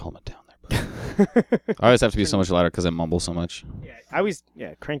I always have to be so much louder because I mumble so much. Yeah, I always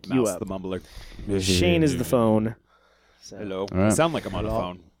crank you Mouse up. the mumbler. Shane is the phone. So Hello. All right. I sound like I'm on a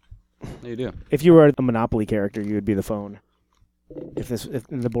phone. You do. if you were a Monopoly character, you would be the phone. If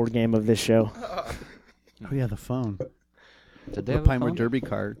in the board game of this show. Oh yeah, the phone. Did they The have a Pinewood phone? Derby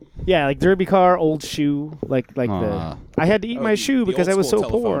card. Yeah, like derby car, old shoe, like Aw. I had to eat my shoe the because I old was so school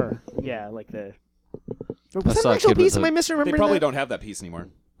telephone. poor. Yeah, like the. I Was that saw an a actual kid with piece? a- Am I They misremembering probably that? don't have that piece anymore.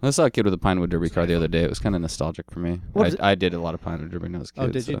 I saw a kid with a Pinewood Derby car the other day. It was kind of nostalgic for me. What was I did a lot of Pinewood Derby when I was a kid. Oh,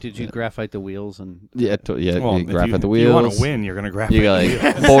 did you? so, Did you yeah. graphite the wheels and? Yeah, Well, you graph at the if wheels. you want to win, you're going to graph You it.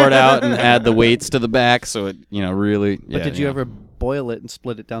 like bore it out and add the weights to the back, so it really. But did you ever boil it and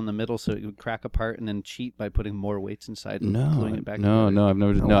split it down the middle so it would crack apart and then cheat by putting more weights inside and gluing it back No, together? I've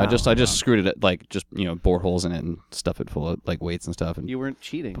never. Oh, no, wow. I just screwed it like bore holes in it and stuff it full of like weights and stuff. And You weren't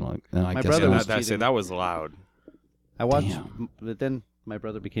cheating. no, I My guess brother it was was. cheating. That was loud. I watched, Damn. but then my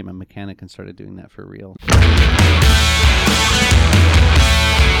brother became a mechanic and started doing that for real.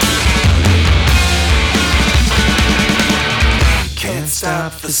 Can't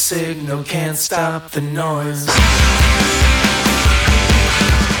stop the signal, can't stop the noise.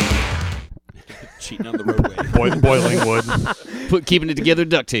 Cheating on the roadway. Boiling wood. Keeping it together,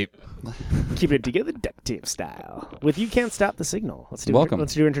 duct tape. Keep it together, duct tape style. With You Can't Stop the Signal. Welcome.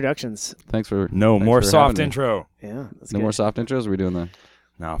 Let's do introductions. Thanks for No thanks more for soft having me. intro. Yeah, that's No good. more soft intros. We're doing the.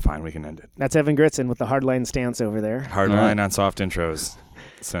 No, fine, we can end it. That's Evan Gritson with the hardline stance over there. Hard All line right. on soft intros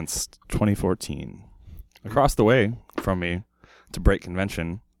since 2014. Across the way from me to break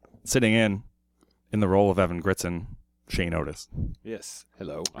convention, sitting in the role of Evan Gritson, Shane Otis. Yes.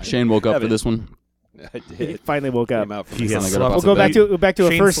 Hello. Shane woke up for Evan. this one. I He did. finally woke up. Came out from He the has sun. slept We'll go back to a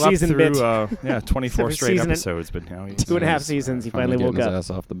Shane first slept season through, bit. 24 First straight season and episodes, but now he's 2.5 seasons. He finally woke getting up. his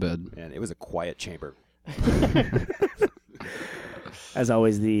ass off the bed. And it was a quiet chamber. As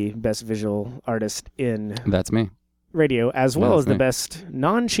always, the best visual artist in That's me. radio, as well Yeah, as the me. best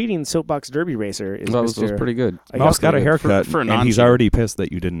non-cheating soapbox derby racer is That was Mr. pretty good. Mouse got a haircut, for and he's non-cheating. already pissed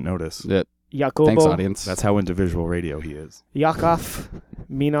that you didn't notice. Yeah. Jacobo Thanks, audience. That's how into visual radio he is. Yakov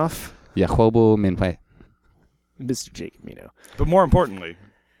Minov, Jacobo Minpay. Mr. Jacob Mino. But more importantly,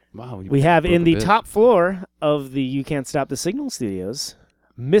 Wow. We have in the bit. top floor of the You Can't Stop the Signal studios,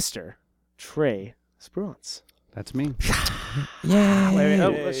 Mr. Trey Spruance. That's me. Wait,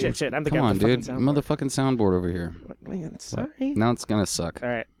 oh, shit. I'm the Come guy on, with the dude. fucking soundboard. Motherfucking soundboard over here. Sorry. Now it's gonna suck. All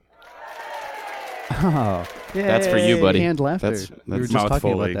right. Oh, That's for you, Yay. buddy. canned laughter. That's we were just mouth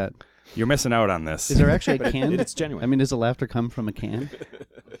talking Foley. about that. you're missing out on this. Is there actually a can? It's genuine. I mean, does the laughter come from a can?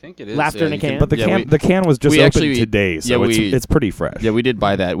 I think it is. Laughter in a can? But the yeah, can we- the can was just we opened actually- today, so yeah, it's pretty fresh. Yeah, we did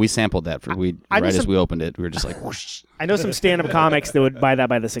buy that. We sampled that for we I know right as some- we opened it. We were just like, whoosh. I know some stand-up comics that would buy that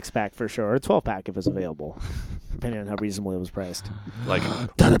by the 6-pack for sure, or 12-pack if it was available, depending on how reasonably it was priced. like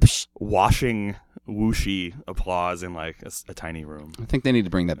washing whooshy applause in like a tiny room. I think they need to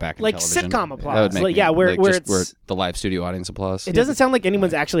bring that back in Like television. sitcom That would applause. make Like, me- yeah, where just it's- the live studio audience applause. It doesn't sound like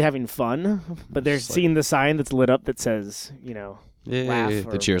anyone's actually having fun, but they're seeing the sign that's lit up that says, Yeah, laugh the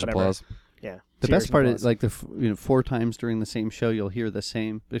or cheers whatever. applause. yeah. The cheers best part applause. is like 4 times during the same show, you'll hear the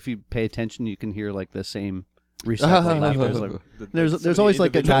same. If you pay attention, you can hear like the same recycled laughter. Like, there's always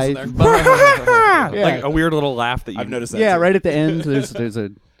like a guy. Like a weird little laugh that you I've noticed that. Yeah, too. right at the end. There's a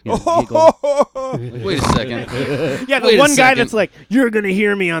giggle. Wait a second. Yeah, the Wait a one guy second. that's like, "You're gonna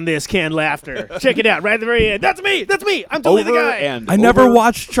hear me on this canned laughter." Check it out, right at the very end. That's me. I'm totally the Over guy. and I never over.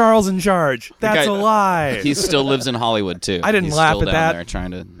 watched Charles in Charge. That's guy- a lie. He still lives in Hollywood too. I didn't He's laugh still at down that. There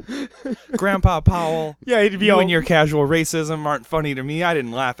trying to. Grandpa Powell. Yeah, he'd be You all and your casual racism aren't funny to me. I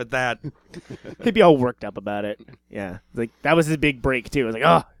didn't laugh at that. he'd be all worked up about it. Yeah, like that was his big break too. It was like,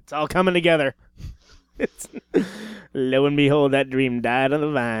 oh, it's all coming together. It's, lo and behold, that dream died on the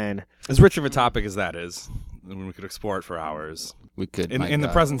vine. As rich of a topic as that is, and we could explore it for hours We could. in the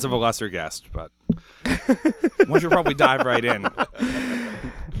presence of a lesser guest, but we should probably dive right in.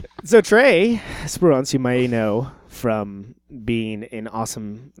 So Trey Spruance, you may know from being an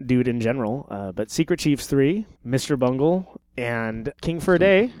awesome dude in general, but Secret Chiefs 3, Mr. Bungle, and King for a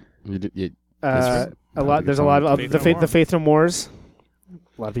Day. You, A lot. There's a lot of the Faith No Mores.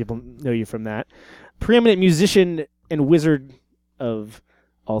 A lot of people know you from that. Preeminent musician and wizard of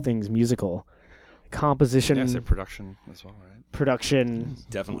all things musical, composition, Yeah, I said production as well, right? production,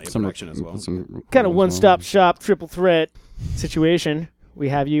 Definitely a production as well. kind of one-stop shop, triple threat situation. We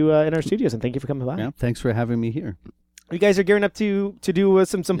have you in our studios, and thank you for coming by. Yeah, thanks for having me here. You guys are gearing up to do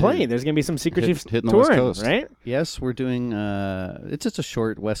some playing. There's going to be some Secret Chiefs hitting the West touring, Coast. right? Yes, we're doing. It's just a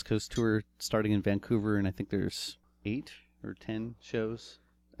short West Coast tour starting in Vancouver, and I think there's 8 or 10 shows,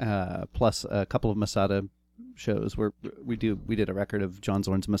 plus a couple of Masada shows where we did a record of John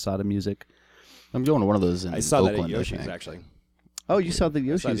Zorn's Masada music I'm going to one of those in I saw Oakland, that at I Yoshi's think. actually. Oh, you saw the I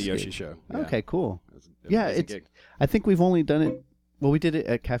Yoshi? saw the Yoshi show. Yeah. Okay, cool. It was an Yeah, amazing it's. gig. I think we've only done it. Well, we did it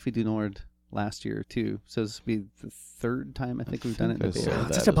at Café du Nord last year too. So this will be the third time I think we've done it. In the think I Bay saw Area. that.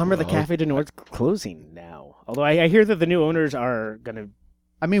 It's such a bummer the Café de Nord's closing now. Although I hear that the new owners are going to...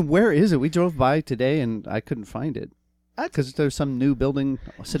 I mean, where is it? We drove by today and I couldn't find it. Because there's some new building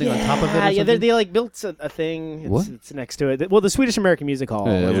sitting on top of it. Or Yeah, something? they like built a thing. What? It's next to it. Well, the Swedish American Music Hall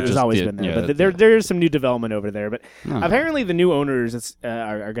has always been there, but there's some new development over there. But apparently, the new owners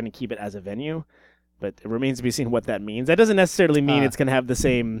are going to keep it as a venue. But it remains to be seen what that means. That doesn't necessarily mean it's going to have the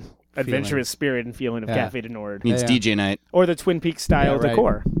same adventurous spirit and feeling of Café de Nord Means DJ night. or the Twin Peaks style right.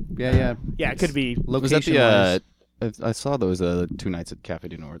 decor. Yeah. Yeah, it could be. Was that Location-wise. I saw those 2 nights at Café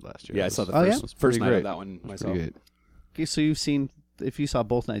du Nord last year. Yeah, I saw the Oh, yeah? first night great. of that one myself. Pretty good. Okay, so you've seen, if you saw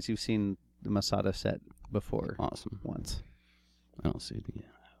both nights, you've seen the Masada set before Awesome. once. I don't see it again.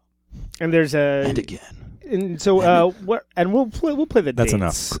 And there's a. And again. And so what? And we'll play the That's dates.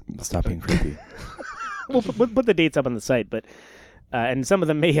 enough. Stop being creepy. We'll put the dates up on the site, but and some of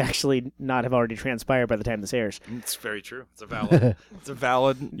them may actually not have already transpired by the time this airs. It's very true. It's a valid. It's a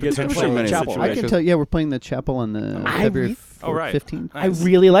valid. You guys are potential playing the situation. chapel, I can tell. Yeah, we're playing the chapel on the February Oh, right. 15th. I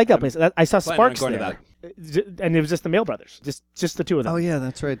really like that place. I saw Planning on Sparks going to there, and it was just the Mail Brothers, just the two of them. Oh yeah,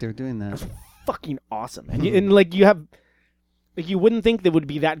 that's right. They're doing that. Fucking awesome. And you have. Like, you wouldn't think they would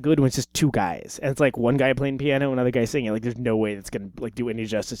be that good when it's just two guys, and it's like one guy playing piano, another guy singing. Like, there's no way that's gonna like do any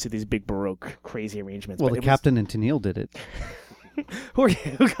justice to these big Baroque, crazy arrangements. Well, But the it captain and Tennille did it. who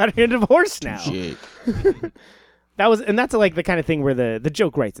got a divorce now. Jake. That's like the kind of thing where the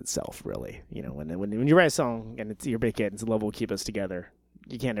joke writes itself, really. You know, when you write a song and it's your big hit, and love will keep us together,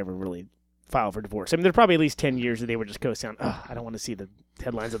 you can't ever really file for divorce. I mean, there are probably at least 10 years that they were just coasting on. Oh, I don't want to see the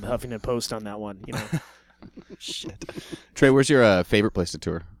headlines of the Huffington Post on that one. You know. Shit. Trey, where's your favorite place to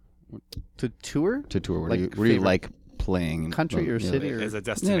tour? To tour? To tour? Where Like do you favorite like playing? country or Yeah. city or As a Yeah,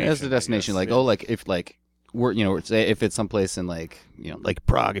 destination. as a destination. I Like, guess. like if we're say if it's someplace in like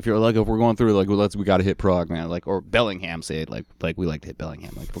Prague, if we're going through like we got to hit Prague, man, like, or Bellingham, say it like we like to hit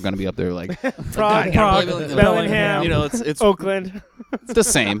Bellingham, like if we're gonna be up there like Prague, Bellingham, you know, it's Oakland. it's the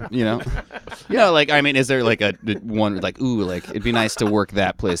same, you know. Like, I mean, is there like a one like ooh, like it'd be nice to work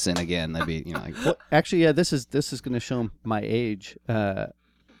that place in again? That'd be, you know, like Well, actually, yeah. This is going to show my age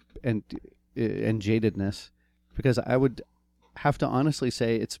and jadedness, because I would have to honestly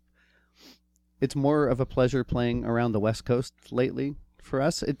say it's more of a pleasure playing around the West Coast lately for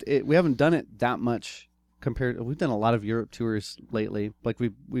us. We haven't done it that much compared. We've done a lot of Europe tours lately. Like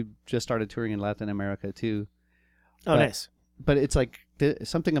we've just started touring in Latin America too. Oh, nice. But it's like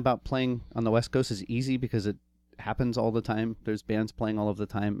something about playing on the West Coast is easy because it happens all the time. There's bands playing all of the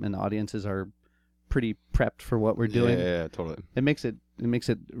time, and the audiences are pretty prepped for what we're doing. Yeah, totally. It makes it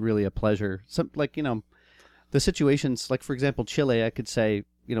really a pleasure. Like, you know, the situations, like for example Chile, I could say,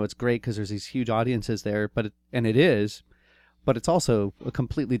 you know, it's great because there's these huge audiences there, but it's also a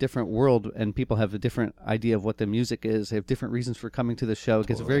completely different world, and people have a different idea of what the music is. They have different reasons for coming to the show. It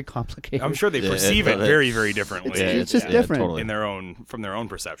gets very complicated. I'm sure they Yeah, perceive it but very, very differently. It's just different. Totally. in from their own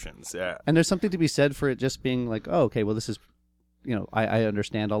perceptions. Yeah. And there's something to be said for it just being like, oh, okay, well, this is, you know, I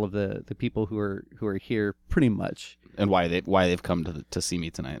understand all of the people who are here pretty much. And why they've come to see me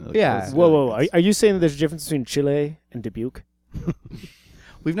tonight. Like, Yeah. that's- Whoa. Are you saying that there's a difference between Chile and Dubuque?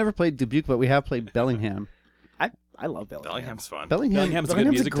 We've never played Dubuque, but we have played Bellingham. I love Bellingham. Bellingham's fun. Bellingham's a good Bellingham's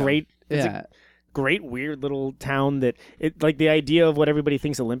a music town. great, it's Yeah. a great, weird little town that it like the idea of what everybody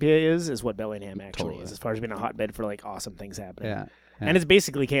thinks Olympia is what Bellingham actually Totally. is, as far as being a hotbed for like awesome things happening. Yeah. And it's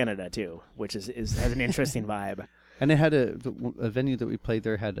basically Canada too, which has an interesting vibe. And it had a venue that we played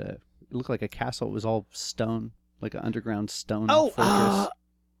there had it looked like a castle. It was all stone, like an underground stone fortress.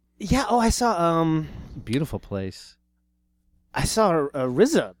 Yeah. Oh, I saw Beautiful place. a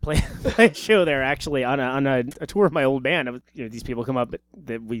RZA play a show there actually on a tour of my old band. It was, you know, these people come up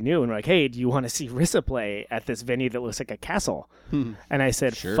that we knew and were like, "Hey, do you want to see RZA play at this venue that looks like a castle?" And I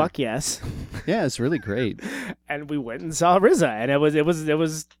said, Sure. "Fuck yes!" Yeah, it's really great. And we went and saw RZA, and it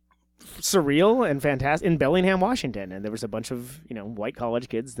was surreal and fantastic in Bellingham, Washington. And there was a bunch of white college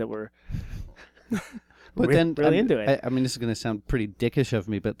kids that were. But then really into it. I mean, this is going to sound pretty dickish of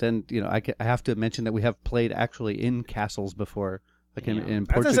me, but then I have to mention that we have played actually in castles before, like in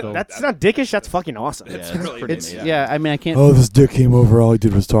Portugal. That's not dickish. That's fucking awesome. Yeah, it's really pretty It's neat. yeah. I mean, I can't. Oh, this dick came over. All he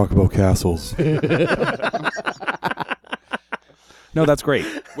did was talk about castles. No, that's great.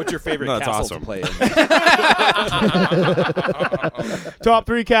 What's your favorite No, that's castle awesome. to play in? Top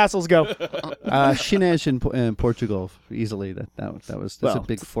 3 castles go. Sines in Portugal easily. That's a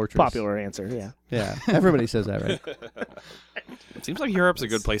big fortress. Popular answer. Yeah. Yeah, everybody says that, right? It seems like Europe's a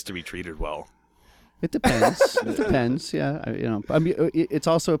good place to be treated well. It depends. It depends. Yeah, I mean, it's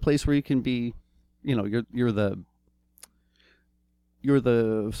also a place where you can be, you're the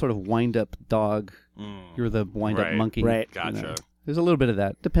sort of wind up dog. You're the wind up monkey. Right. Gotcha. There's a little bit of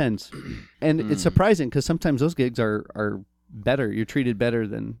that. Depends. And it's surprising because sometimes those gigs are better. You're treated better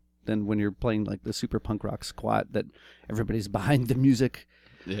than when you're playing like the super punk rock squat that everybody's behind the music.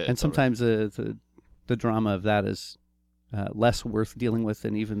 Yeah, And sometimes the drama of that is less worth dealing with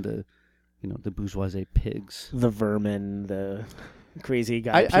than even the bourgeoisie pigs. The vermin, the crazy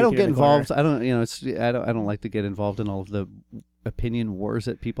guy. I don't puking get in the corner. involved. I don't like to get involved in all of the opinion wars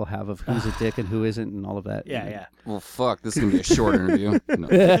that people have of who's a dick and who isn't and all of that. Yeah, yeah. Well, fuck. This is gonna be a short interview. No.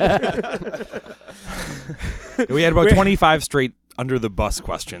 We had about 25 straight under the bus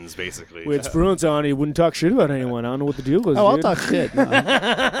questions, basically. With Bruins on, he wouldn't talk shit about anyone. I don't know what the deal is. Oh, I'll dude. talk shit.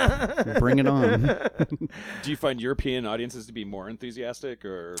 No. Bring it on. Do you find European audiences to be more enthusiastic,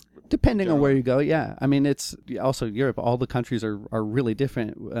 or Depending on where you go, yeah. I mean, it's also Europe. All the countries are really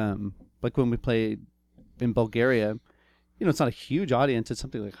different. Like when we play in Bulgaria, it's not a huge audience. It's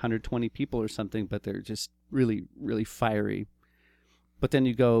something like 120 people or something, but they're just really, really fiery. But then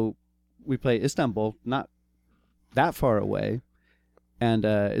we play Istanbul, not that far away, and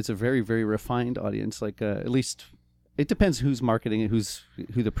it's a very, very refined audience. Like at least it depends who's marketing and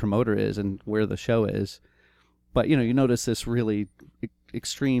who the promoter is and where the show is. But you notice this really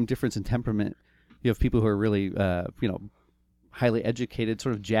extreme difference in temperament. You have people who are really highly educated,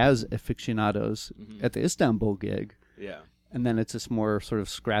 sort of jazz aficionados at the Istanbul gig. yeah? And then it's this more sort of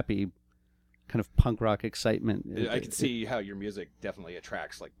scrappy kind of punk rock excitement. I can see how your music definitely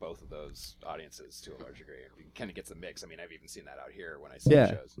attracts like both of those audiences to a large degree. It kind of gets a mix. I mean, I've even seen that out here when I see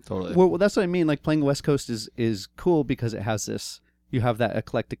shows. Totally. Well, that's what I mean. Like playing West Coast is cool because it has this. You have that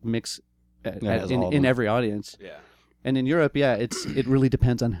eclectic mix in every audience. Yeah. And in Europe, it really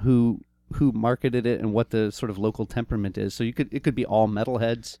depends on who marketed it and what the sort of local temperament is. So it could be all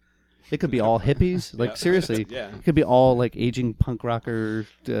metalheads. It could be all hippies. Like seriously, Yeah. it could be all like aging punk rocker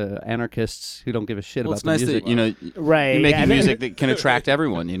anarchists who don't give a shit Well, about it's the nice music. that Right. you're making yeah. music that can attract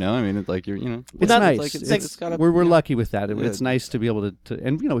everyone. I mean, it's like you're It's nice. It's got a, We're lucky with that. Yeah. It's nice to be able to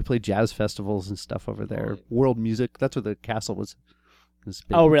and we play jazz festivals and stuff over there. World music. That's where the castle was. This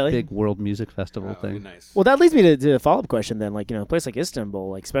big, Oh, really? Big world music festival Oh, thing. nice. Well, that leads me to a follow-up question then. Like, a place like Istanbul,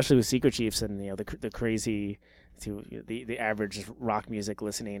 like especially with Secret Chiefs and the crazy, to the average rock music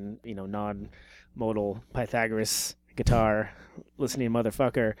listening, non-modal Pythagoras guitar listening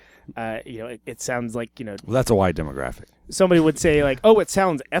motherfucker. It sounds like Well, that's a wide demographic. somebody would say like, oh, it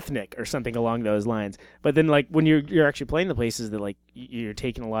sounds ethnic or something along those lines. But then like when you're actually playing the places that like you're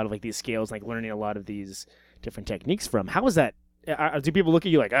taking a lot of like these scales, like learning a lot of these different techniques from. How is that? Do people look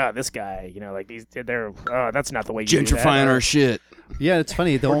at you like, this guy, like that's not the way you do that. gentrifying our shit. Yeah, it's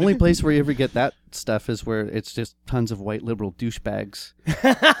funny. The only place where you ever get that stuff is where it's just tons of white liberal douchebags.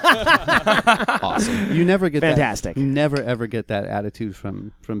 Awesome. You never get Fantastic. that. You never ever get that attitude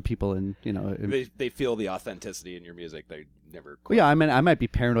from people in They feel the authenticity in your music. They never. Well, yeah, I mean, I might be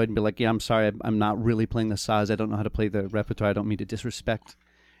paranoid and be like, yeah, I'm sorry, I'm not really playing the saz. I don't know how to play the repertoire. I don't mean to disrespect.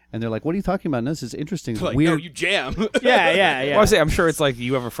 And they're like, what are you talking about? No, this is interesting. It's Like, weird. no, you jam. Yeah. Well, I say I'm sure it's like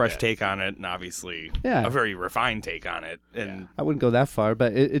you have a fresh take on it, and obviously Yeah. a very refined take on it, and I wouldn't go that far,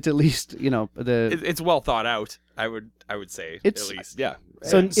 but it's at least, it's well thought out. I would say It's- at least.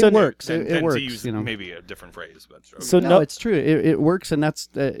 So it works. And It works. to use maybe a different phrase, but So no, it's true. It works, and that's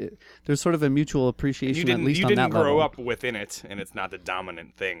there's sort of a mutual you appreciation didn't at least you on didn't that grow level. up within it, and it's not the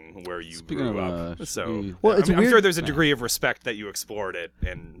dominant thing where you Speaking grew of, up. So Well, it's I'm weird- sure there's a degree of respect that you explored it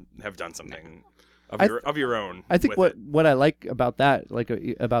and have done something of your own. I think with what I like about that, like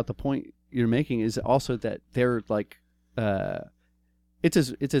about the point you're making, is also that they're like, it's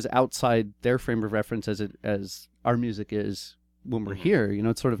as outside their frame of reference as our music is when we're here.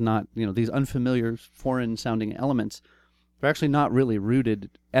 It's sort of not these unfamiliar, foreign sounding elements. They're actually not really rooted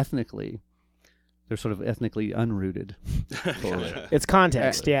ethnically. They're sort of ethnically unrooted. It's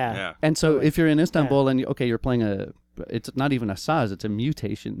context, yeah. yeah. And so if you're in Istanbul and you're playing it's not even a saz, it's a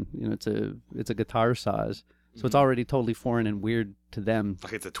mutation. It's a guitar saz. So it's already totally foreign and weird to them.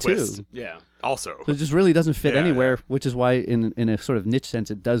 Like it's a twist. too. Yeah. Also, So it just really doesn't fit Yeah, anywhere, yeah. which is why in a sort of niche sense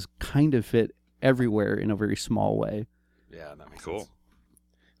it does kind of fit everywhere in a very small way. Yeah, that makes cool. sense.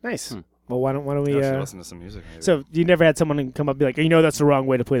 Nice. Well, why don't we? I should listen to some music. Maybe. So you never had someone come up and be like, that's the wrong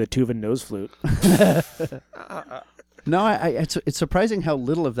way to play the Tuvan nose flute. No, it's surprising how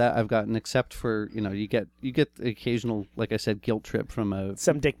little of that I've gotten, except for you get the occasional, like I said, guilt trip from a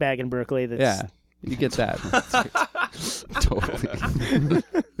Some dickbag in Berkeley. That's you get that. Totally.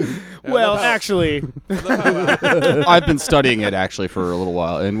 Well, actually, I've been studying it actually for a little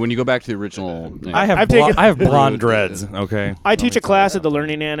while, and when you go back to the original, you know, I I've taken- have blonde dreads. Okay. I teach a class at the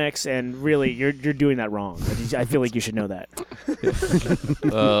Learning Annex, and really, you're doing that wrong. I feel like you should know that.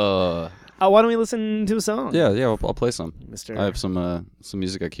 Why don't we listen to a song? yeah, I'll play some. Mr. I have some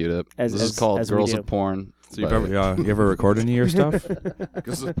music I queued up. As- this as- is called as we "Girls do. of Porn." So you ever record any of your stuff?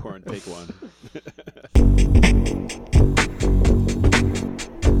 This is porn. Take one.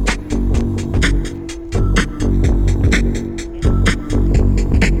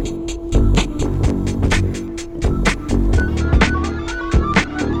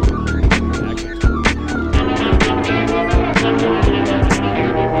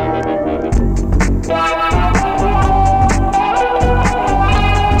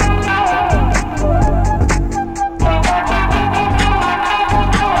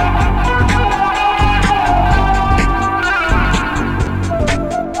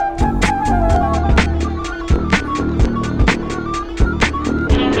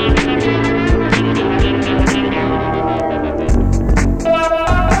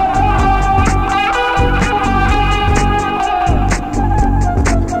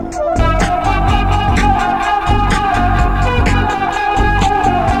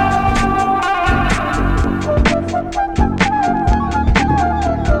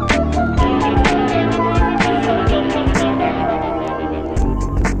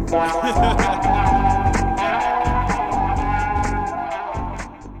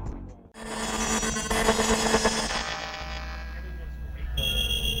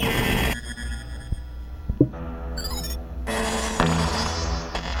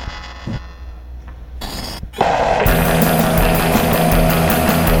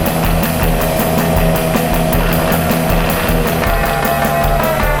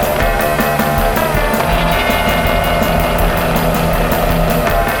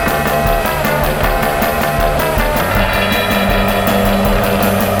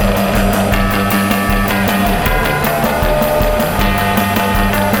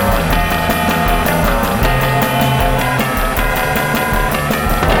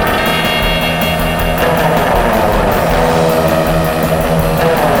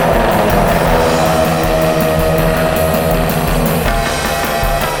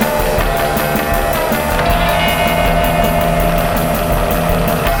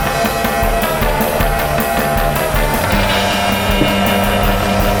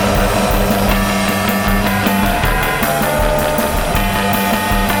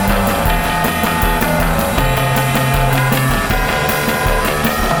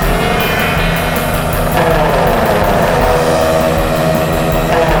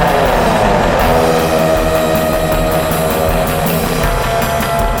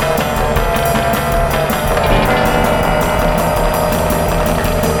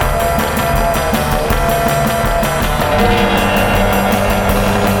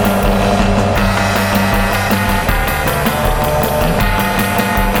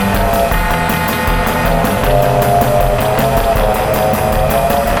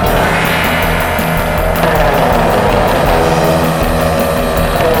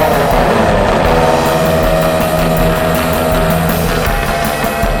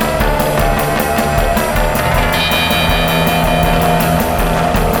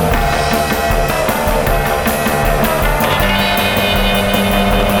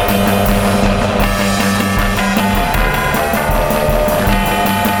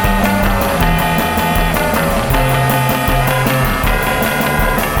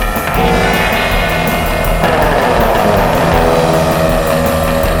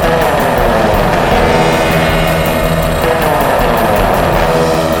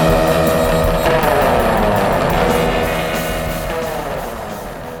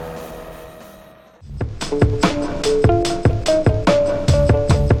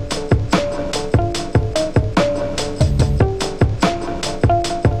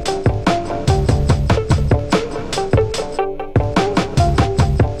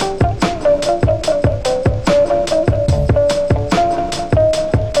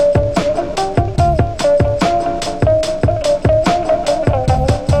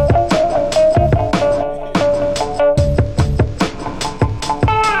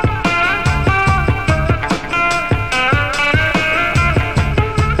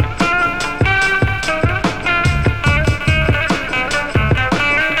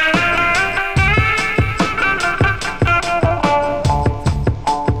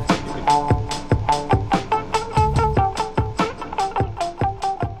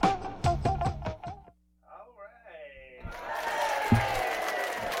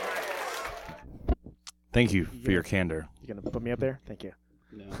 Thank you for your candor. You gonna put me up there? Thank you.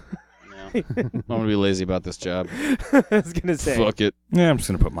 No. I'm gonna be lazy about this job. I was gonna say. Fuck it. Yeah, I'm just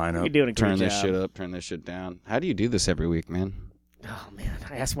gonna put mine You're up. doing a great Turn this job. shit up. Turn this shit down. How do you do this every week, man? Oh man,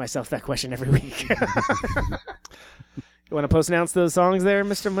 I ask myself that question every week. You want to post-announce those songs there,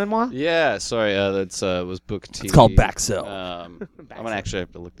 Mr. Menoir? Yeah. Sorry. That's was Book T. It's called Backsell. I'm gonna actually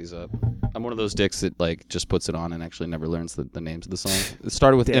have to look these up. I'm one of those dicks that like just puts it on and actually never learns the names of the song. It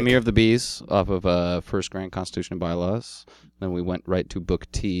started with Dick. Emir of the Bees off of First Grand Constitution and Bylaws. Then we went right to Book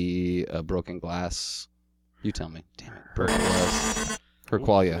T, Broken Glass. You tell me. Damn it. Broken Glass.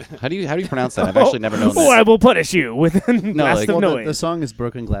 Herqualia. How do you pronounce that? I've actually never known Oh, I that. will punish you with a blast like- of Well, knowing. the song is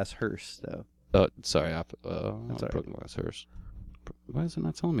Broken Glass Hearse, though. Oh, sorry. all right. Broken Glass Hearse. Why is it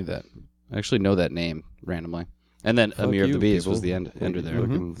not telling me that? I actually know that name randomly. And then Emir of the Bees was the ender there.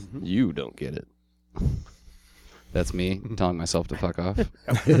 You don't get it. That's me telling myself to fuck off.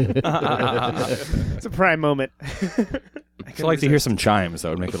 It's a prime moment. I'd like to hear some chimes. That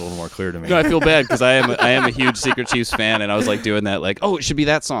would make it a little more clear to me. No, I feel bad because I am a huge Secret Chiefs fan, and I was like doing that, like, oh, it should be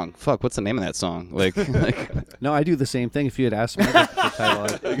that song. Fuck, what's the name of that song? Like No, I do the same thing. If you had asked me the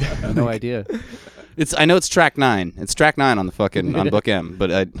title, I have no idea. I know it's track 9. It's track 9 on the fucking on Book M,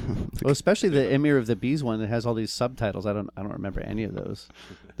 but I Well, especially the Emir of the Bees one that has all these subtitles. I don't remember any of those.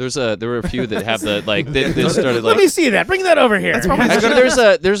 there were a few that have the like they started Let like me see that. Bring that over here.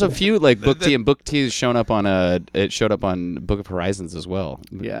 actually there's a few like Book T, and Book T has shown up on it showed up on Book of Horizons as well.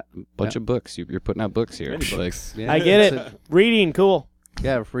 Yeah. Bunch of books. You're putting out books here. Like, Yeah, I get it's it. Reading, cool.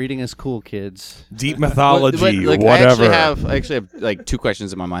 Yeah, reading is cool, kids. Deep mythology, like, whatever. I actually have like two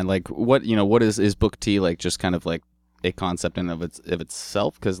questions in my mind. Like, what is Book T like? Just kind of like a concept in of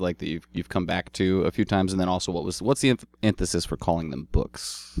itself, because like that you've come back to a few times, and then also what's the emphasis for calling them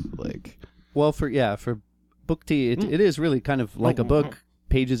books? Like, Well, for Book T, it is really kind of like a book,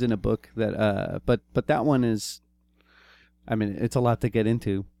 pages in a book. That but that one is, I mean, it's a lot to get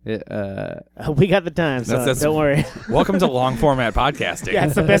into. We got the time, so That's- don't worry. Welcome to long format podcasting, Yeah,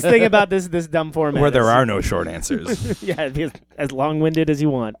 it's the best thing about this dumb format. where there is- are no short answers. Yeah, be as long-winded as you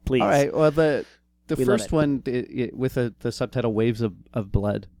want, please. All right. Well, the We love first it. one with the subtitle "Waves of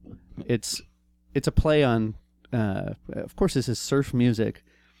Blood," it's a play on. Of course, this is surf music,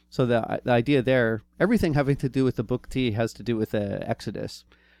 so the idea there, everything having to do with the Book T has to do with the Exodus,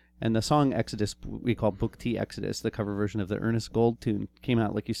 and the song Exodus we call Book T Exodus. The cover version of the Ernest Gold tune came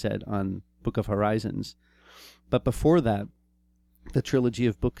out, like you said, on Book of Horizons, but before that, the trilogy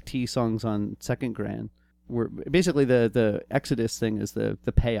of Book T songs on Second Grand. Were basically the Exodus thing is the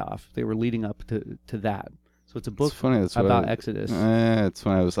payoff. They were leading up to that. So it's a book it's funny. That's what about Exodus. It's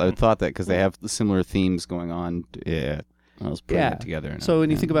funny. I thought that because they have similar themes going on. Yeah, I was putting Yeah. it together. And So when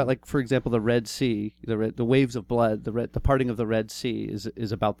you think about, like, for example, the Red Sea, the waves of blood, the parting of the Red Sea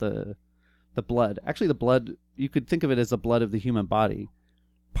is about the blood. Actually, the blood, you could think of it as the blood of the human body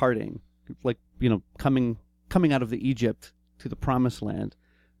parting, like, coming out of the Egypt to the Promised Land,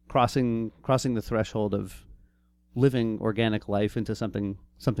 crossing the threshold of living organic life into something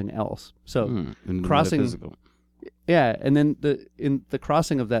else. So into the crossing- metaphysical. yeah, and then in the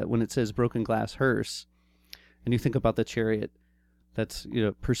crossing of that, when it says broken glass hearse, and you think about the chariot that's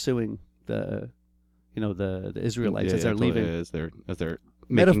pursuing the Israelites as they're totally, leaving, as they're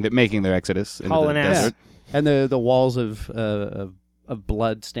Metaf- making their exodus into Hauling the ass. desert. and the walls of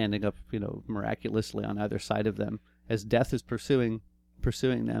blood standing up, miraculously on either side of them as death is pursuing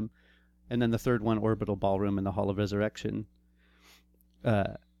them, and then the third one, orbital ballroom in the Hall of Resurrection.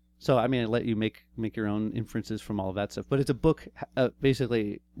 So I mean, I let you make your own inferences from all of that stuff, but it's a book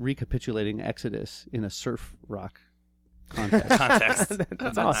basically recapitulating Exodus in a surf rock context.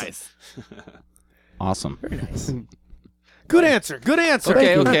 That's awesome. Awesome. Very nice. Good answer. Good answer.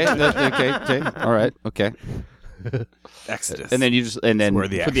 Okay. Okay. All right. Okay. Exodus. And then where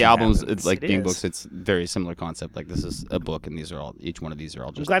the for action the albums, happens. it's like It being is. books. It's very similar concept. Like this is a book, and each one of these are all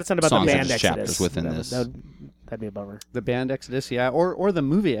I'm just glad it's not about the songs that are band just Exodus. chapters within That- this. That'd be a bummer. The band Exodus, yeah, or the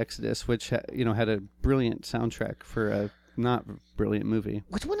movie Exodus, which had a brilliant soundtrack for a not brilliant movie.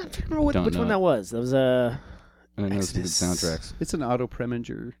 Which one? I'm trying to remember Don't which one know. that was. That was I know it's good Exodus. soundtracks. It's an Otto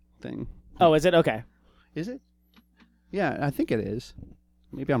Preminger thing. Oh, is it? Okay. Is it? Yeah, I think it is.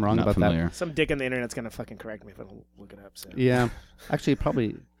 Maybe I'm wrong Not about familiar. Some dick on the internet's gonna fucking correct me if I don't look it up. So. that. Yeah, actually,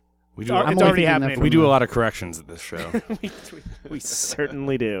 probably. we It's do, al- I'm it's only already thinking that happening. from we do the- a lot of corrections at this show. we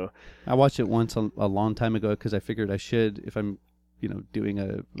certainly do. I watched it once a long time ago because I figured I should if I'm, doing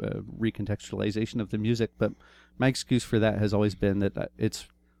a recontextualization of the music. But my excuse for that has always been that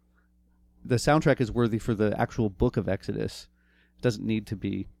the soundtrack is worthy for the actual book of Exodus. It doesn't need to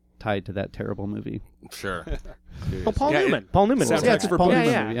be tied to that terrible movie. Sure. Oh, Paul Yeah, Newman. Paul Newman. was Soundtracks in it's a that. Paul yeah,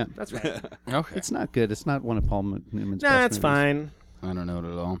 Newman yeah. movie, yeah. That's right. Okay. It's not good. It's not one of Paul Newman's Nah, best it's movies. fine. I don't know it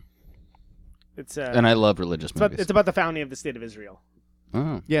at all. It's And I love religious movies. it's about the founding of the state of Israel.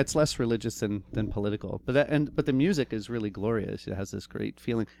 Oh. Yeah, it's less religious than political, but but the music is really glorious. It has this great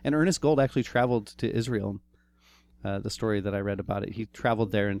feeling. And Ernest Gold actually traveled to Israel. The story that I read about it, he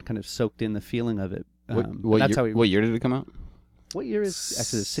traveled there and kind of soaked in the feeling of it. What year did it come out? What year is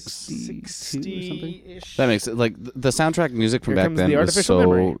actually 62 or something? That makes it like the soundtrack music from Here back comes then the was artificial so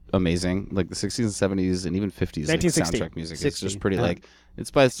memory. amazing. Like the 60s and 70s and even 50s like, 1960. soundtrack music is 60. just pretty Yeah. like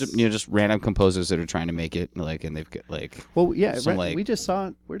it's by just random composers that are trying to make it like, and they've got like Well, yeah, some, right, like- we just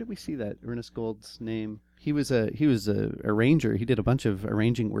saw. Where did we see that Ernest Gold's name? He was a arranger. He did a bunch of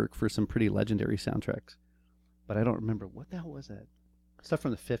arranging work for some pretty legendary soundtracks, but I don't remember what the hell was that. Stuff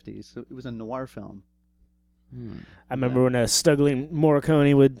from the 50s. It was a noir film. I remember when a struggling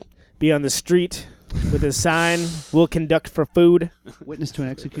Morricone would be on the street with his sign, "We'll conduct for food." Witness to an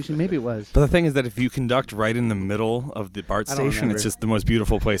Execution. Maybe it was. But the thing is that if you conduct right in the middle of the BART I don't station, remember. it's just the most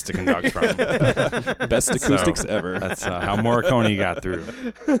beautiful place to conduct from. Best acoustics ever. That's how Morricone got through.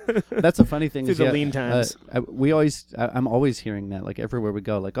 That's a funny thing. Through is, the yeah, lean times. I'm always hearing that, like everywhere we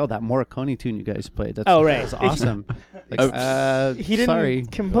go, like, oh, that Morricone tune you guys played. That's, Oh, right. That's awesome. Like, He didn't sorry.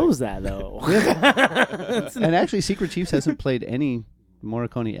 compose that though. And actually, Secret Chiefs hasn't played any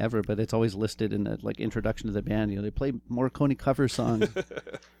Morricone ever, but it's always listed in the introduction to the band. They play Morricone cover songs. I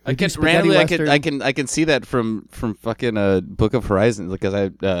They do can spaghetti randomly western. I can see that from fucking Book of Horizons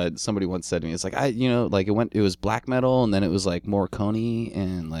because somebody once said to me it's like it was black metal and then it was like Morricone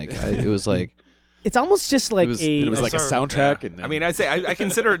and it was like It's almost just like it was like a soundtrack. And I mean, I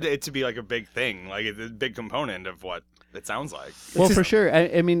consider it to be like a big thing, like it's a big component of what it sounds like. Well, for sure.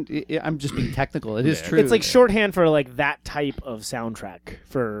 I mean, I'm just being technical. It is true. it's like shorthand for like that type of soundtrack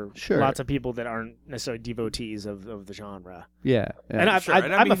for Sure. lots of people that aren't necessarily devotees of the genre. Yeah. And Sure.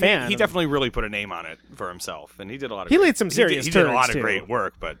 And I'm mean, a fan. He definitely really put a name on it for himself, and he did a lot of. He great- laid some serious He did a lot turds, of too. great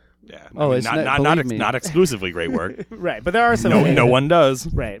work, but yeah. Oh, I mean, it's not not- not believe not, me. not exclusively great work. Right, but there are some. no one does.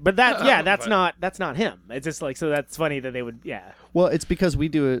 Right, but that's but- not him. It's just like so that's funny that they would Well, it's because we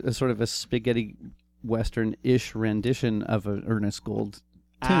do a sort of a spaghetti western-ish rendition of an Ernest Gold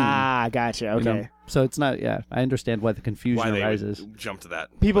tune. Gotcha. you Okay. know? So it's not. Yeah, I understand why the confusion Why they arises. would jump to that?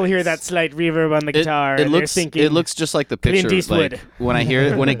 People hear place. that slight reverb on the guitar. and they're thinking it looks just like the Clint picture. Eastwood. Like when I hear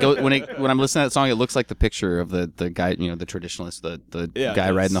it, when I'm listening to that song, it looks like the picture of the guy, the traditionalist, the Yeah, guy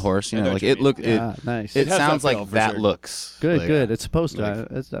it riding the does. horse. I know what you mean. Yeah, nice. It has sounds that feel like for that sure. looks Good, like- good. It's supposed to.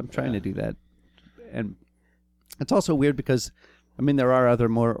 like- I'm trying to do that, and it's also weird because, I mean, there are other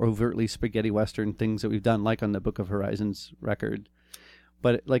more overtly spaghetti western things that we've done, like on the Book of Horizons record,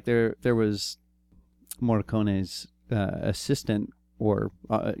 but like there was Morricone's assistant, or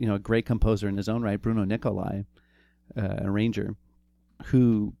a great composer in his own right, Bruno Nicolai, an arranger,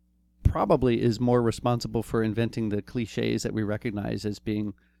 who probably is more responsible for inventing the cliches that we recognize as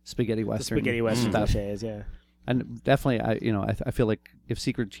being spaghetti the western. spaghetti western stuff. cliches. Yeah. And definitely, I feel like if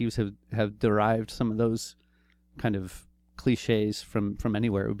Secret Chiefs have derived some of those kind of cliches from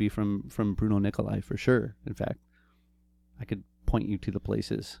anywhere, it would be from Bruno Nicolai for sure. In fact, I could point you to the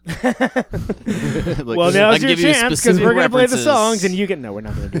places. Like, Well, I now's can your give you chance because specific we're gonna play the references. songs and you can. No, we're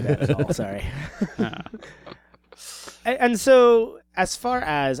not gonna do that at all. Sorry. And so, as far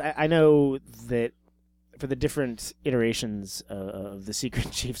as I know that for the different iterations of the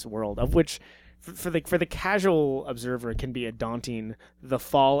Secret Chiefs world, of which for the casual observer can be a daunting, the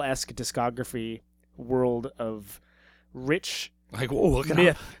Fall-esque discography world of rich. Like, whoa, look at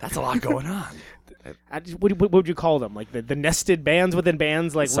Myth. that's a lot going on. What would you call them? Like the nested bands within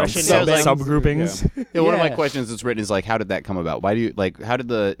bands, like Russian sub- bands? subgroupings. Yeah, one of my Yeah. questions that's written is like, how did that come about? Why do you like? How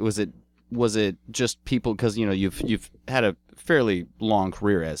did was it just people? Because you've had a fairly long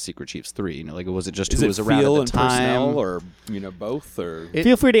career as Secret Chiefs 3. Like, was it just Is who it was around feel at and the time? personnel, or both, or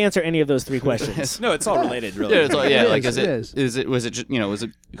Feel free to answer any of those three questions. no? It's all related, really. Yeah, it's all, yeah. It Like, is, is it was it just, was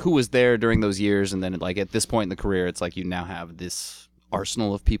it who was there during those years, and then like at this point in the career, it's like you now have this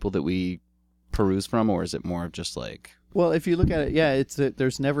arsenal of people that we peruse from, or is it more of just like? Well, if you look at it, yeah,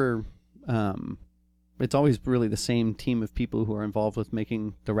 there's never. It's always really the same team of people who are involved with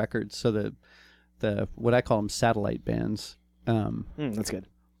making the records. So the what I call them satellite bands. That's good.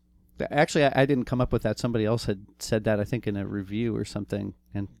 Actually, I didn't come up with that. Somebody else had said that, I think, in a review or something,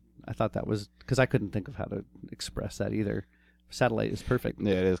 and I thought that was because I couldn't think of how to express that either. Satellite is perfect.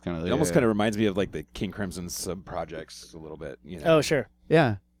 Yeah, it is kind of. It almost kind of reminds me of like the King Crimson sub projects a little bit. Oh, sure.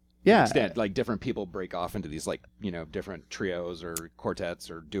 Yeah, To yeah. an extent, like different people break off into these like different trios or quartets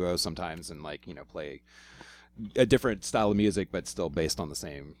or duos sometimes, and like play a different style of music, but still based on the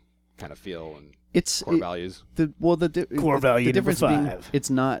same kind of feel and It's core values. Core value the difference number being 5. it's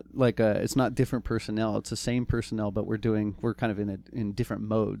not like it's not different personnel. It's the same personnel, but we're kind of in different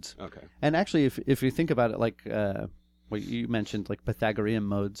modes. Okay. And actually, if you think about it, like what you mentioned, like Pythagorean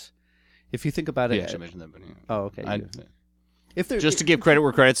modes. If you think about it, Yeah, I should mention that. But, oh, okay. If they're just to give credit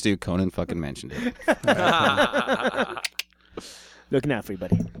where credit's due, Conan fucking mentioned it. Looking out for you,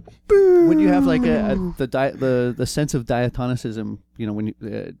 buddy. when you have like the sense of diatonicism, when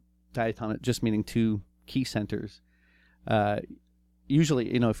you diatonic just meaning 2 key centers.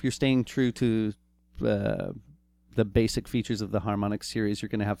 Usually, if you're staying true to the basic features of the harmonic series, you're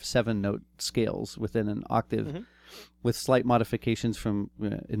going to have 7-note scales within an octave, with slight modifications from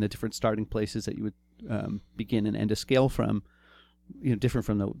in the different starting places that you would begin and end a scale from. Different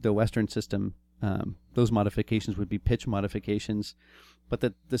from the Western system. Those modifications would be pitch modifications, but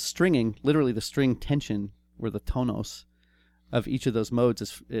the stringing, literally the string tension, or the tonos of each of those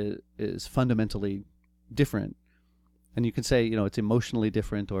modes is fundamentally different. And you can say it's emotionally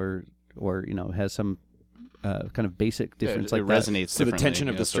different, or has some kind of basic difference. It resonates. So the differently, tension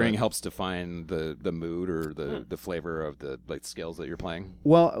of the string so helps define the mood or the flavor of the scales that you're playing.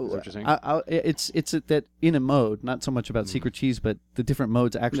 Well, Is that what you're saying? it's that in a mode, not so much about Secret Cheese, but the different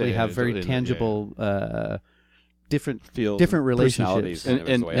modes actually have very tangible, different relationships.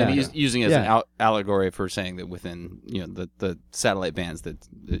 And he's using it as an allegory for saying that within the satellite bands that.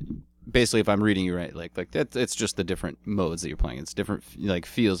 Basically, if I'm reading you right, like it's just the different modes that you're playing. It's different,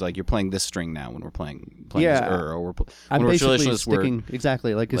 feels like you're playing this string now when we're playing this, or I'm basically sticking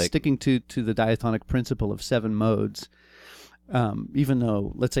exactly it's sticking to the diatonic principle of 7 modes. Even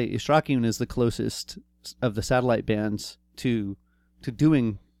though, let's say, Ishrakiun is the closest of the satellite bands to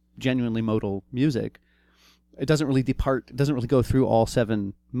doing genuinely modal music, it doesn't really depart. It doesn't really go through all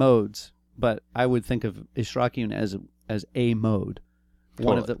 7 modes. But I would think of Ishrakiun as a mode.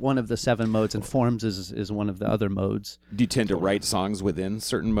 One of the 7 modes, and forms is one of the other modes. Do you tend to write songs within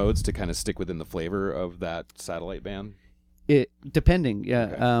certain modes to kind of stick within the flavor of that satellite band? Depending, yeah.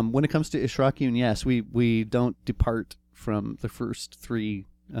 Okay. When it comes to Ishrakiun, yes, we don't depart from the first 3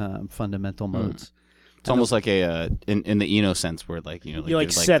 fundamental modes. It's almost like a in the Eno sense, where you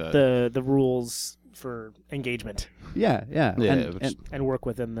set the rules for engagement. Yeah. And work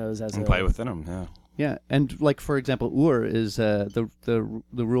within those as and play within them. Yeah. Yeah, and like for example, ur is the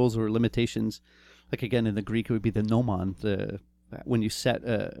rules or limitations. Like again in the Greek, it would be the nomon. When you set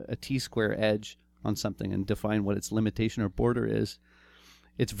a t-square edge on something and define what its limitation or border is,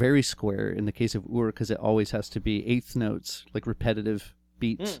 it's very square in the case of ur because it always has to be 8th notes, like repetitive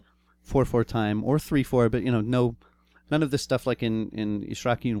beats, 4/4 time or 3/4. But none of this stuff like in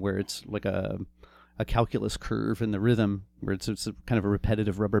Ishrakiun where it's like a calculus curve in the rhythm where it's kind of a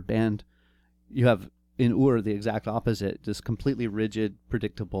repetitive rubber band. You have in ur the exact opposite, just completely rigid,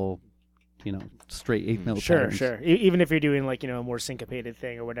 predictable, straight 8-note patterns. Sure. Even if you're doing a more syncopated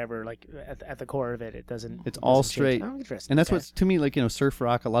thing or whatever, like at the core of it, it doesn't. It's all straight. Oh, interesting. And that's what's to me surf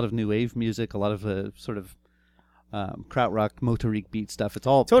rock, a lot of new wave music, a lot of sort of krautrock, motorik beat stuff. It's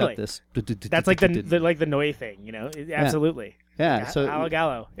all totally got this. That's like the Noi thing, Absolutely. Yeah. So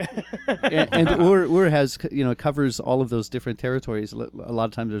Gallo. and ur has covers all of those different territories. A lot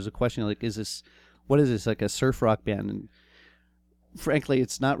of times there's a question like, what is this, like a surf rock band? And frankly,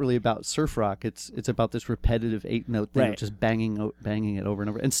 it's not really about surf rock. It's about this repetitive 8-note thing, right. of just banging it over and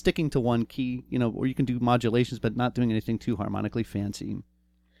over and sticking to one key. Or you can do modulations, but not doing anything too harmonically fancy.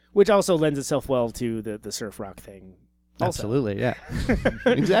 Which also lends itself well to the surf rock thing. Also. Absolutely, yeah,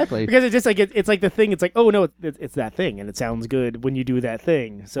 exactly. Because it's just like it's like the thing. It's like, oh no, it's that thing, and it sounds good when you do that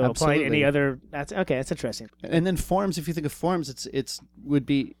thing. So applying any other, that's interesting. And then forms. If you think of forms, it's would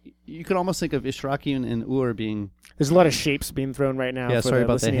be, you could almost think of Ishrakiun and ur being. There's a lot of shapes being thrown right now. Yeah, for sorry the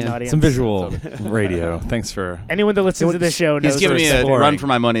about listening that. audience. Some visual radio. Thanks for anyone that listens to this show knows. He's giving me a run for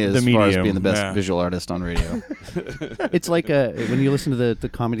my money as the far as medium, being the best visual artist on radio. It's like when you listen to the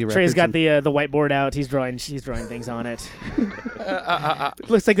comedy records. Trey's got the whiteboard out. He's drawing things on it.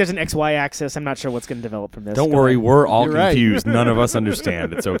 Looks like there's an XY axis. I'm not sure what's going to develop from this. Don't worry, we're all confused. None of us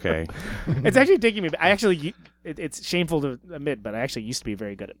understand. It's okay. It's actually taking me. It's shameful to admit, but I actually used to be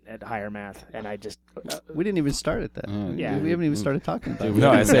very good at higher math, and I just we didn't even start at that. Yeah, we haven't even started talking about it. No,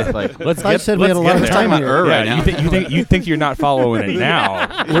 I said let's I said we had a lot of time here. Right now. You think you're not following it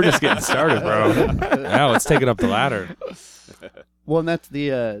now? We're just getting started, bro. Now let's take it up the ladder. Well, and that's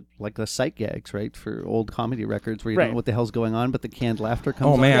the like the sight gags, right, for old comedy records where you don't know what the hell's going on, but the canned laughter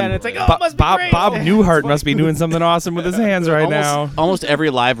comes. Oh man, and it's like, it must be great. Bob Newhart must be doing something awesome with his hands right now. Almost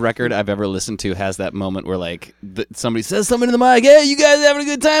every live record I've ever listened to has that moment where like somebody says something to the mic, "Hey, you guys having a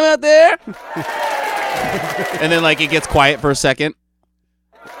good time out there?" And then like it gets quiet for a second.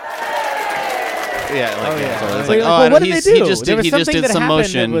 Yeah, like, Oh, yeah. so it's Like, like, well, I don't- what did he's- they do? He just There did, was he just something did that some happened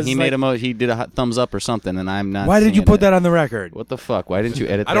motion. that was He made like- he did a thumbs up or something, and I'm not. Why did you seeing put it. that on the record? What the fuck? Why didn't you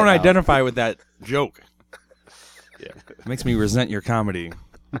edit that I don't out? identify with that joke. It makes me resent your comedy.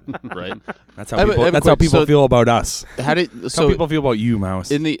 Right. That's I how have a- people. I have a That's how quick- people so- feel about us. How did That's so how people feel about you,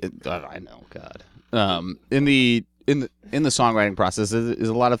 Mouse. in the? I know, God. In the songwriting process, is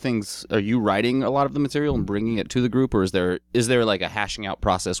a lot of things. Are you writing a lot of the material and bringing it to the group, or is there like a hashing out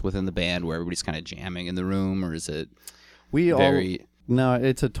process within the band where everybody's kind of jamming in the room, or is it very? No,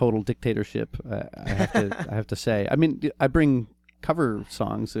 it's a total dictatorship. I have to say. I mean, I bring cover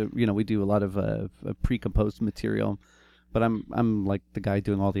songs. We do a lot of pre-composed material, but I'm like the guy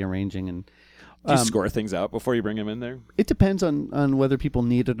doing all the arranging and. Do you score things out before you bring them in there? It depends on whether people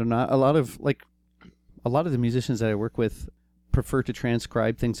need it or not. A lot of the musicians that I work with prefer to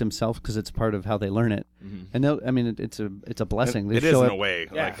transcribe things themselves because it's part of how they learn it. Mm-hmm. And it's a blessing. It They is show in up- a way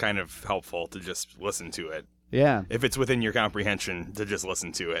Yeah. like kind of helpful to just listen to it. Yeah, If it's within your comprehension, to just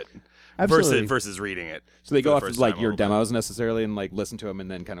listen to it absolutely. versus reading it. So they for go the off first like time your a little bit. demos necessarily and like listen to them and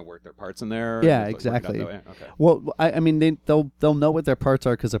then kind of work their parts in there. Yeah, Or, like, work it out exactly. that way? Okay. Well, I mean, they'll know what their parts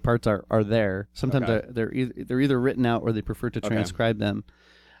are because the parts are there. Sometimes Okay. they're either written out or they prefer to Okay. transcribe them.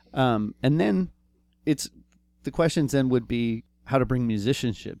 And then the questions then would be how to bring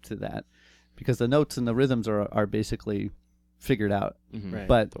musicianship to that, because the notes and the rhythms are basically figured out. Mhm. Right.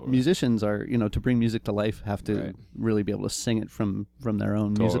 But musicians are, to bring music to life, have to Right. really be able to sing it from their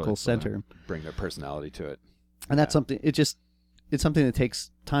own musical center. Bring their personality to it. And that's something. It's something that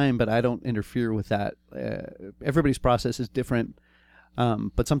takes time, but I don't interfere with that. Everybody's process is different,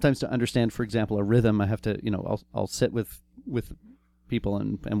 but sometimes to understand, for example, a rhythm, I have to, I'll sit with people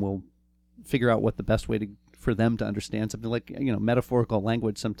and we'll figure out what the best way for them to understand something like metaphorical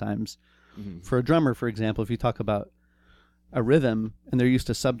language. Sometimes, for a drummer, for example, if you talk about a rhythm and they're used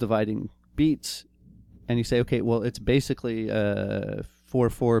to subdividing beats, and you say, okay, well, it's basically a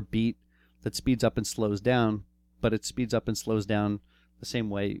 4/4 beat that speeds up and slows down. But it speeds up and slows down the same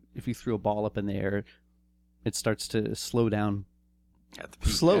way. If you threw a ball up in the air, it starts to slow down At the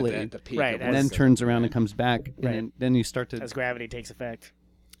peak. slowly, At the peak Right, of and then work. turns around and comes back, Right. and then you start to, as gravity takes effect.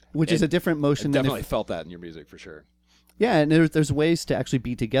 which is a different I motion than definitely if, felt that in your music for sure. yeah. And there's ways to actually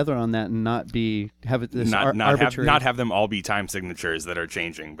be together on that and not have it this arbitrary. not have them all be time signatures that are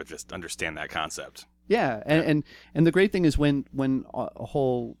changing, but just understand that concept. Yeah, and the great thing is when a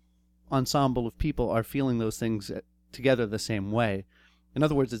whole ensemble of people are feeling those things together the same way. In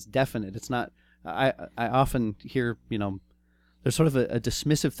other words, it's definite. It's not. I often hear there's sort of a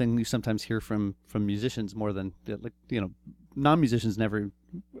dismissive thing you sometimes hear from musicians more than non-musicians never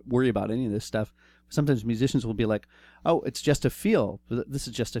worry about any of this stuff. Sometimes musicians will be like, "Oh, it's just a feel. This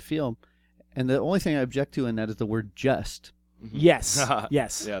is just a feel," and the only thing I object to in that is the word "just." Yes.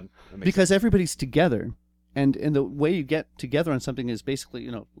 Yes. Yeah, that makes Because everybody's together, and the way you get together on something is basically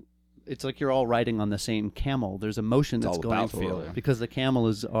it's like you're all riding on the same camel. There's a motion It's that's all going about through feel. because the camel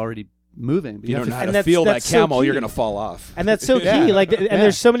is already moving. But you don't know how and to that's- feel that that's so camel, you're key. going to fall off. And that's so key. Yeah. Like, and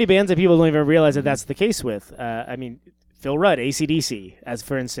there's so many bands that people don't even realize that that's the case with. I mean, Phil Rudd, AC/DC, as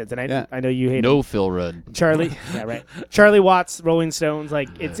for instance, and Yeah. I know you hate No him. Phil Rudd. Charlie. Yeah, right. Charlie Watts, Rolling Stones. Like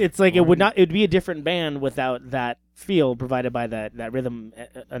it's like it would be a different band without that feel provided by that rhythm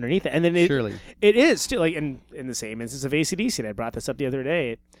underneath it. And then Surely. it is too. Like in the same instance of AC/DC, and I brought this up the other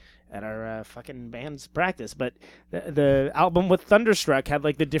day at our fucking band's practice. But the album with Thunderstruck had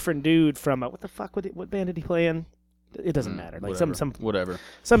like the different dude from what the fuck? What band did he play in? It doesn't matter. Like whatever.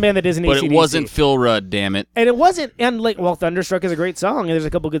 some band that isn't But AC/DC. it wasn't Phil Rudd. Damn it. And it wasn't, and like, well, Thunderstruck is a great song, and there's a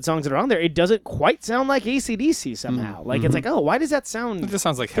couple good songs that are on there. It doesn't quite sound like AC/DC somehow. Like, it's like, oh, why does that sound? It just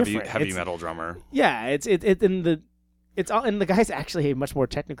sounds like heavy Different. metal drummer. Yeah, it's all, and the guy's actually a much more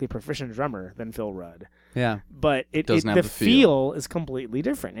technically proficient drummer than Phil Rudd. Yeah. But Doesn't the have the feel. is completely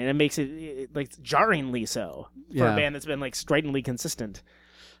different, and it makes it like jarringly so for Yeah. a band that's been like stridently consistent.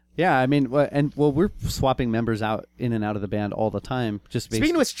 Yeah, I mean, we're swapping members out in and out of the band all the time. Just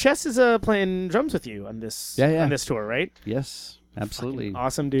Speaking of which, Chess is playing drums with you on this Yeah. on this tour, right? yes, absolutely.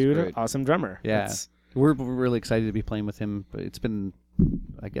 Awesome dude, great. awesome drummer. Yeah. That's- We're really excited to be playing with him. But it's been,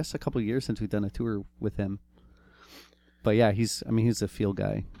 I guess, a couple of years since we've done a tour with him. But yeah, he's a feel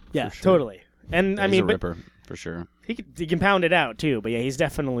guy. yeah, for sure. totally. And I He's mean, a but ripper for sure. he can pound it out too. But yeah, he's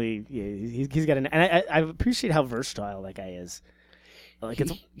definitely he's got an. And I appreciate how versatile that guy is. Like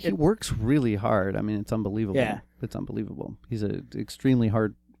He works really hard. I mean, it's unbelievable. Yeah. It's unbelievable. He's an extremely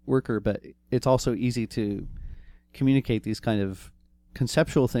hard worker, but it's also easy to communicate these kind of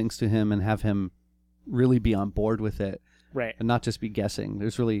conceptual things to him and have him really be on board with it right. and not just be guessing.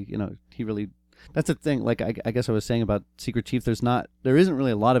 There's really, he really, that's the thing. Like I guess I was saying about Secret Chief, there isn't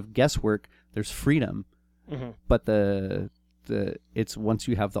really a lot of guesswork. there's freedom, but it's once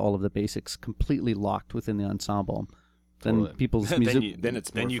you have all of the basics completely locked within the ensemble, then people's music.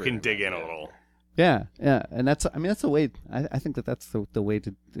 then you can dig in a little. Yeah, and that's the way. I think that's the way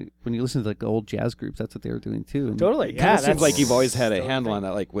to when you listen to like old jazz groups, that's what they were doing too. And Totally, Yeah, it seems that's like you've always had a so handle thing. on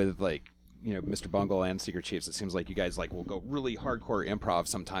that, like with like Mr. Bungle and Secret Chiefs. It seems like you guys like will go really hardcore improv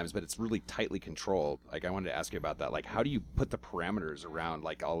sometimes, but it's really tightly controlled. Like I wanted to ask you about that. Like how do you put the parameters around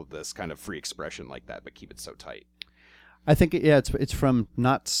like all of this kind of free expression like that, but keep it so tight? I think it's from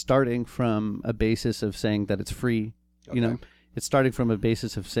not starting from a basis of saying that it's free. Okay. It's starting from a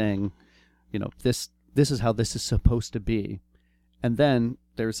basis of saying, this is how this is supposed to be, and then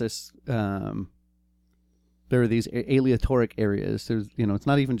there's this. There are these aleatoric areas. There's, it's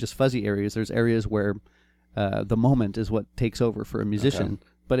not even just fuzzy areas. There's areas where the moment is what takes over for a musician,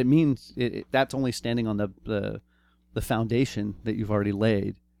 but it means that's only standing on the foundation that you've already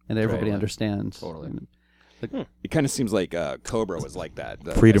laid, and everybody understands. Totally. It kind of seems like Cobra was like that.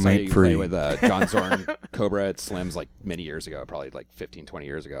 Freedom I saw ain't you play free. with John Zorn, Cobra at Slim's like many years ago, probably like 15, 20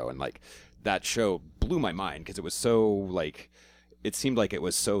 years ago. And like that show blew my mind because it was so like, it seemed like it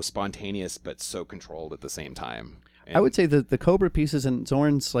was so spontaneous but so controlled at the same time. And I would say that the Cobra pieces and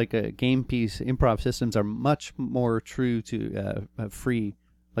Zorn's like a game piece improv systems are much more true to free,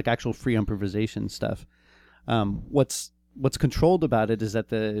 like actual free improvisation stuff. What's controlled about it is that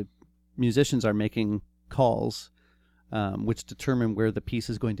the musicians are making calls, which determine where the piece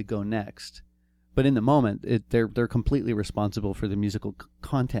is going to go next. But in the moment, they're completely responsible for the musical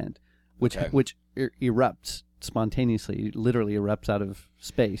content, which erupts spontaneously, literally erupts out of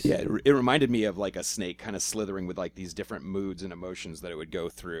space. Yeah, it reminded me of like a snake kind of slithering with like these different moods and emotions that it would go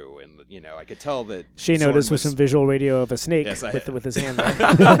through, and I could tell that Shane Zorn noticed with was- some visual radio of a snake Yes, with his hand.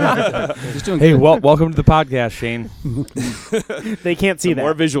 He's doing Hey, good. welcome to the podcast, Shane. They can't see Some that.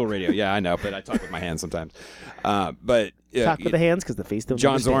 more visual radio. Yeah, I know, but I talk with my hands sometimes. But Talk with the hands because the face don't.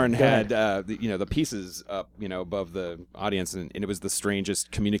 John understand. Zorn Go ahead. had the pieces up above the audience, and it was the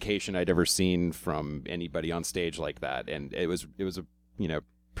strangest communication I'd ever seen from anybody on stage like that, and it was a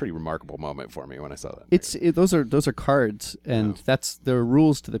pretty remarkable moment for me when I saw that. Those are cards, and that's there are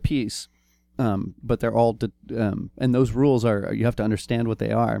rules to the piece, but they're all and those rules are you have to understand what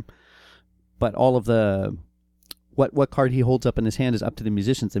they are, but all of the what card he holds up in his hand is up to the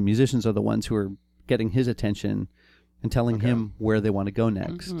musicians. The musicians are the ones who are getting his attention and telling him where they want to go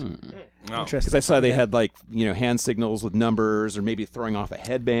next. Oh. Because I saw they had like hand signals with numbers, or maybe throwing off a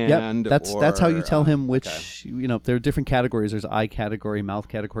headband. Yep, that's how you tell him which. okay. There are different categories. There's eye category, mouth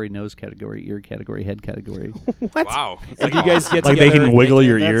category, nose category, ear category, head category. Wow. Like you guys get Like they together, can wiggle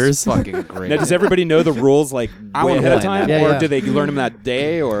your That's ears. fucking great. Now, does everybody know the rules like I way wanna ahead of plan time, that. Yeah, or yeah. do they learn them that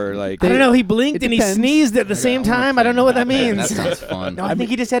day, or like? I don't know. He blinked It and he depends. sneezed at the same time. I don't know what that means. That sounds fun. No, I think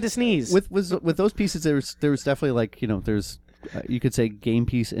he just had to sneeze. With those pieces, there was definitely like there's you could say game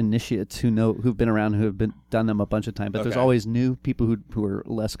piece initiates who've been around, who have done them a bunch of times, but there's Okay. always new people who are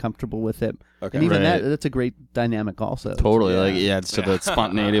less comfortable with it, Okay. and even Right. that's a great dynamic also. Totally, it's to the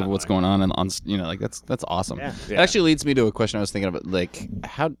spontaneity of what's going on, and like that's awesome. Yeah. It actually leads me to a question I was thinking about, like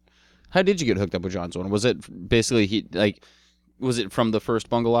how did you get hooked up with John Zorn? Was it basically was it from the first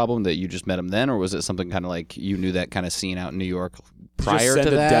Bungle album that you just met him then, or was it something kind of like you knew that kind of scene out in New York prior send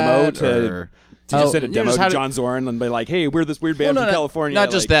to a that? demo to- or- So you just send a you demo just to had it- John Zorn and be like, "Hey, we're this weird band Well, from California." Not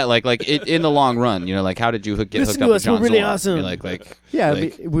just that, like in the long run, like how did you get Listen hooked to up with us, we're John really Zorn? awesome. You're like Yeah,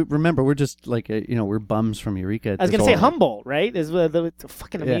 like- remember we're just like we're bums from Eureka. I was gonna say Humboldt, right? Is it's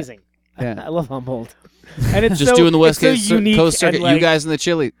fucking Yeah. amazing. Yeah. I love Humboldt, and it's just so, doing the West it's so unique Coast circuit. and, like, You guys in the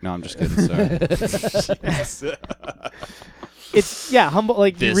chili? No, I'm just kidding. Sorry. It's Humboldt,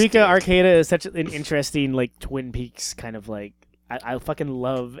 like This Eureka dude. Arcata is such an interesting like Twin Peaks kind of like. I fucking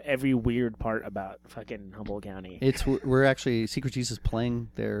love every weird part about fucking Humboldt County. We're actually Secret Jesus playing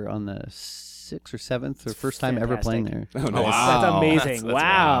there on the 6th or 7th, or first time ever playing there. Oh, nice. wow. That's amazing. That's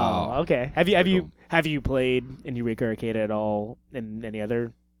wow. wow. Okay. Have you played in Eureka Arcata at all in any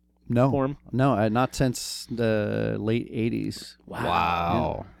other No, form? no, not since the late '80s.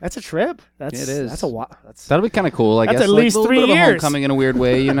 Wow. That's a trip. That's It is. That's a lot. That's That'll be kind of cool. I That's guess at like, least a little 3 bit of a years. homecoming in a weird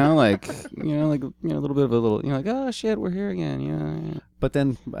way, a little bit of a little, like, oh shit, we're here again. Yeah. But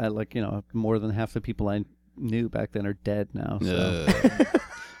then, more than half the people I knew back then are dead now. So.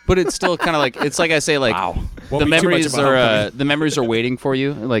 But it's still kind of like it's like I say, like the memories are waiting for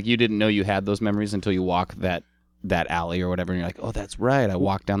you. Like you didn't know you had those memories until you walk that alley or whatever, and you're like, oh, that's right, I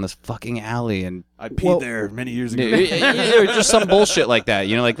walked down this fucking alley and I peed there many years ago. or just some bullshit like that.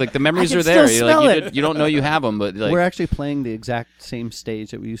 Like the memories I can are there. still You're smell like it. you don't know you have them, but like We're actually playing the exact same stage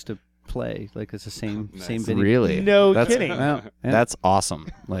that we used to play. Like it's the same Nice. same video. Really? No That's, kidding. Yeah, yeah. That's awesome.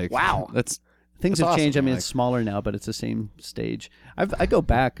 Like Wow. That's Things that's have changed. awesome. I mean, Like- it's smaller now, but it's the same stage. I go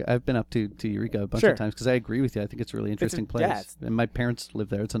back. I've been up to Eureka a bunch Sure. of times because I agree with you. I think it's a really interesting place. yeah, it's- And my parents live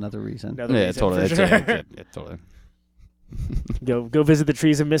there. It's another reason. Another yeah, reason totally. for It's sure. yeah, totally. Go visit the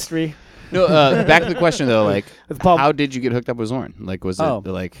trees of mystery. No, back to the question though. Like, With Paul. how did you get hooked up with Zorn? Like, was it Oh.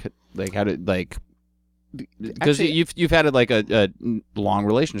 like how did like? Because Actually- you've had like a long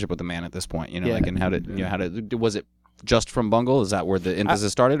relationship with the man at this point, you know. Yeah. Like, and how did was it just from Bungle? Is that where the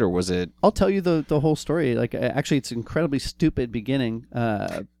emphasis started, or was it? I'll tell you the whole story. Like, actually, it's an incredibly stupid beginning.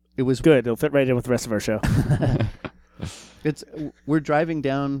 It was Good. It'll fit right in with the rest of our show. we're driving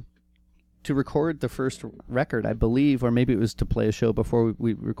down to record the first record, I believe, or maybe it was to play a show before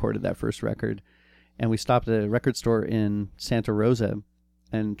we recorded that first record. And we stopped at a record store in Santa Rosa,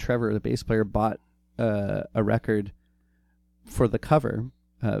 and Trevor, the bass player, bought a record for the cover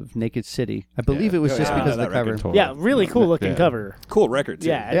of Naked City. I believe it was just because of the that cover. record Totally. Yeah, really cool looking Yeah. cover. Cool record too.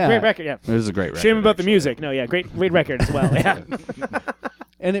 Yeah, Yeah. great record. Yeah. It was a great record. Shame about the actually. music. No, yeah, great record as well. Yeah.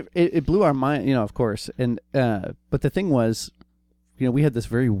 And it blew our mind, of course. And but the thing was, we had this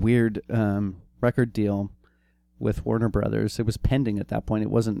very weird record deal with Warner Brothers. It was pending at that point.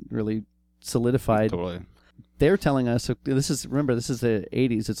 It wasn't really solidified. Totally. They're telling us, this is the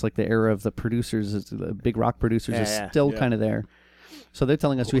 80s. It's like the era of the producers. It's the big rock producers Yeah, is yeah. still Yeah. kind of there. So they're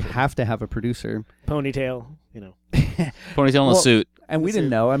telling us we have to have a producer. Ponytail. Ponytail and a suit. And we didn't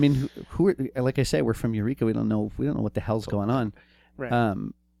know. I mean, who are, like I say, we're from Eureka. We don't know what the hell's going on. Right.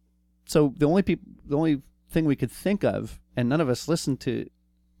 So the only thing we could think of, and none of us listened to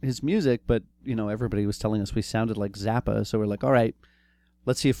his music, but everybody was telling us we sounded like Zappa. So we're like, all right,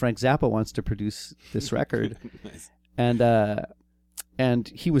 let's see if Frank Zappa wants to produce this record. Nice. And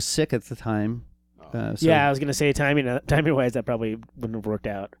he was sick at the time. So yeah, I was gonna say timing wise, that probably wouldn't have worked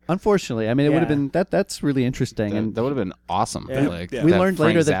out. Unfortunately, I mean, it would have Yeah. been that's really interesting, and That would have been awesome. Yeah. Like, Yeah. we that learned Frank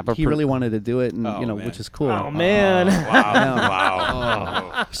later that Zappa he really wanted to do it, and man. which is cool. Oh man.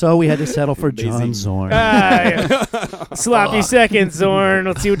 Wow. So we had to settle for John Zorn. Sloppy seconds, Zorn.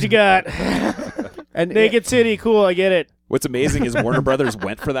 Let's see what you got. And Naked City, cool. I get it. What's amazing is Warner Brothers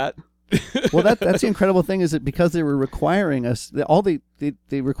went for that. well, that's the incredible thing is that because they were requiring us,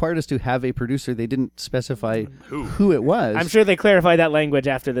 they required us to have a producer. They didn't specify who it was. I'm sure they clarified that language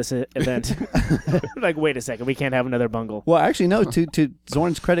after this event. Like, wait a second, we can't have another bungle. Well, actually, no. To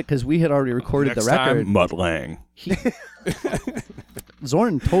Zorn's credit, because we had already recorded Next the record. time, Mutt Lang.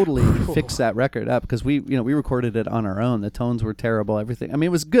 Zorn totally fixed that record up because we recorded it on our own. The tones were terrible. Everything. I mean,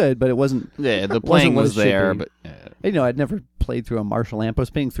 it was good, but it wasn't. Yeah, the wasn't playing what was it should there, be. but I'd never played through a Marshall amp. I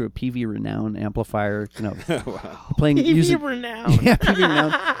was playing through a PV Renown amplifier. Playing using renowned. yeah, PV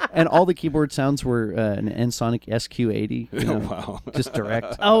Renown, and all the keyboard sounds were an Ensoniq SQ80. Wow. Just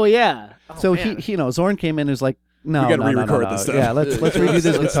direct. Oh yeah. Oh, So man. he Zorn came in and was like, no, We gotta no, no, re-record no. this stuff. Yeah, let's redo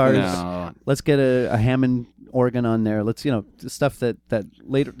those guitars. no. Let's get a Hammond organ on there. Let's stuff that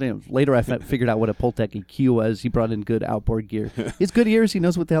later I figured out what a Pultec EQ was. He brought in good outboard gear. He's good ears. He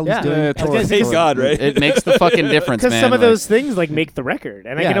knows what the hell Yeah. he's doing. Yeah, totally. Thank God, right? It makes the fucking difference, Because man. some of Like, those things like make the record,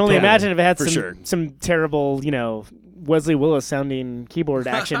 and I Yeah, can only totally. imagine if it had For some sure. some terrible, Wesley Willis sounding keyboard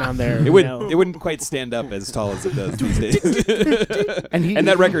action on there. It wouldn't quite stand up as tall as it does these days. And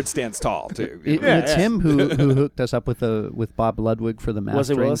that record stands tall too. It's him who hooked us up with Bob Ludwig for the Wesley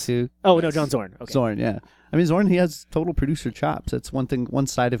mastering Willis? too. Oh no, John Zorn. Okay. Zorn, yeah. I mean, Zorn, he has total producer chops. That's one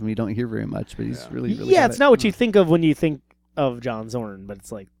side of him you don't hear very much, but he's really got Yeah, it's it. not what you think of when you think of John Zorn, but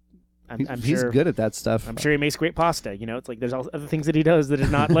it's like I'm He's sure good at that stuff. I'm sure he makes great pasta. It's like there's all other things that he does that is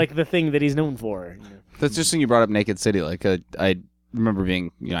not like the thing that he's known for. That's interesting you brought up Naked City. Like, I remember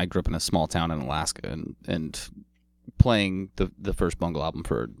being, I grew up in a small town in Alaska and playing the first Bungle album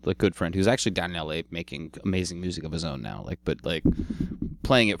for a good friend who's actually down in LA making amazing music of his own now. But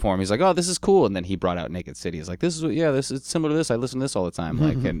playing it for him, he's like, oh, this is cool. And then he brought out Naked City. He's like, this is similar to this. I listen to this all the time.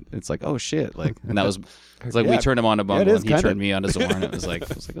 Like, and it's like, oh shit. Like, and that was, it's like we turned him on to Bungle and he turned me on to Zorn. It was like,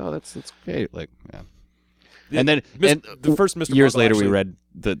 oh, that's great. Like, yeah. And then the first Mr. years Bungle later, actually- we read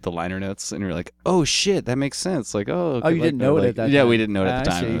the liner notes, and we were like, "Oh shit, that makes sense." Like, oh, Oh, you didn't know it at that Yeah, time. we didn't know it at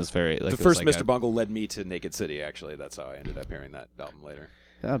the I time. see. It was very like the it was first like Mr. Bungle led me to Naked City. Actually, that's how I ended up hearing that album later.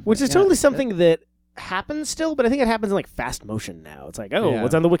 Which is Yeah. totally something that happens still, but I think it happens in like fast motion now. It's like, oh, Yeah.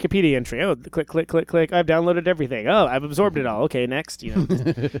 what's on the Wikipedia entry? Oh, click, click, click, click. I've downloaded everything. Oh, I've absorbed it all. Okay, next.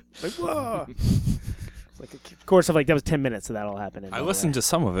 Like, whoa. It's like a course of like that was 10 minutes, so that'll happen. I listened to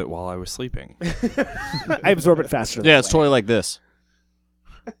some of it while I was sleeping. I absorb it faster. Yeah, it's totally like this.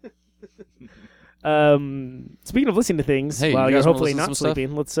 Speaking of listening to things Hey, while you you're guys wanna hopefully listen to not some stuff?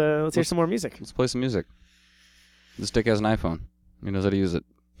 sleeping, let's hear some more music. Let's play some music. This dick has an iPhone. He knows how to use it.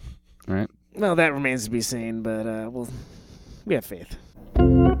 All right. Well, that remains to be seen, but we have faith.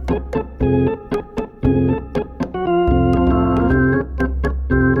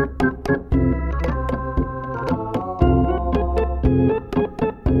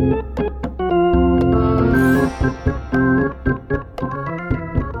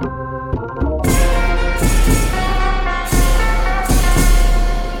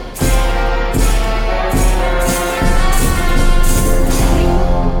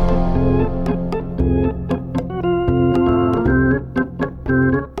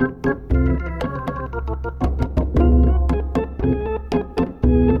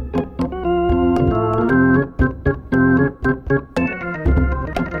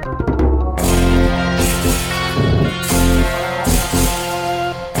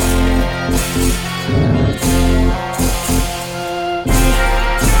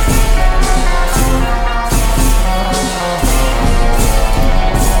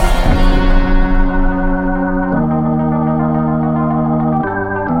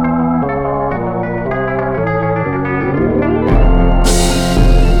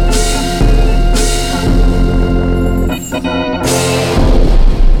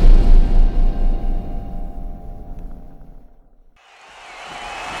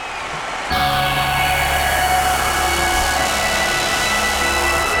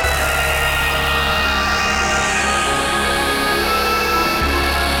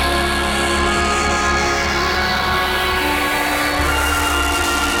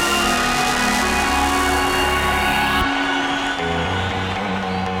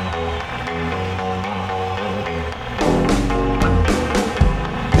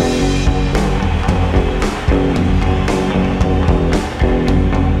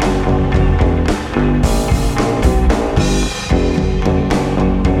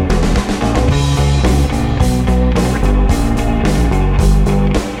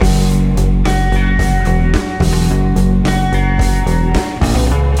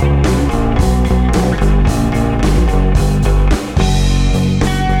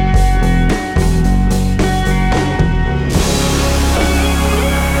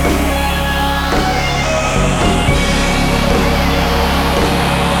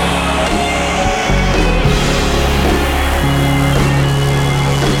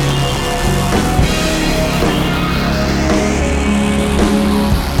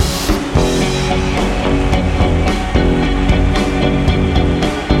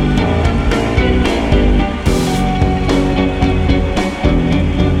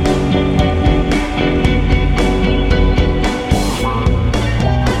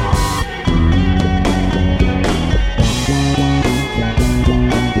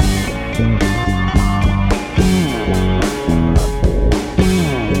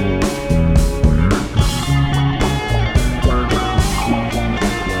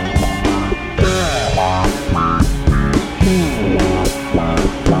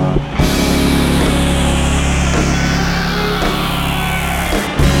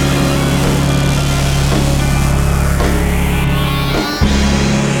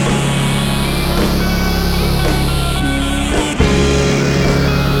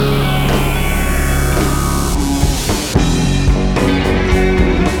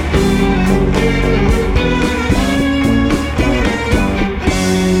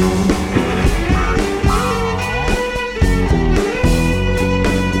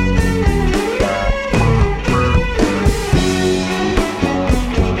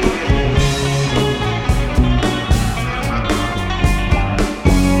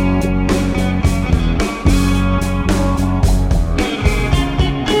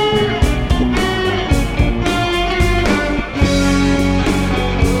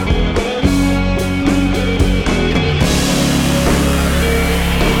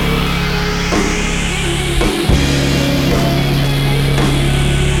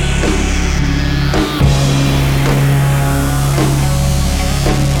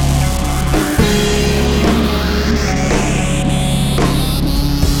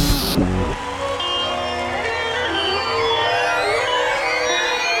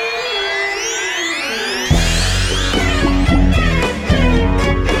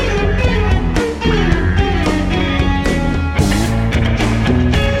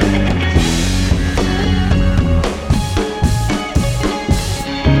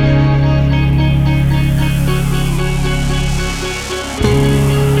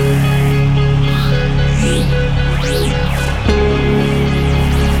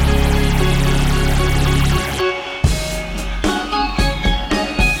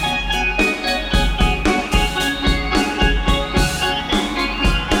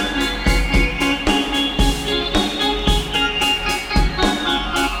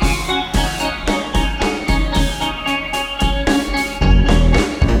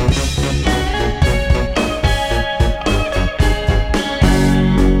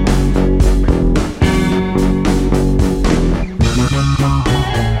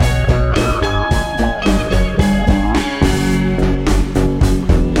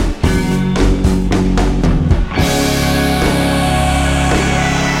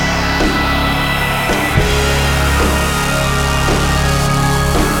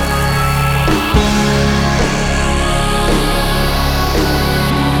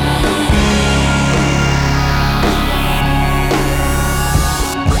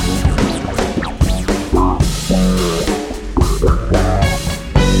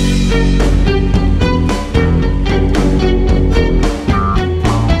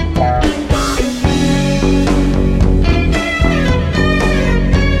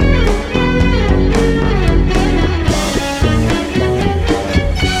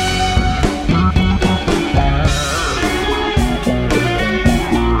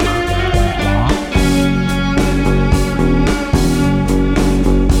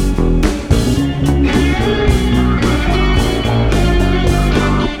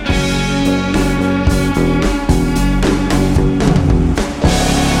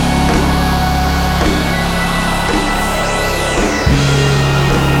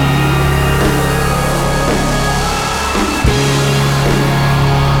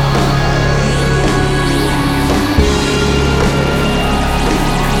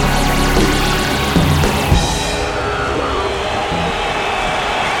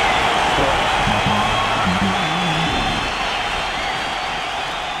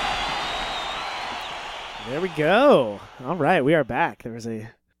 go. All right, we are back. There was a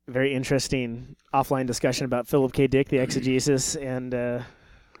very interesting offline discussion about Philip K. Dick, the exegesis, and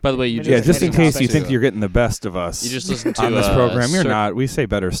By the way, you Yeah, just in case you to- think you're getting the best of us you just listen to on this program, you're Cir- not. We say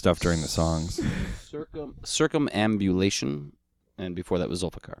better stuff during the songs. Circumambulation, and before that was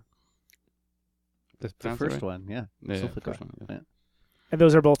Zulfikar. The Sounds first right. one, yeah. Yeah, Zulfikar. first one, yeah. and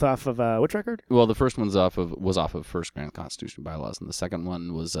those are both off of which record? Well, the first one's off of First Grand Constitution Bylaws, and the second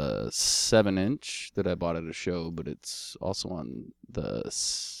one was a 7-inch that I bought at a show, but it's also on the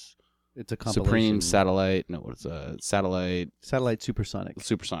It's a compilation. Supreme Satellite. No, what's Satellite Satellite Supersonic.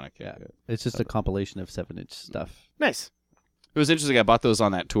 Supersonic? Yeah. It's just a compilation of 7-inch stuff. Nice. It was interesting. I bought those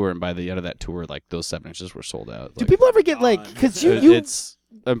on that tour, and by the end of that tour, like those 7-inches were sold out. Do Like, people ever get like because you it's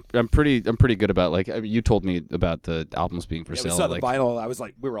I'm pretty good about like you told me about the albums being for Yeah, we sale. saw the like, vinyl. I was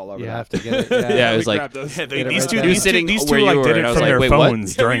like, we were all over You that. have to get it. Yeah, Yeah, it we was like grabbed those. Yeah, Get it these right two, there. he was these sitting two, these where two you like were, did and it I was from like, their wait, what?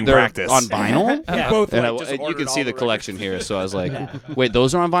 phones during They're practice. on vinyl. Yeah. Both And like, just you ordered can see all the the collection records. here, so I was like, "Wait,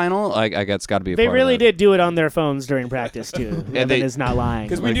 those are on vinyl? I got it's got to be." they part really of that. did do it on their phones during practice too. they- Evan is not lying.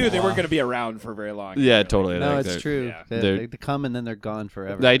 Because we knew they weren't going to be around for very long. Yeah, Like, totally. No, Like, it's true. yeah. They come and then they're gone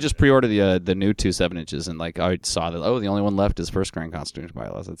forever. I just pre-ordered the new 2 7-inches, and like I saw that the only one left is First Grand Constitution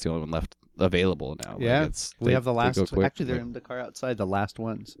Bylaws. That's the only one left available now. Like, Yeah, we they- have the they last. go quick. Actually, they're in the car outside. The last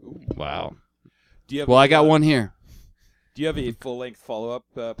ones. Wow. Do you have Well, I got one here. Do you have a full-length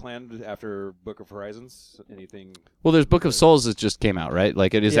follow-up planned after Book of Horizons? Anything? Well, there's Book of Souls that just came out, right?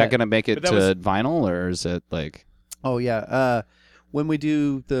 Like, is Yeah. that going to make it But that to was- vinyl, or is it like? Oh yeah. When we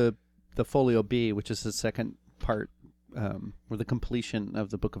do the Folio B, which is the second part, or the completion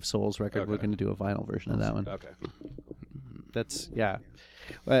of the Book of Souls record, we're Okay. going to do a vinyl version of that one. Okay. That's yeah.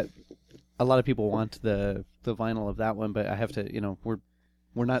 A lot of people want the vinyl of that one, but I have to.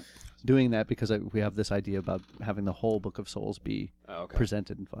 We're not doing that because we have this idea about having the whole Book of Souls be Okay.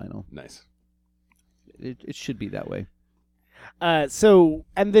 presented in vinyl. Nice. It should be that way. So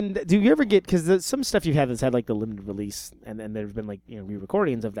and then do you ever get because some stuff you have that's had like the limited release and then there's been like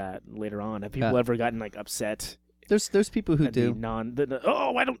re-recordings of that later on. Have people Yeah. ever gotten like upset? There's people who at the do.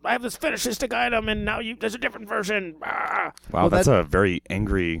 oh, I have this fetishistic item and now there's a different version. Ah. Wow, Well, that's a very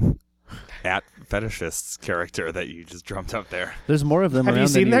angry at fetishists character that you just drummed up there. There's more of them Have around you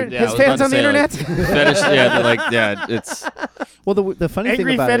seen than their Yeah, I his was about fans to on the say, like, internet? Fetish, yeah, they're like, yeah, it's Well, the funny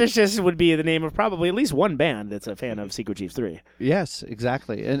Angry thing about it, Fetishist would be the name of probably at least one band that's a fan of Secret Chief 3. yes,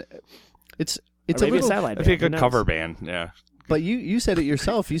 exactly, and it's Or a maybe little. satellite That'd be a band, who good knows? cover band. Yeah. But you said it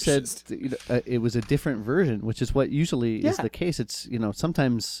yourself. You said it was a different version, which is what usually is Yeah. the case. It's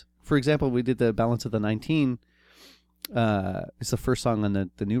sometimes, for example, we did the Balance of the 19. It's the first song on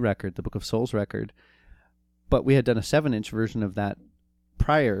the new record, the Book of Souls record. But we had done a 7-inch version of that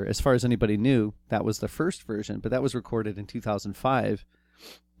prior. As far as anybody knew, that was the first version, but that was recorded in 2005.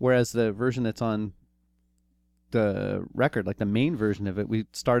 Whereas the version that's on the record, like the main version of it, we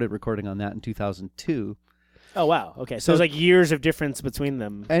started recording on that in 2002. Oh, wow. Okay. So So- there's like years of difference between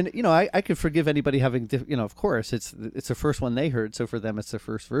them. And I could forgive anybody having of course it's the first one they heard, so for them it's the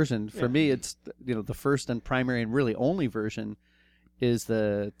first version. For me, it's the first and primary and really only version is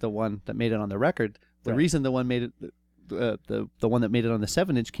the one that made it on the record. The Right. reason the one made it the one that made it on the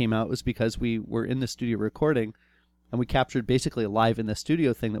 7-inch came out was because we were in the studio recording, and we captured basically a live in the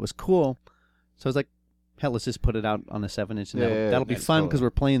studio thing that was cool. So I was like, hell, let's just put it out on a 7-inch, and that'll be nice, fun totally. because we're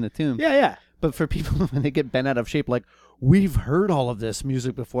playing the tune. Yeah, yeah. But for people when they get bent out of shape, like, we've heard all of this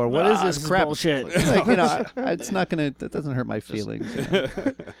music before. What is this crap? bullshit. It's like, it's not gonna. That doesn't hurt my feelings.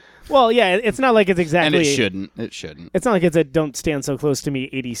 Well, yeah, it's not like it's exactly. and it shouldn't. It shouldn't. It's not like it's a "Don't Stand So Close to Me"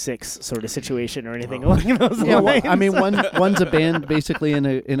 '86 sort of situation or anything along those Yeah, lines. I mean, one's a band basically in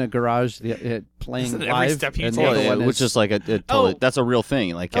a garage playing Isn't it live, every step you and take? the other one which is is like a totally, that's a real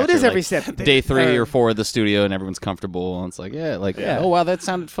thing. Like, Oh, it is after, every like, step. day 3 or 4 of the studio, and everyone's comfortable, and it's like, oh wow, that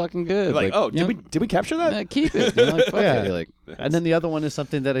sounded fucking good. Like, oh, you know, did we capture that? yeah, keep it. You know, like, fuck Yeah. it, like, and then the other one is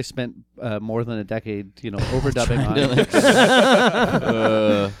something that I spent more than a decade, overdubbing on.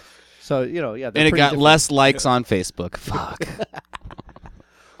 So they're and it pretty got different. less likes on Facebook. Fuck.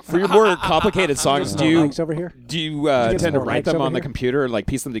 For your more complicated songs, do you Mics over here? tend to more write mics them over on the here? computer and like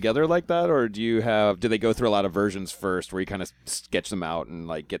piece them together like that, or do they go through a lot of versions first, where you kind of sketch them out and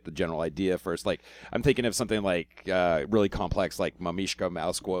like get the general idea first? Like I'm thinking of something like really complex, like Mamishka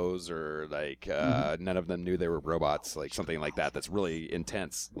Mousquos, or like None of Them Knew They Were Robots, like something like that. That's really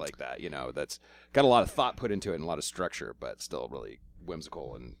intense, like that. That's got a lot of thought put into it and a lot of structure, but still really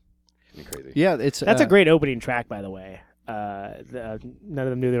whimsical and crazy. Yeah, it's That's a great opening track, by the way. None of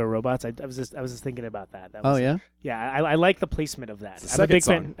them knew they were robots. I was just thinking about that. Oh yeah. Yeah, I like the placement of that. It's the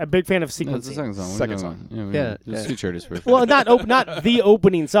I'm a big fan of No, sequencing. it's the second song. Second song. Yeah. Sweet Charity's first. Well, not the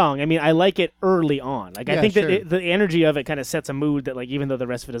opening song. I mean, I like it early on. Like I Yeah, think sure. that the energy of it kind of sets a mood that, like, even though the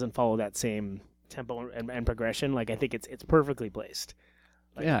rest of it doesn't follow that same tempo and progression, like I think it's perfectly placed.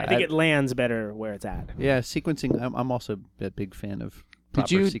 Like, Yeah, I think it lands better where it's at. Yeah, sequencing. I'm also a big fan of. Did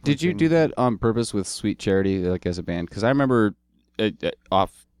you sequencing. do that on purpose with Sweet Charity, like as a band? Because I remember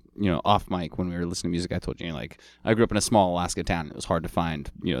off mic when we were listening to music, I told you, like, I grew up in a small Alaska town. And it was hard to find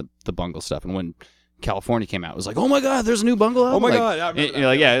the Bungle stuff, and when California came out, it was like, oh my god, there's a new Bungle album. Oh my like, god, I remember that.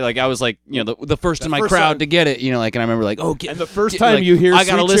 like, yeah, like I was like, the first That in my first crowd song. to get it, like, and I remember like, And the first time you hear I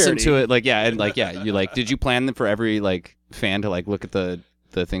gotta Sweet listen Charity. to it, like, yeah, and like, yeah, you like, did you plan them for every like fan to like look at the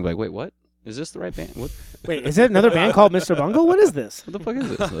thing, like, wait, what? Is this the right band? What Wait, is it another band called Mr. Bungle? What is this? the fuck is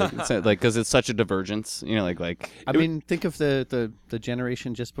this? Like, it's like, because it's such a divergence, like. I mean, think of the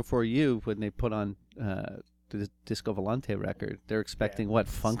generation just before you when they put on the Disco Volante record. They're expecting what,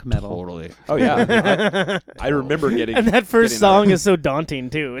 funk metal? Totally. Oh yeah, I remember getting. And that first getting song is so daunting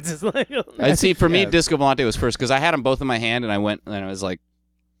too. It's just like I see. For me, Yeah. Disco Volante was first because I had them both in my hand, and I went and I was like,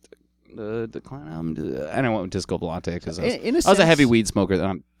 the Decline album, and I went with Disco Volante because I In was a heavy weed smoker.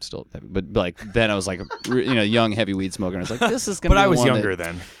 I'm still heavy, but like then I was like, young heavy weed smoker. And I was like, this is gonna. But be I the was one younger that-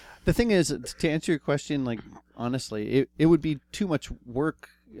 then. The thing is, to answer your question, like honestly, it would be too much work,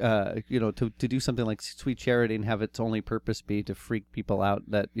 to do something like Sweet Charity and have its only purpose be to freak people out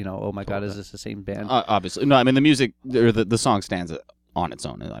that oh my god, is this the same band? Obviously, no. I mean, the music or the song stands on its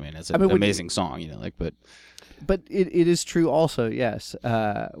own. I mean, it's an when you- amazing song. But But it is true also, yes.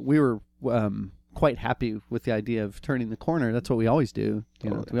 We were quite happy with the idea of turning the corner. That's what we always do.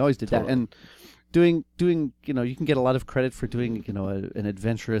 We always did that. And doing you can get a lot of credit for doing an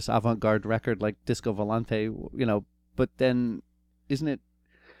adventurous avant-garde record like Disco Volante, but then isn't it,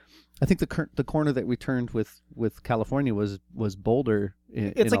 I think the corner that we turned with California was bolder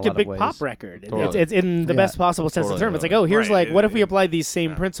in it's a like lot a big of ways. pop record. Totally. It's in the Yeah. best possible sense of the term. It's like, oh, here's Right. like, what if we Yeah. applied these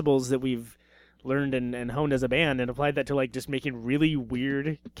same Yeah. principles that we've learned and honed as a band and applied that to like just making really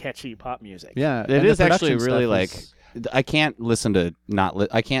weird, catchy pop music. Yeah, it and the is actually production really stuff like is- I can't listen to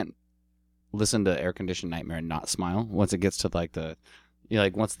I can't listen to Air Conditioned Nightmare and not smile once it gets to like the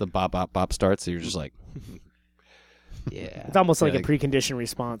like once the bop bop bop starts, you're just like yeah. It's almost like Yeah, a preconditioned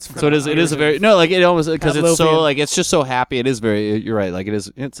response. So it is a very no, like it almost because it's so Pavlovian. like it's just so happy. It is very. You're right. Like it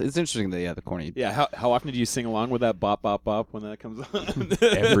is. It's interesting that the corny Yeah, how often do you sing along with that bop bop bop when that comes on?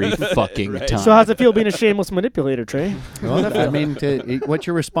 every fucking Right. time. So how's it feel being a shameless manipulator, Trey? Well, I mean, what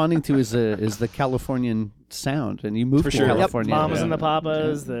you're responding to is the Californian sound, and you moved For to sure. Yep. California. Mamas Yeah. and the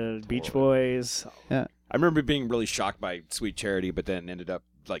Papas, the Beach Boys. I remember being really shocked by Sweet Charity, but then ended up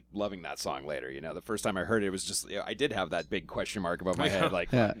like loving that song later. The first time I heard it, it was just I did have that big question mark above my head,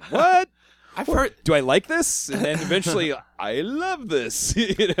 like Yeah. what? I've heard. Do I like this? And then eventually, I love this.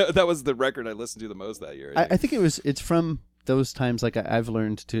 That was the record I listened to the most that year. I think it's from those times like I've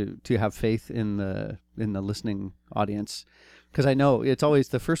learned to have faith in the listening audience, because I know it's always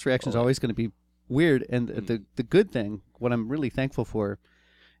the first reaction is always going to be weird, and the good thing, what I'm really thankful for,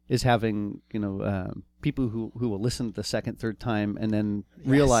 is having people who will listen the second, third time and then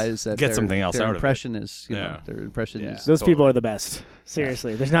realize that Get their, something else their out of it. impression is Yeah. their impression Yeah. is Those people are the best.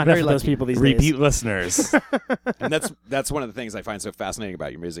 Seriously, there's not enough Very of those lucky. people these Repeat days. listeners. And that's one of the things I find so fascinating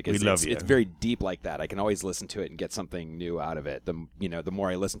about your music. We Is love it's, you. it's very deep like that. I can always listen to it and get something new out of it. The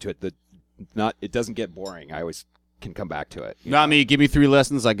more I listen to it, it doesn't get boring. I always can come back to it. Not me. Give me 3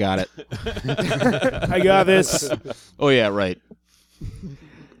 lessons. I got it. I got this. Oh yeah, right.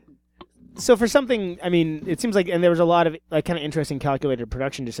 So for something, I mean, it seems like, and there was a lot of like kind of interesting calculated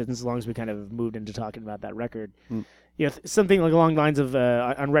production decisions as long as we kind of moved into talking about that record. Something like along the lines of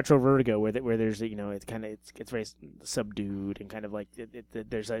on Retro Vertigo, where there's it's kind of it's very subdued and kind of like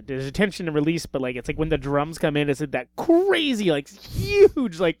there's a tension and release, but like it's like when the drums come in, it's like that crazy like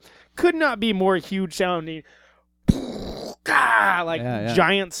huge like could not be more huge sounding. Like Yeah.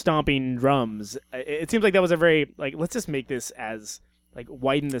 giant stomping drums. It seems like that was a very like let's just make this as like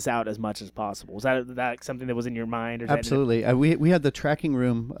widen this out as much as possible. Was that something that was in your mind? Or absolutely. We had the tracking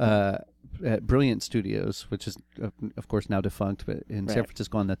room at Brilliant Studios, which is of course now defunct, but in San Right.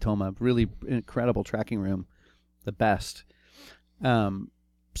 Francisco on the Toma, really incredible tracking room, the best.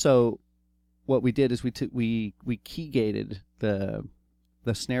 So what we did is we key gated the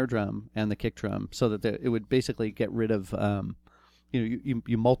snare drum and the kick drum so that it would basically get rid of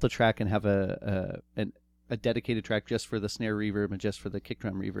you multi-track and have a dedicated track just for the snare reverb and just for the kick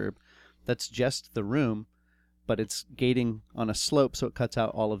drum reverb. That's just the room, but it's gating on a slope, so it cuts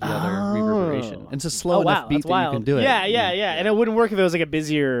out all of the other reverberation. And it's a slow Oh, enough wow, beat that's that wild. you can do it. Yeah, and it wouldn't work if it was like a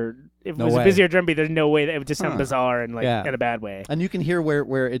busier. If No it was way. a busier drum beat, there's no way that it would just sound bizarre and like Yeah. in a bad way. And you can hear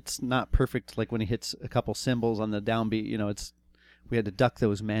where it's not perfect, like when he hits a couple cymbals on the downbeat. It's we had to duck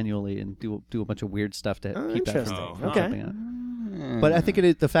those manually and do a bunch of weird stuff to keep that interesting. from Okay. jumping out. But I think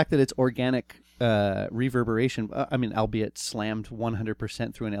the fact that it's organic reverberation. I mean, albeit slammed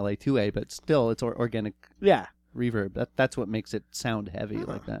 100% through an LA2A, but still it's organic Yeah. reverb. That's what makes it sound heavy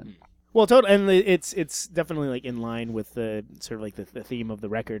like that. Well, totally, and it's definitely like in line with the sort of like the theme of the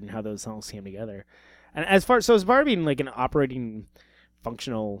record and how those songs came together. And as far being like an operating,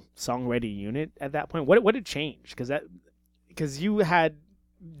 functional songwriting unit at that point, what had changed? Because you had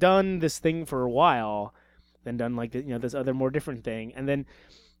done this thing for a while, then done like this other more different thing, and then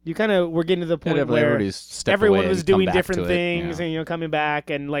you kind of were getting to the point where everybody's stepped everyone away was and come doing back different to it, things yeah. and coming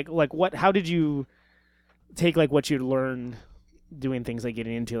back and like what? How did you take like what you'd learned doing things like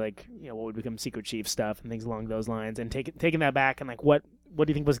getting into like what would become Secret Chief stuff and things along those lines, and taking that back and like what do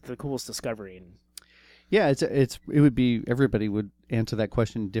you think was the coolest discovery? Yeah, it would be everybody would answer that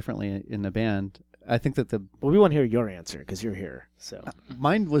question differently in the band. I think that Well, we want to hear your answer because you're here. So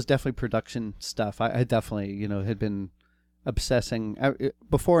mine was definitely production stuff. I definitely had been obsessing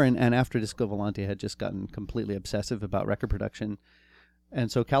before and after Disco Volante had just gotten completely obsessive about record production,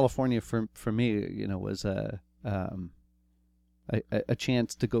 and so California for me was a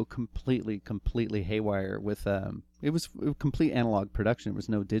chance to go completely haywire with it was complete analog production. There was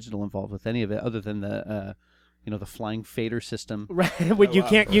no digital involved with any of it other than the the flying fader system. right,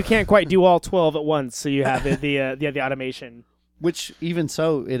 you can't quite do all 12 at once, so you have the automation. Which even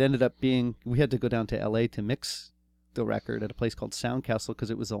so, it ended up being we had to go down to LA to mix the record at a place called Sound Castle because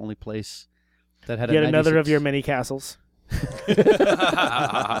it was the only place that had Yet a another 96. of your many castles.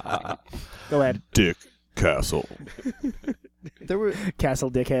 Go ahead, Dick Castle. There were. Castle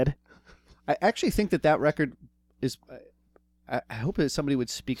Dickhead. I actually think that record is. I hope that somebody would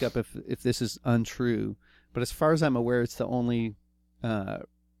speak up if this is untrue. But as far as I'm aware, it's the only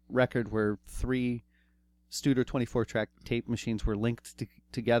record where 3 Studer 24-track tape machines were linked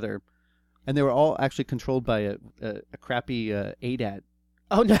together, and they were all actually controlled by a crappy ADAT.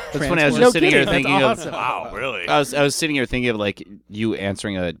 Oh no, That's when I was No just sitting kidding, here that's thinking awesome. of. Wow, really? I was sitting here thinking of like you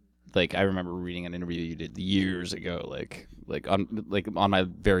answering I remember reading an interview you did years ago, like on my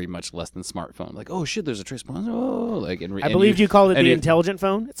very much less than smartphone. Like, oh shit, there's a trace point. Oh, like I believe you called it and the it- intelligent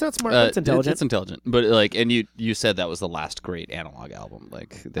phone. It's not smart. It's intelligent. It's intelligent, but like, and you said that was the last great analog album.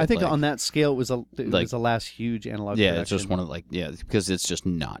 Like, that, I think like, on that scale, it was the last huge analog. yeah, production. it's just one of because it's just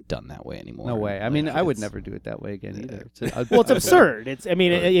not done that way anymore. No way. I Like, mean, I would it's- never do it that way again either. Well, it's absurd. If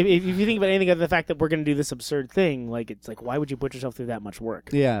you think about anything other than the fact that we're going to do this absurd thing, like it's like why would you put yourself through that much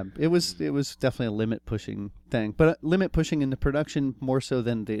work? Yeah, it was definitely a limit pushing thing, but limit pushing in the production more so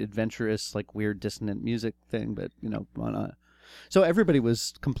than the adventurous, like weird dissonant music thing. But so everybody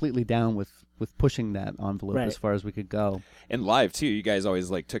was completely down with pushing that envelope Right. as far as we could go. And live too, you guys always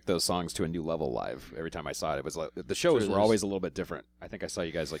like took those songs to a new level live. Every time I saw it, it was like the shows were always a little bit different. I think I saw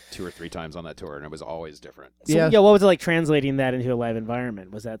you guys like 2 or 3 times on that tour, and it was always different. So, Yeah. What was it like translating that into a live environment?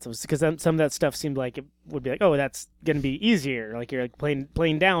 Was that because some of that stuff seemed like it would be like, oh, that's going to be easier, like you're like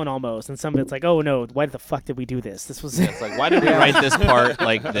playing down almost, and some of it's like, oh no, why the fuck did we do this? This was It's like, why did we write this part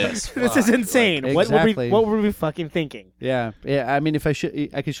like this? this is insane. Like, what exactly. were we fucking thinking? Yeah. I mean, if I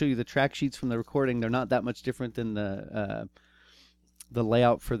could show you the track sheets from the recording. They're not that much different than the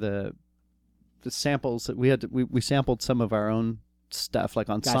layout for the samples that we had. We sampled some of our own stuff, like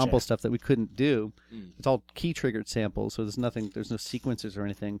ensemble Gotcha. stuff that we couldn't do. It's all key triggered samples, so there's no sequencers or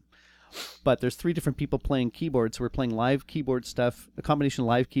anything. But there's 3 different people playing keyboards, so we're playing live keyboard stuff, a combination of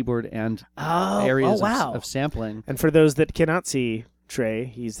live keyboard and areas of sampling. And for those that cannot see Trey,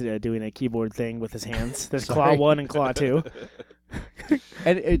 he's doing a keyboard thing with his hands. There's claw 1 and claw 2.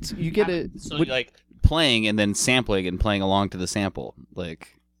 And it's you get a So like playing and then sampling and playing along to the sample,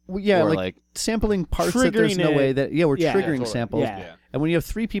 like yeah, or like sampling parts that there's triggering no it. way that we're Yeah. triggering Yeah, totally. samples. Yeah. And when you have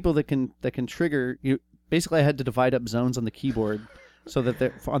 3 people that can trigger, basically I had to divide up zones on the keyboard so that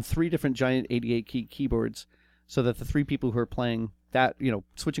they're on 3 different giant 88 key keyboards, so that the 3 people who are playing that,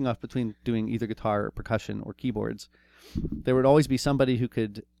 switching off between doing either guitar or percussion or keyboards, there would always be somebody who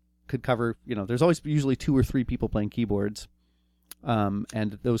could cover. There's always usually 2 or 3 people playing keyboards,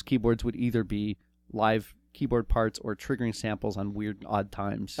 and those keyboards would either be live keyboard parts or triggering samples on weird odd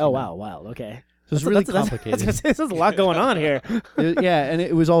times. Oh wow, okay. So it's really complicated. There's a lot going on here. Yeah, and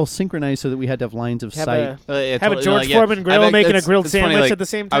it was all synchronized so that we had to have lines of sight. Have a George Foreman grill making a grilled sandwich at the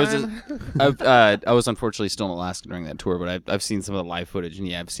same time. I was unfortunately still in Alaska during that tour, but I've seen some of the live footage, and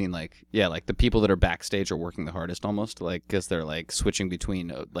I've seen like the people that are backstage are working the hardest almost, like because they're like switching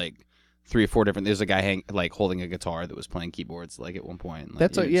between like 3 or 4 different. There's a guy holding a guitar that was playing keyboards like at one point. And,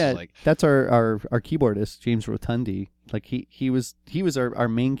 that's that's our keyboardist James Rotundi. Like he was our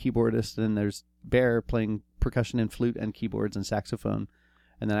main keyboardist, and there's Bear playing percussion and flute and keyboards and saxophone,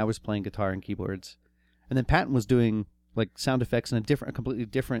 and then I was playing guitar and keyboards, and then Patton was doing like sound effects and a completely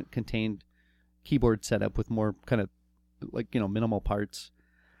different contained keyboard setup with more kind of like minimal parts.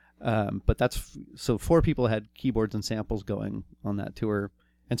 But that's so 4 people had keyboards and samples going on that tour.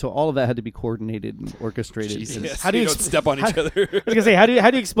 And so all of that had to be coordinated and orchestrated. Jesus. How do you don't step on each other? I was gonna say, how do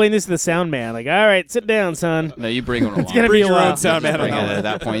you explain this to the sound man? Like, all right, sit down, son. No, you bring one along. It's gonna be your own sound man. At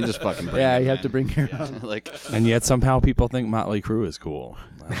that point, you just fucking bring yeah, it, you have to bring your own. And yet somehow people think Motley Crue is cool.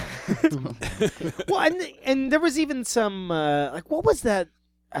 Well, and there was even some what was that?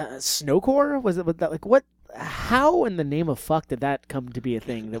 Snowcore? Was it that like what? How in the name of fuck did that come to be a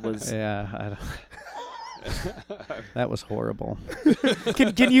thing? That was that was horrible.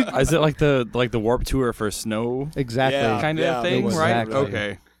 Can you? Is it like the Warped Tour for snow? Exactly. Kind of thing, right? Exactly.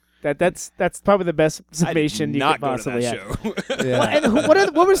 Okay. That's probably the best summation you could possibly have. Yeah. Well,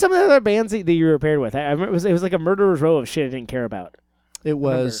 and what were some of the other bands that you were paired with? I remember it was like a murderer's row of shit I didn't care about. There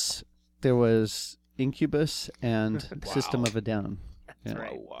was Incubus and System of a Down. That's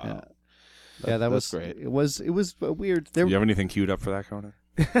right. Oh, wow. Yeah. Yeah, that was great. It was weird. Do you have anything queued up for that, Conan?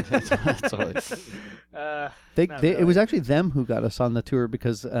 It was actually them who got us on the tour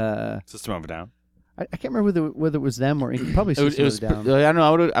because System of a Down. I can't remember whether it was them or probably System of a Down. I don't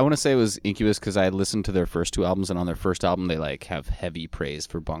know. I want to say it was Incubus because I listened to their first 2 albums, and on their first album they like have heavy praise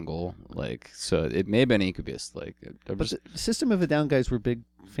for Bungle. Like, so it may have been Incubus. Like, but the System of a Down guys were big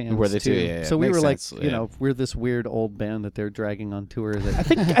fans. Were they too? Yeah, so we were sense. like, we're this weird old band that they're dragging on tour.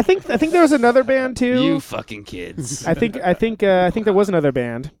 That I think there was another band too. You fucking kids. I think there was another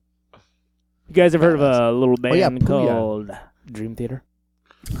band. You guys have heard of a little band called Dream Theater?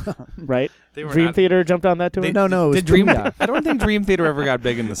 Right? Dream Theater jumped on that tour? No, it was Dream. Puya. I don't think Dream Theater ever got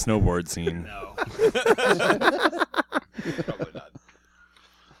big in the snowboard scene. No. Probably not.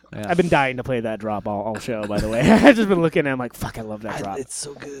 Yeah. I've been dying to play that drop all show, by the way. I've just been looking at it, I'm like, fuck, I love that drop. It's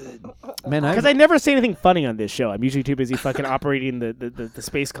so good. Man, Because I never say anything funny on this show. I'm usually too busy fucking operating the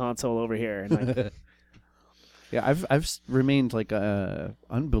space console over here. And like, yeah, I've remained like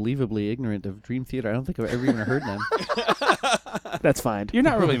unbelievably ignorant of Dream Theater. I don't think I've ever even heard them. that's fine. You're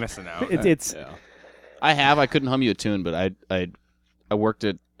not really missing out. It's I couldn't hum you a tune, but I worked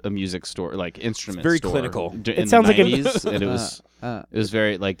at a music store, like instrument very store. clinical. It sounds like like 90s, and it was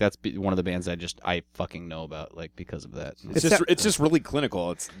very like that's one of the bands I fucking know about, like, because of that. It's just really clinical.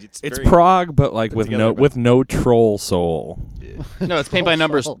 It's very prog, but like with together, no troll soul. No, it's Paint by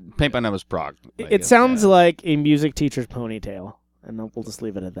Numbers. Paint by Numbers prog. it sounds like a music teacher's ponytail, and we'll just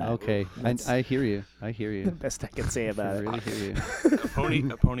leave it at that. Okay, I hear you. I hear The you. best I can say I about really hear you. A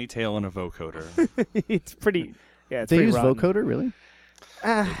ponytail and a vocoder. it. It's pretty. Yeah, it's They pretty use rotten. vocoder, really?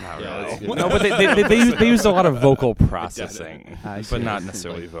 Not really. No, but they used a lot of vocal processing, I see. but not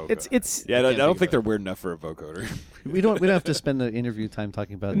necessarily vocal. It's Yeah, I don't think they're weird enough for a vocoder. We don't have to spend the interview time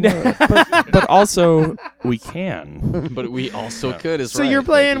talking about it. but also we can. But we also could as so you're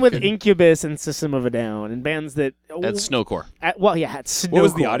playing with Incubus and System of a Down and bands that That's Snowcore. It's Snowcore. What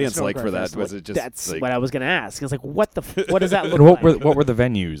was the audience Snowcore like for that? Festival. Was it just That's like- what I was going to ask. I was like, what does that look And what like? were the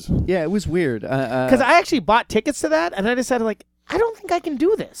venues? Yeah, it was weird. Because I actually bought tickets to that, and I decided, like, I don't think I can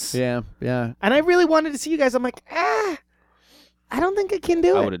do this. yeah. And I really wanted to see you guys. I'm like, I don't think I can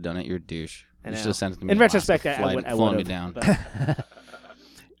do I it. would have done it. You're a douche. I You know. should have sent it to me. In retrospect, I flown would me have. down. But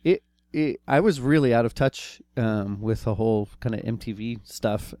I was really out of touch with the whole kind of MTV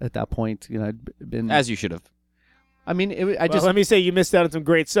stuff at that point. I'd been As you should have. I mean, let me say, you missed out on some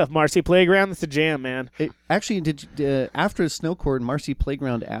great stuff. Marcy Playground, that's a jam, man. Actually, after Snowcore and Marcy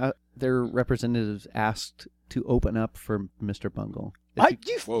Playground, their representatives asked to open up for Mr. Bungle.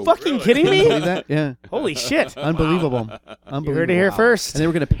 You Whoa, fucking really? kidding me? Believe that? Yeah, Holy shit! unbelievable. You heard it here first. And they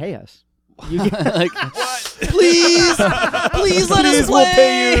were going to pay us. Like, Please let us play. We'll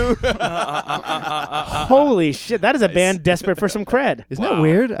pay you. Holy shit! That is a band desperate for some cred. Isn't that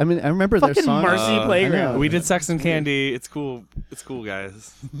weird? I mean, I remember their Fucking song. Marcy Playground. We did Sex and Candy. It's cool. It's cool,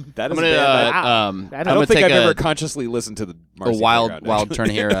 guys. That I'm is gonna. a band that- Wow. I'm I I gonna don't think take I've a, ever consciously listened to the a Marcy wild Playground, turn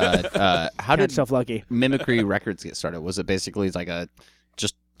here. How Catch did yourself lucky. Mimicry Records get started? Was it basically like a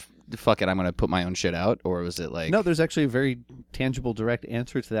just fuck it, I'm gonna put my own shit out, or was it like No, there's actually a very tangible, direct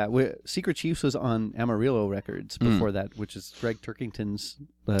answer to that. Secret Chiefs was on Amarillo Records before that, which is Greg Turkington's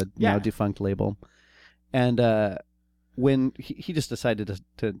now defunct label. And when he just decided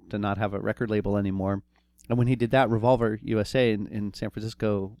to not have a record label anymore, and when he did that, Revolver USA in San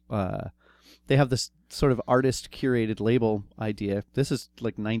Francisco, they have this sort of artist-curated label idea. This is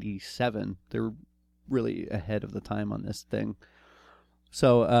like 97. They're really ahead of the time on this thing.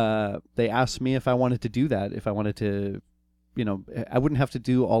 So they asked me if I wanted to do that, if I wanted to, I wouldn't have to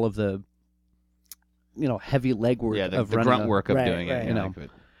do all of the, heavy legwork the of running grunt work of doing it. Right.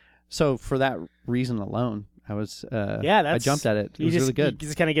 So for that reason alone, I was, I jumped at it. It was really good. You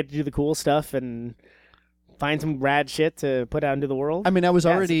just kind of get to do the cool stuff and find some rad shit to put out into the world. I mean, I was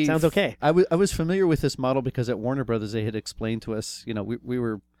already... Sounds okay. I was familiar with this model because at Warner Brothers, they had explained to us, we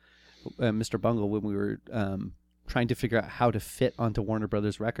were, Mr. Bungle, when we were trying to figure out how to fit onto Warner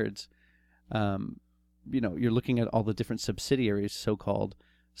Brothers Records, you're looking at all the different subsidiaries, so-called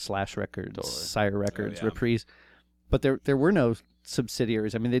Slash Records, Sire Records, Reprise, but there were no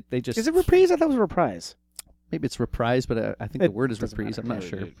subsidiaries. I mean, they just... Is it Reprise? I thought it was Reprise. Maybe it's Reprise, but I think the word is Reprise. I'm not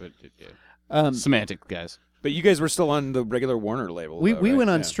sure. Semantic, guys. But you guys were still on the regular Warner label. We right? went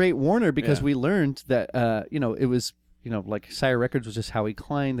on straight Warner because we learned that it was like Sire Records was just Howie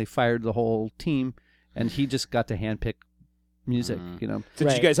Klein. They fired the whole team, and he just got to handpick music.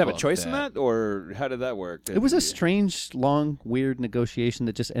 Did you guys have a choice in that, or how did that work? It was a strange, long, weird negotiation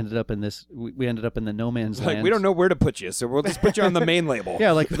that just ended up in this. We ended up in the no man's land. We don't know where to put you, so we'll just put you on the main label.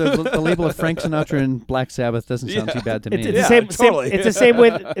 Yeah, like the label of Frank Sinatra and Black Sabbath doesn't sound too bad to me. It's the same way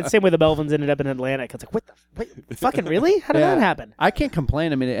the Melvins ended up in Atlantic. It's like, wait, fucking really? How did that happen? I can't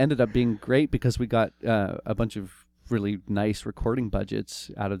complain. I mean, it ended up being great because we got a bunch of really nice recording budgets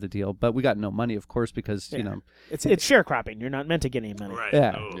out of the deal, but we got no money, of course, because it's sharecropping. You're not meant to get any money. Right.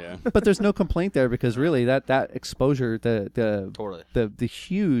 Yeah. But there's no complaint there because really that exposure, the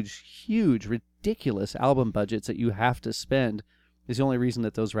huge, ridiculous album budgets that you have to spend is the only reason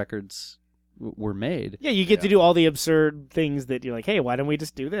that those records were made. Yeah, you get to do all the absurd things that you're like, hey, why don't we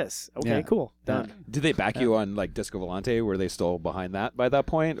just do this? Okay, cool, done. Did they back you on like Disco Volante? Were they still behind that by that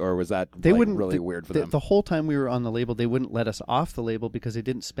point, or was that really weird for them? The whole time we were on the label, they wouldn't let us off the label because they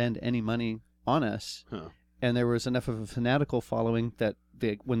didn't spend any money on us. And there was enough of a fanatical following that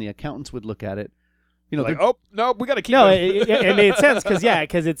when the accountants would look at it, oh no, we got to keep. No, it made sense because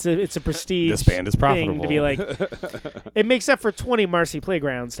it's a prestige. This band is profitable. Thing to be like, it makes up for 20 Marcy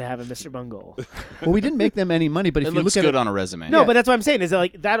Playgrounds to have a Mr. Bungle. Well, we didn't make them any money, but if it you looks look at good on a resume. No, but that's what I'm saying is that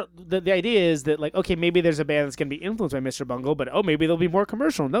like that. The idea is that like, okay, maybe there's a band that's going to be influenced by Mr. Bungle, but maybe they'll be more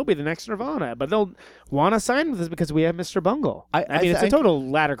commercial and they'll be the next Nirvana, but they'll want to sign with us because we have Mr. Bungle. I mean, it's a total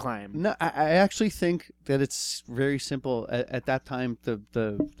ladder climb. No, I actually think that it's very simple. At that time,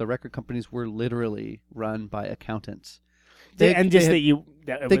 the record companies were literally run by accountants. They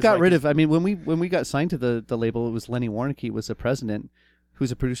got rid of. I mean, when we got signed to the label, it was Lenny Warnke was the president,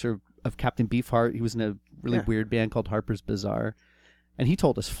 who's a producer of Captain Beefheart. He was in a really weird band called Harper's Bazaar, and he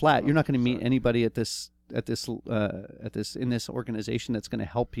told us flat, "You're not going to meet anybody in this organization that's going to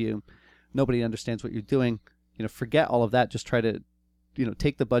help you. Nobody understands what you're doing. Forget all of that. Just try to."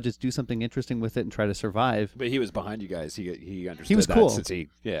 Take the budgets, do something interesting with it, and try to survive. But he was behind you guys. He understood. He was that cool. Since he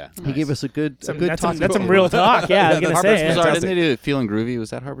gave us a good talk. That's some real talk. Yeah, I was gonna Harper's say. Bazaar, didn't they do Feeling Groovy? Was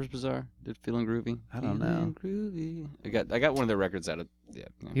that Harper's Bazaar? Did Feeling Groovy? I don't know. Groovy. I got one of their records out of. Yeah.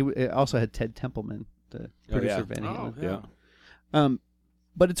 He also had Ted Templeman, the producer of Van Halen. Yeah.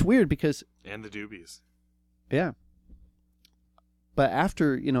 But it's weird because and the Doobies. Yeah. But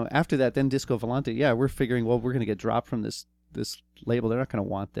after that, then Disco Volante. Yeah, we're figuring, well, we're going to get dropped from this label. They're not going to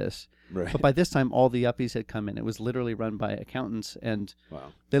want this. Right. But by this time, all the uppies had come in. It was literally run by accountants, and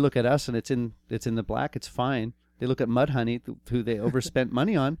they look at us, and it's in the black. It's fine. They look at Mudhoney, who they overspent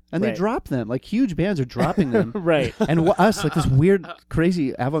money on, and they drop them. Like huge bands are dropping them. Right. And us, like this weird,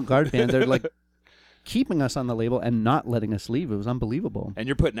 crazy avant-garde band, they're like keeping us on the label and not letting us leave. It was unbelievable. And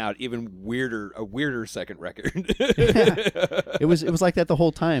you're putting out a weirder second record. It was like that the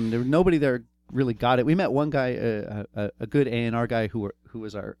whole time. There was nobody there really got it. We met one guy, a good A&R guy who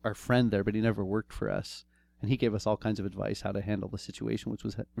was our friend there, but he never worked for us. And he gave us all kinds of advice how to handle the situation, which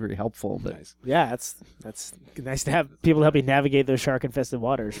was very helpful. But nice. Yeah, that's nice to have people help you navigate those shark-infested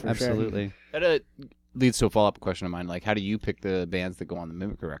waters. For absolutely. Sure. That leads to a follow-up question of mine. Like, how do you pick the bands that go on the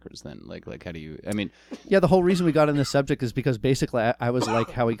Mimic records then? Like how do you? I mean, yeah, the whole reason we got on this subject is because basically I was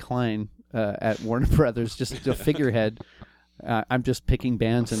like Howie Klein at Warner Brothers, just a figurehead. I'm just picking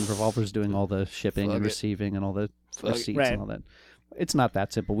bands, and Revolver's doing all the shipping and receiving and all the receipts and all that. It's not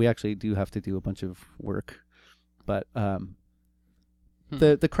that simple. We actually do have to do a bunch of work. But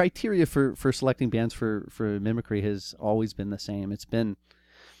the criteria for selecting bands for Mimicry has always been the same. It's been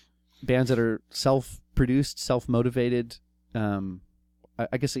bands that are self-produced, self-motivated.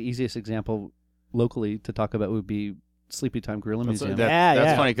 I guess the easiest example locally to talk about would be Sleepy Time Gorilla Museum.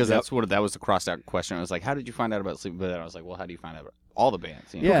 That's funny because that was the crossed out question. I was like, how did you find out about Sleepy? But then I was like, well, how do you find out about all the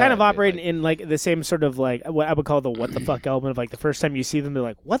bands? You know? We're kind of operating in like the same sort of like what I would call the what the fuck element of like the first time you see them, they're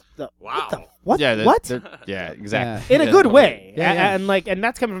like, what the what? Yeah, what? Yeah, exactly. In a good way. Yeah. And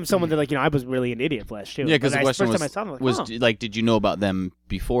that's coming from someone that like I was really into Idiot Flesh too. Yeah, because the question first time I saw them, like, did you know about them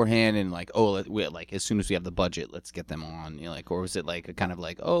beforehand and like, like as soon as we have the budget, let's get them on, you know, like, or was it like a kind of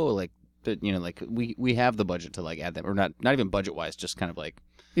like, you know, like we have the budget to like add them, or not even budget wise, just kind of like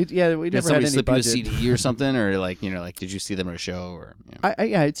we never had somebody any slip you a budget. CD or something, or like, you know, like did you see them at a show or? You know?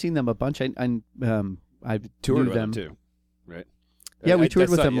 I'd seen them a bunch. I toured knew with them too, right? Yeah, we I toured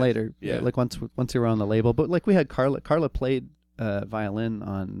with saw them you. later. Yeah. Like once they were on the label. But like we had Carla. Carla played violin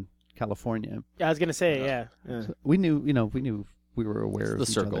on California. Yeah, I was gonna say, yeah. So we knew we were aware of the each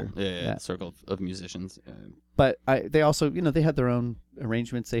circle, other. yeah, the circle of musicians. But they also, they had their own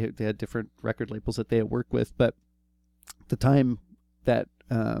arrangements. They had different record labels that they had worked with. But the time that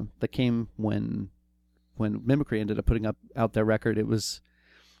came when Mimicry ended up putting out their record, it was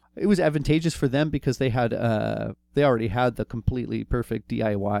advantageous for them because they already had the completely perfect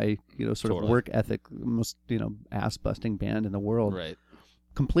DIY, sort of work ethic, most ass busting band in the world. Right.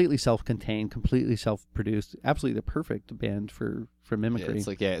 Completely self-contained, completely self-produced, absolutely the perfect band for Mimicry.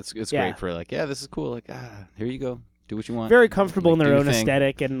 It's great for like, this is cool. Like, here you go, do what you want. Very comfortable like, in their own thing.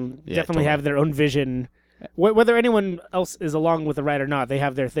 aesthetic and definitely totally. have their own vision. Whether anyone else is along with the ride or not, they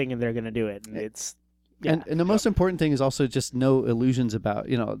have their thing and they're going to do it. And it's and the most important thing is also just no illusions about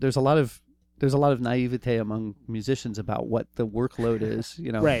there's a lot of naivete among musicians about what the workload is,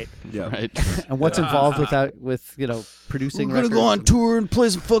 right. Yeah. Right. And what's involved with producing. We're gonna go on tour and play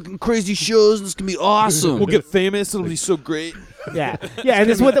some fucking crazy shows, and it's gonna be awesome. We'll get famous. It'll be so great. Yeah, and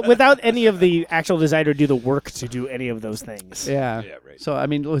it's without any of the actual desire to do the work to do any of those things. Yeah. Yeah, right. So I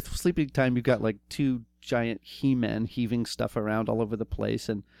mean, with Sleepy Time, you've got like two giant he-men heaving stuff around all over the place,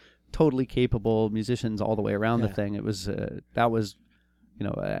 and totally capable musicians all the way around the thing. It was that was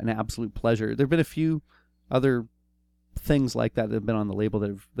an absolute pleasure. There've been a few other things like that have been on the label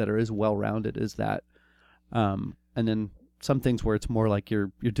that are as well rounded as that, and then some things where it's more like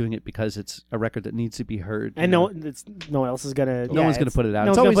you're doing it because it's a record that needs to be heard. And no one else is gonna. No one's gonna put it out.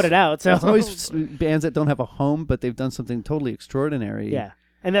 No one's gonna put it out. So it's always bands that don't have a home, but they've done something totally extraordinary. Yeah.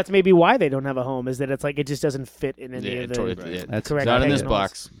 And that's maybe why they don't have a home, is that it's like it just doesn't fit in any of the That's correct not in this panels.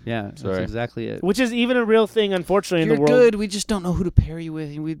 box. Yeah, Sorry. that's exactly it. Which is even a real thing, unfortunately, You're in the world. good. We just don't know who to pair you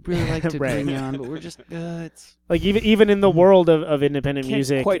with. We'd really like to Right. bring you on, but we're just it's. Like even in the world of independent Can't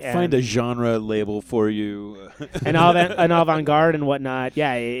music, quite and, find a genre label for you. and all that, and avant-garde and whatnot.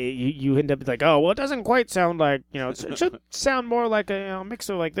 Yeah, you end up like, oh, well, it doesn't quite sound like it should sound more like a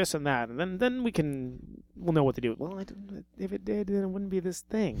mixer like this and that, and then we'll know what to do. Well, if it did, then it wouldn't be this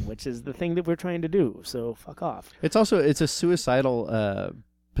thing, which is the thing that we're trying to do. So fuck off. It's a suicidal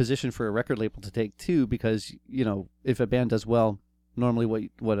position for a record label to take too, because if a band does well, normally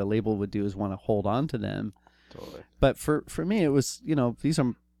what a label would do is want to hold on to them. Totally. But for me, it was these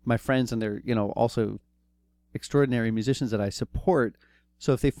are my friends, and they're also extraordinary musicians that I support.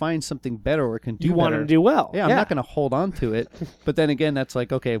 So if they find something better or can do You want better, them to do well. yeah, I'm not going to hold on to it. But then again, that's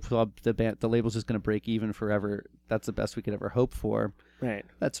like, okay, well, the label's just going to break even forever. That's the best we could ever hope for. Right.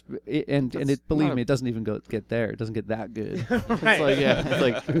 Believe me, it doesn't even get there. It doesn't get that good.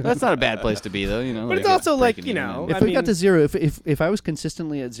 Right. That's not a bad place to be though. But it's also like, breaking even. If we got to zero, if I was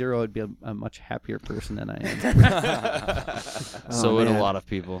consistently at zero, I'd be a much happier person than I am. So would a man. lot of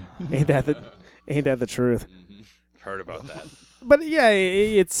people. Ain't that the truth? Heard about that. But yeah,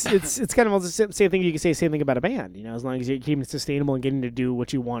 it's kind of the same thing. You can say same thing about a band. As long as you're keeping it sustainable and getting to do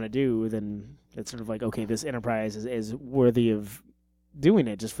what you want to do, then it's sort of like, okay, this enterprise is worthy of doing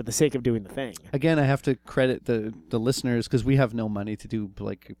it just for the sake of doing the thing. Again, I have to credit the listeners, because we have no money to do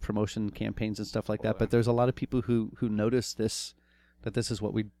like promotion campaigns and stuff like that. But there's a lot of people who notice that this is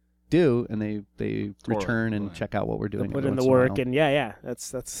what we do, and they return and check out what we're doing. Put every in the once in a work, while. and yeah,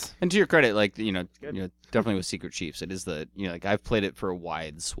 that's. And to your credit, like definitely with Secret Chiefs, it is like I've played it for a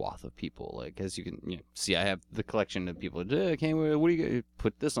wide swath of people. Like as you can see, I have the collection of people. Okay, what do you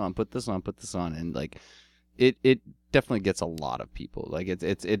put this on? Put this on. Put this on, and like it definitely gets a lot of people. Like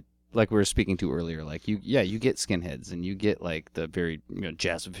it like we were speaking to earlier. Like you get skinheads, and you get like the very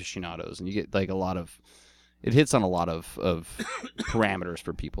jazz aficionados, and you get like a lot of. it hits on a lot of parameters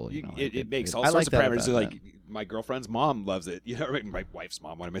for people. You know, it makes all I sorts like of that parameters. about Like that. my girlfriend's mom loves it. You know, my wife's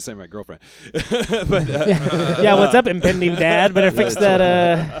mom. Why am I saying my girlfriend? but Yeah, what's up, impending dad? Better fix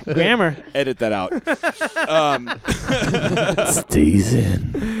that grammar. edit that out. Stays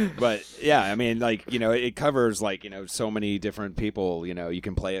in. But yeah, I mean, like, you know, it covers like, you know, so many different people. You know, you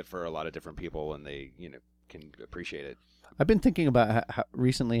can play it for a lot of different people, and they, you know, can appreciate it. I've been thinking about how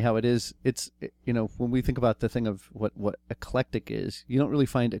recently how it is. It's, you know, when we think about the thing of what eclectic is, you don't really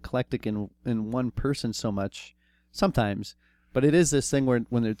find eclectic in one person so much sometimes, but it is this thing where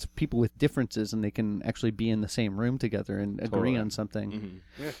when it's people with differences and they can actually be in the same room together and agree on something.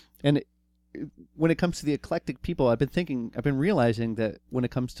 Mm-hmm. Yeah. And when it comes to the eclectic people, I've been realizing that when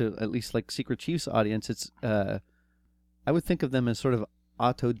it comes to at least like Secret Chief's audience, it's I would think of them as sort of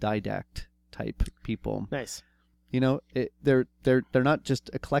autodidact type people. Nice. You know, they're not just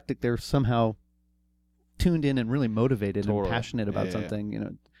eclectic. They're somehow tuned in and really motivated and passionate about something. You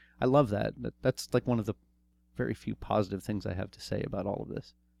know, I love that. That's like one of the very few positive things I have to say about all of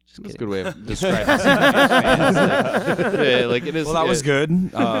this. Just That's a kidding. good way of describing it. Like it is. Well, that was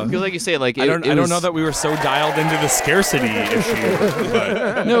good. Because, like you say, like I don't know that we were so dialed into the scarcity issue.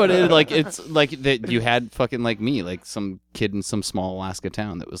 But. No, it's like that. You had fucking like me, like some kid in some small Alaska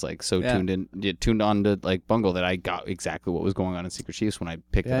town that was like so tuned on to like Bungle that I got exactly what was going on in Secret Chiefs when I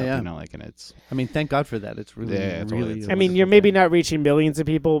picked it up. Yeah. You know, like, and it's. I mean, thank God for that. It's really, really. I mean, you're maybe not reaching millions of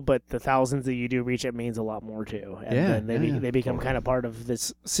people, but the thousands that you do reach, it means a lot more too. And then they become kind of part of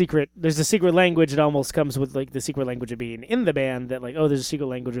this secret. There's a secret language that almost comes with like the secret language of being in the band. That like, oh, there's a secret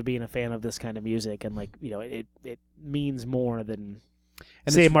language of being a fan of this kind of music, and like, you know, it means more than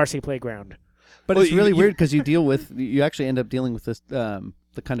say Marcy Playground. But it's really weird because you actually end up dealing with this the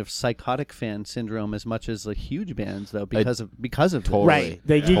kind of psychotic fan syndrome as much as the huge bands though because of Totally. Right.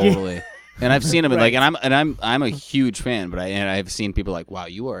 Totally. And I've seen them like, and I'm a huge fan, but I've seen people like, wow,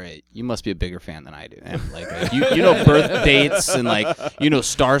 you must be a bigger fan than I do, and like you know birth dates and like you know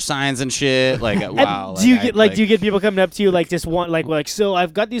star signs and shit, like wow. Do you get people coming up to you like just want like so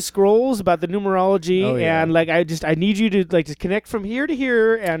I've got these scrolls about the numerology and like I need you to like just connect from here to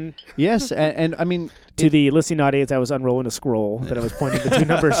here and yes and I mean to the listening audience I was unrolling a scroll that I was pointing the two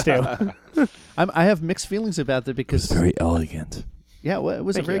numbers to. I have mixed feelings about that because It's very elegant. Yeah, well, it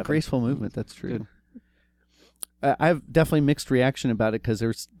was a very graceful movement. That's true. I have definitely mixed reaction about it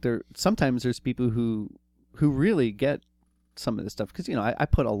because sometimes there's people who really get some of this stuff because you know I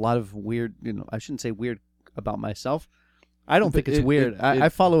put a lot of weird, you know, I shouldn't say weird about myself. I don't think it's weird. I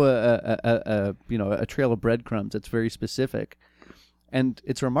follow a trail of breadcrumbs that's very specific, and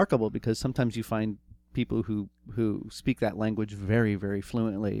it's remarkable because sometimes you find people who speak that language very, very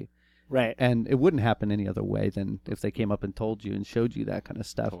fluently. Right. And it wouldn't happen any other way than if they came up and told you and showed you that kind of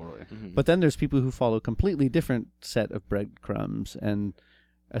stuff. Totally. Mm-hmm. But then there's people who follow a completely different set of breadcrumbs and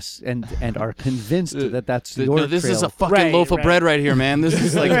are convinced that that's your no, this trail. is a fucking loaf of bread right here, man. This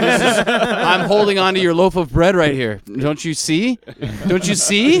is like I'm holding on to your loaf of bread right here. Don't you see? Don't you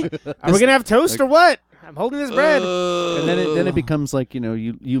see? Are we gonna have toast or what? I'm holding this bread. And then it becomes like, you know,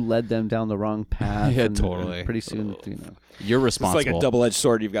 you led them down the wrong path. Yeah, and totally. Pretty soon, you know. You're responsible. It's like a double-edged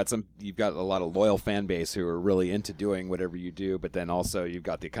sword. You've got a lot of loyal fan base who are really into doing whatever you do, but then also you've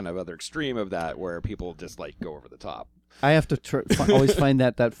got the kind of other extreme of that where people just like go over the top. I have to always find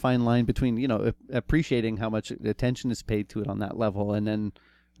that fine line between, you know, appreciating how much attention is paid to it on that level and then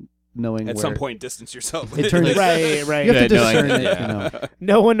knowing at where some point distance yourself. it turns right. You have to Yeah, discern knowing- it, you know.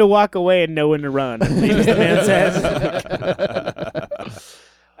 Know when to walk away and know when to run. As the man says.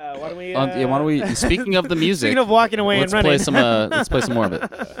 Why don't we? Speaking of the music, Speaking of walking away let's and running, let's play some more of it.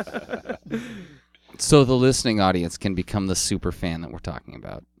 So the listening audience can become the super fan that we're talking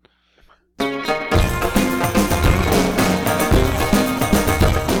about.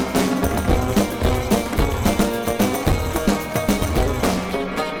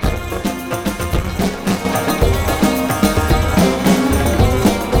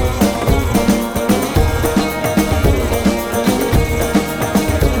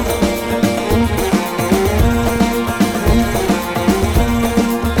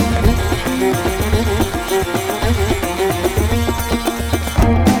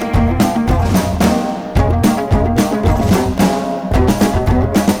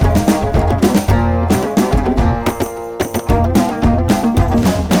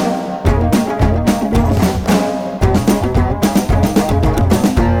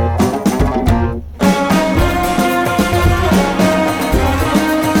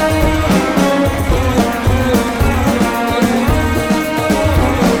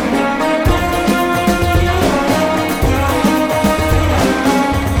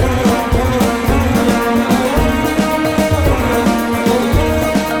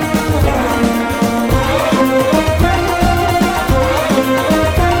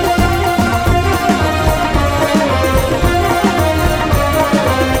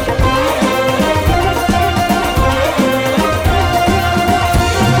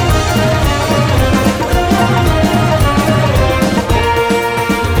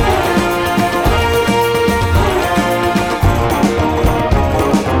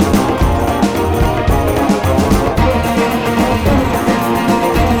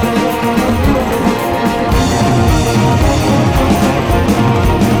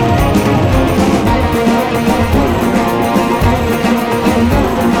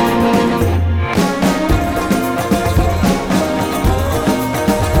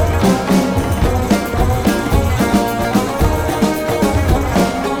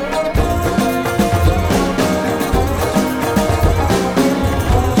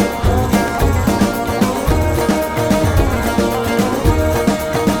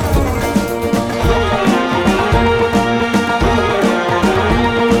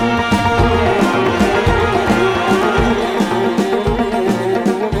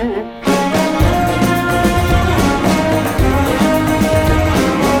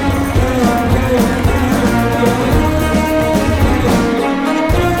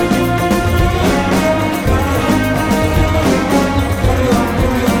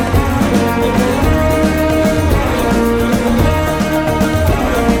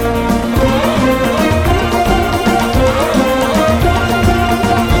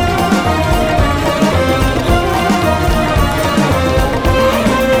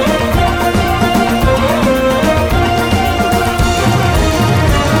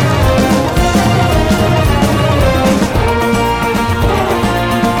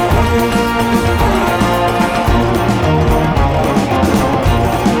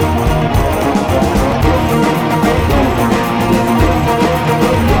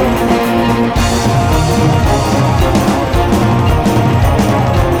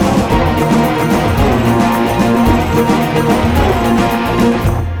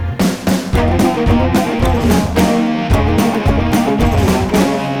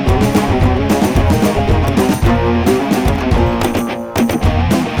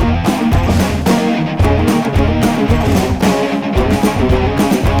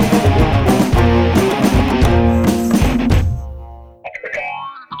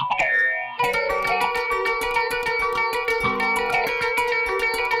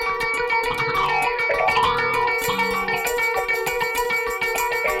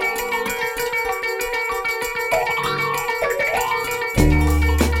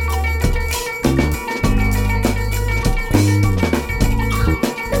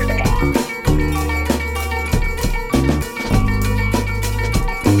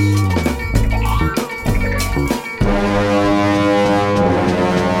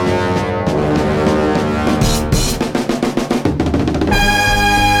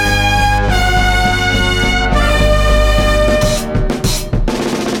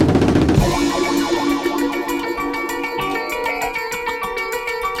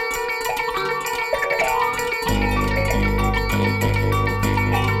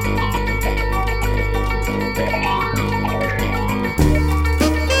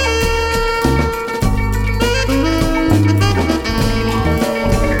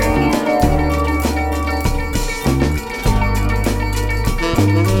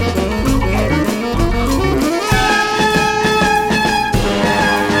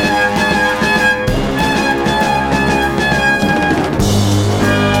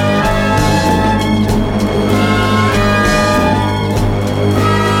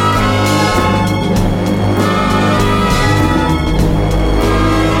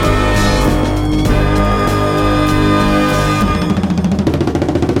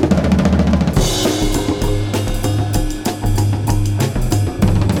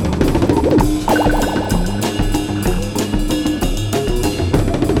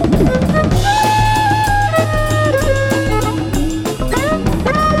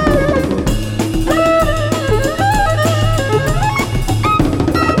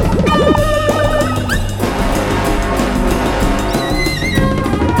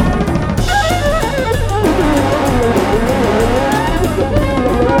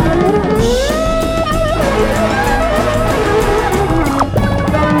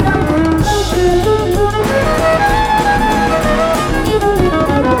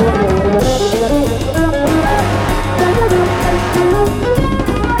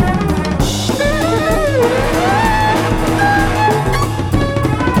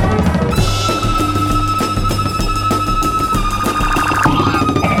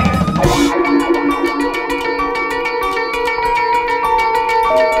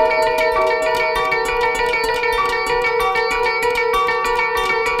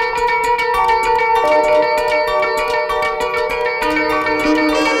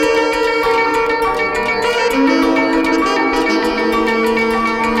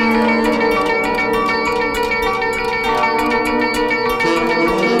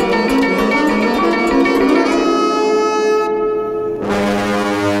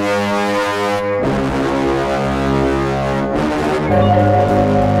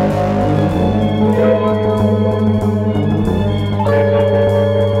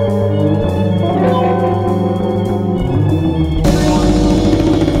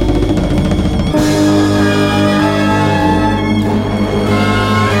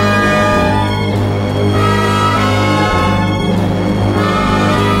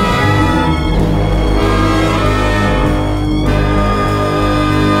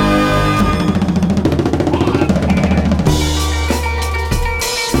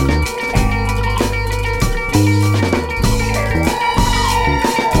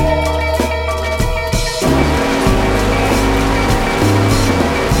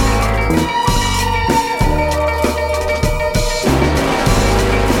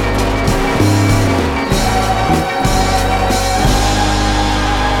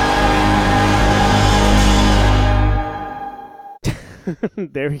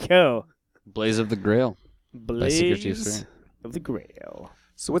 There we go. Blaze of the Grail. Secret Chiefs Blaze 3. of the Grail.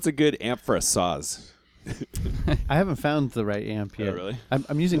 So what's a good amp for a Saz? I haven't found the right amp yet. Oh, really?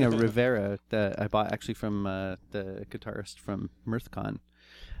 I'm using a Rivera that I bought actually from the guitarist from Mirthcon,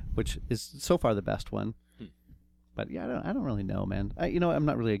 which is so far the best one. But yeah, I don't really know, man. I'm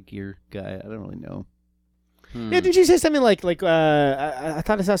not really a gear guy. I don't really know. Yeah, did you say something like I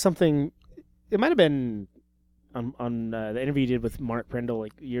thought I saw something. It might have been on the interview you did with Mark Prindle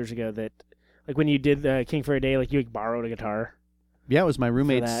like years ago that like when you did King for a Day, like you borrowed a guitar. Yeah, it was my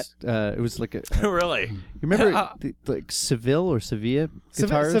roommate's. It was like a. Really? You remember like Seville or Sevilla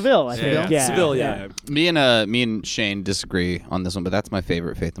guitars? Seville, I think. Yeah. Seville, yeah. Me and Shane disagree on this one, but that's my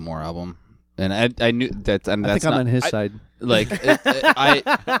favorite Faith No More album. And I knew that. And I that's think I'm not, on his side. Like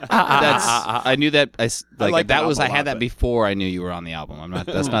I knew that like that that was I album a had lot, that before I knew you were on the album. I'm not.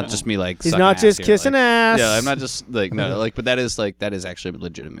 That's not just me like. He's sucking not ass just here, kissing like, ass. Yeah, I'm not just like no like. But that is actually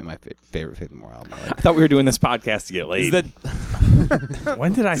legitimately my favorite Faith No More album. Like, I thought we were doing this podcast to get laid. Is that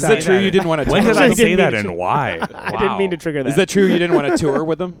when did I is say that true? that? You didn't want to. When did I Actually, say didn't that mean and why? I didn't mean to trigger that. Is that true? You didn't want to tour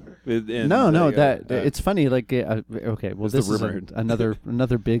with them? No, it's funny. Like, okay, well, It's the this is rumor.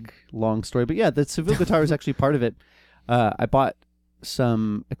 another big long story. But yeah, the Seville guitar is actually part of it. I bought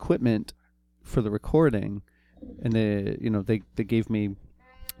some equipment for the recording, and they gave me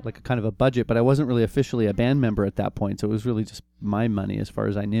like a kind of a budget, but I wasn't really officially a band member at that point, so it was really just my money as far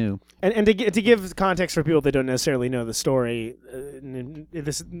as I knew. And to give context for people that don't necessarily know the story,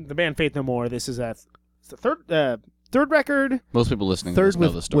 the band Faith No More. This is it's the third record, most people listening Third to this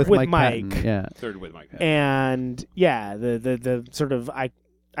know the story. with Mike Mike. Patton, yeah. Third with Mike. and yeah, the sort of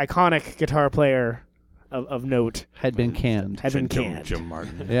iconic guitar player of note Had been canned. had been canned. Jim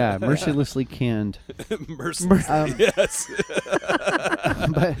Martin. Yeah, mercilessly canned. Yes.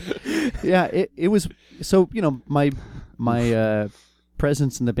 But yeah, it was so my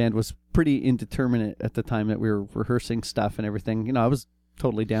presence in the band was pretty indeterminate at the time that we were rehearsing stuff and everything. I was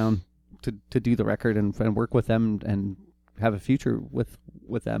totally down to do the record and work with them and have a future with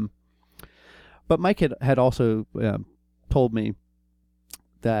them. But Mike had also told me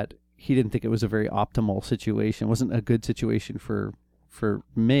that he didn't think it was a very optimal situation. It wasn't a good situation for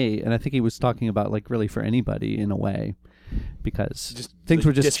me, and I think he was talking about like really for anybody in a way, because Just things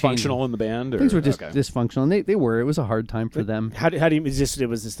were just dysfunctional changing. in the band. Or? Things were just Okay. dysfunctional, and they were. It was a hard time for them. How do you it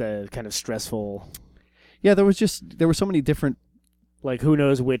was just a kind of stressful, Yeah, there were so many different. like who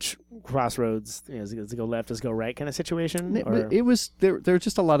knows which crossroads, does it go left, does it go right kind of situation? It was there were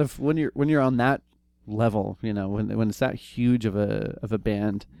just a lot of when you're on that level, when it's that huge of a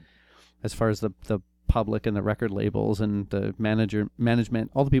band, as far as the public and the record labels and the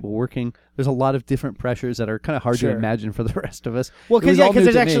management, all the people working, there's a lot of different pressures that are kind of hard to Sure. imagine for the rest of us. Well, It was because all new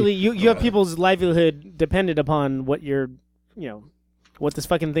there's to me. actually you have people's livelihood dependent upon what you're, what this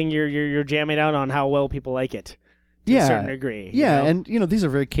fucking thing you're jamming out on, how well people like it. To a certain degree. Yeah, and these are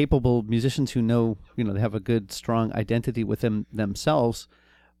very capable musicians who know, they have a good, strong identity with themselves,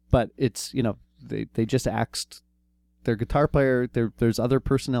 but it's, they just axed their guitar player. There's other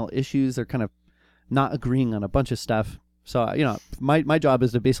personnel issues. They're kind of not agreeing on a bunch of stuff. So, my job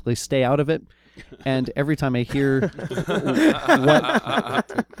is to basically stay out of it. And every time I hear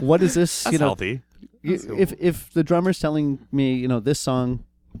what is this, That's healthy. if the drummer's telling me, this song,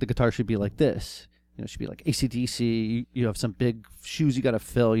 the guitar should be like this, it should be like AC/DC. You have some big shoes you got to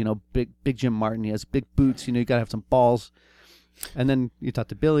fill. Big Jim Martin. He has big boots. You got to have some balls. And then you talk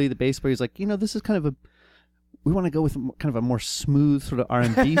to Billy, the bass player. He's like, this is kind of we want to go with kind of a more smooth sort of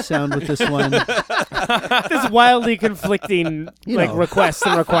R&B sound with this one. There's wildly conflicting requests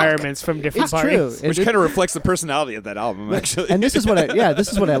and requirements from different It's parties. true. Which kind of reflects the personality of that album, actually. And this is what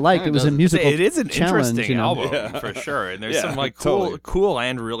I liked. It was a musical It is an challenge, interesting album for sure, and there's some like cool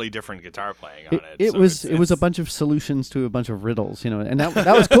and really different guitar playing on it. It was a bunch of solutions to a bunch of riddles, and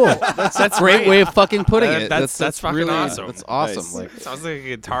that was cool. That's a great way of fucking putting it. That's fucking really awesome. That's awesome. Nice. Like It sounds like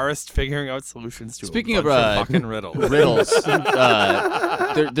a guitarist figuring out solutions to Speaking a of, bunch of fucking riddles.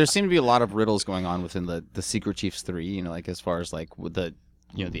 there seem to be a lot of riddles going on within the Secret Chiefs 3. Like as far as like with the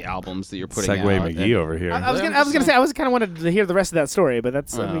the albums that you're putting Segway out. McGee over here. I was gonna say I was kind of wanted to hear the rest of that story, but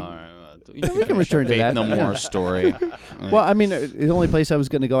that's we can return to that. No more story. Well, I mean, the only place I was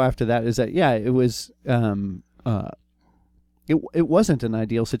going to go after that is that it was it wasn't an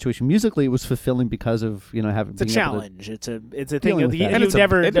ideal situation musically. It was fulfilling because of having it's a challenge. It's a thing Dealing with that.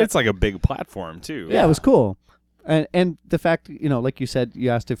 and and it's like a big platform too. Yeah, it was cool. And the fact, like you said, you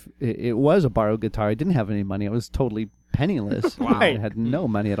asked if it was a borrowed guitar. I didn't have any money. I was totally penniless. Wow. I had no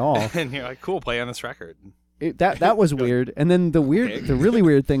money at all. And you're like, cool, play on this record. That was weird. And then the really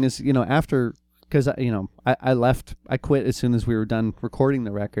weird thing is, after because I quit as soon as we were done recording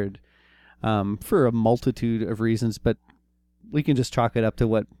the record, for a multitude of reasons, but we can just chalk it up to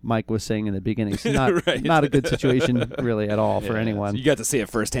what Mike was saying in the beginning. It's not Right. not a good situation really at all for anyone. So you got to see it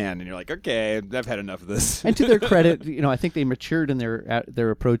firsthand, and you're like, okay, I've had enough of this. And to their credit, I think they matured in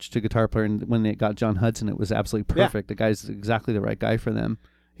their approach to guitar player. And when they got John Hudson, it was absolutely perfect. The guy's exactly the right guy for them.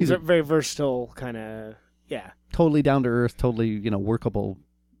 He's a very versatile kind of, totally down to earth, totally workable.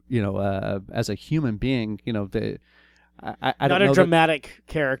 As a human being, I don't not know a dramatic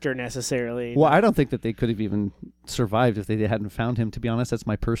character necessarily. Well, I don't think that they could have even survived if they hadn't found him. To be honest, that's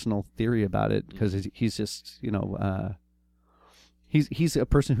my personal theory about it, because he's just he's a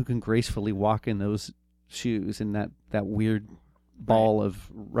person who can gracefully walk in those shoes in that weird ball of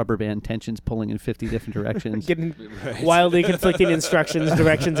rubber band tensions pulling in 50 different directions. Getting wildly conflicting instructions,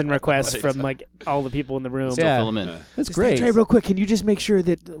 directions, and requests from like all the people in the room. Still fill 'em in. That's Just great. Trey, real quick, can you just make sure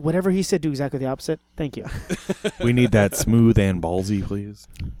that whatever he said, do exactly the opposite? Thank you. We need that smooth and ballsy, please.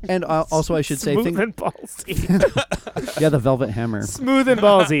 And also, I should say, Smooth and ballsy. the Velvet Hammer. Smooth and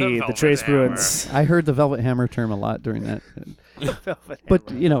ballsy. the Velvet Trace Hammer. Bruins. I heard the Velvet Hammer term a lot during that.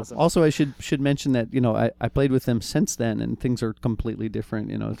 But Awesome. also I should mention that I played with them since then, and things are completely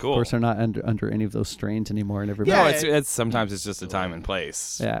different. Of Cool. course, they're not under any of those strains anymore, and everybody. No, it's sometimes it's just a time and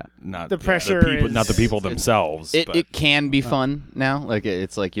place. Yeah. Not The pressure people, is- not the people themselves. but It can be fun now. Like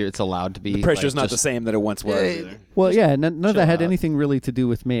it's like it's allowed to be. The pressure's like, not the just- same that it once was. Either. Well, yeah, none of that had out. anything really to do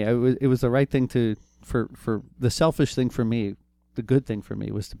with me. It was the right thing for the selfish thing for me. The good thing for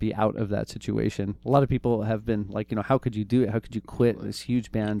me was to be out of that situation. A lot of people have been like, how could you do it? How could you quit this huge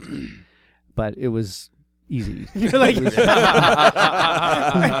band? But it was easy. You're like, and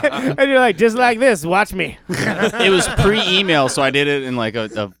you're like, just like this. Watch me. It was pre-email, so I did it in like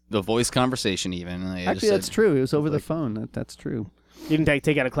a voice conversation even. And I Actually, just that's said, true. It was over the phone. That's true. You didn't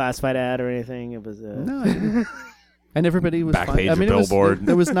take out a classified ad or anything. It was No, I didn't. And everybody was Back fine. page I of mean, it was, Billboard.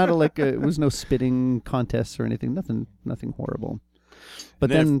 there was not it was no spitting contests or anything. Nothing horrible. But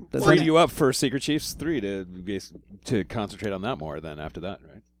then freed you up for Secret Chiefs 3 to concentrate on that more. Then after that,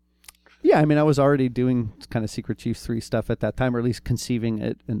 right? yeah, I mean, I was already doing kind of Secret Chiefs 3 stuff at that time, or at least conceiving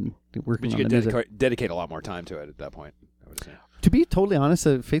it and working But on you the could music. dedicate a lot more time to it at that point, I would say. To be totally honest,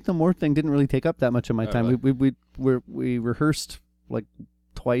 the Faith No More thing didn't really take up that much of my Oh, time. really? We rehearsed like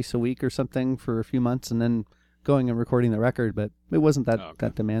twice a week or something for a few months, and then going and recording the record. But it wasn't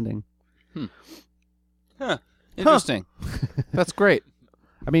that demanding. interesting. That's great.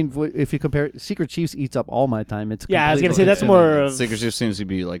 I mean, if you compare, Secret Chiefs eats up all my time. It's Yeah, I was gonna completely say that's different. more of. Secret Shift seems to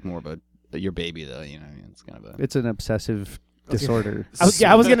be like more of your baby though. It's kind of a. It's an obsessive disorder.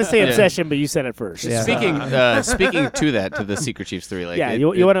 I was gonna say Yeah. obsession, but you said it first. Yeah. Speaking to that, to the Secret Chiefs 3, like yeah, it-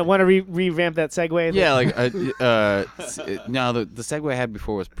 you it- want to revamp that segue? Yeah, like no, the segue I had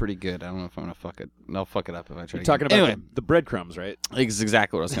before was pretty good. I don't know if I'm gonna fuck it. I'll fuck it up if I try. You're talking about anyway. the breadcrumbs, right? It's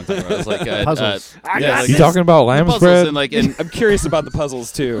exactly what I was gonna talk about. It was like Puzzles. yeah, you talking about lamb's puzzles bread? and like and I'm curious about the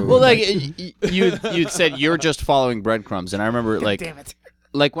puzzles too. well, like you'd said you're just following breadcrumbs, and I remember like Damn it.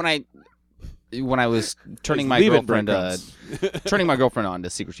 like when I was turning my Leave it girlfriend breadcrumbs. turning my girlfriend on to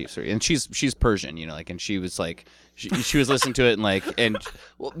Secret Chiefs 3, and she's Persian, and she was like she was listening to it and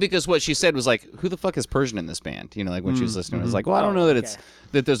because what she said was like, who the fuck is Persian in this band? Like when she was listening, I was like, well, I don't know that it's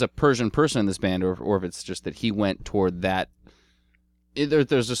that there's a Persian person in this band, or if it's just that he went toward that.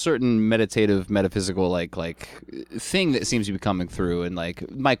 There's a certain meditative, metaphysical like thing that seems to be coming through, and like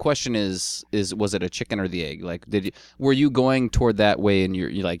my question is was it a chicken or the egg? Like, were you going toward that way in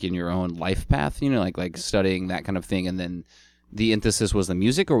your own life path? Like studying that kind of thing, and then the emphasis was the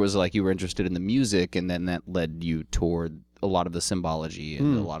music, or was it like you were interested in the music, and then that led you toward a lot of the symbology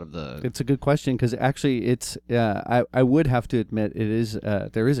and a lot of the. It's a good question, because actually, it's I would have to admit it is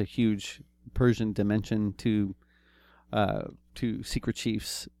there is a huge Persian dimension to Secret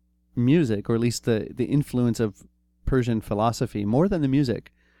Chiefs music, or at least the influence of Persian philosophy more than the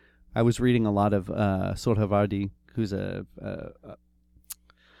music. I was reading a lot of Sohrawardi, who's I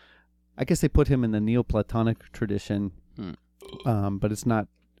guess they put him in the Neoplatonic tradition, but it's not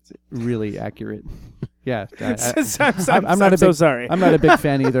really accurate. Yeah, I'm not so sorry. I'm not a big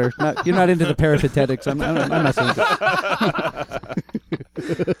fan either. You're not into the peripatetics. I'm not so into.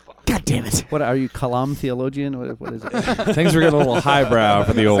 God damn it. What are you, Kalam theologian? What is it? Things were getting a little highbrow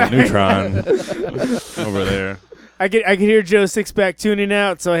for the old neutron over there. I could hear Joe Sixpack tuning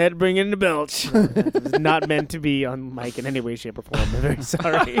out, so I had to bring in the belch. It was not meant to be on mic in any way, shape, or form. I'm very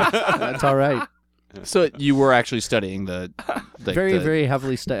sorry. That's all right. So you were actually studying the Very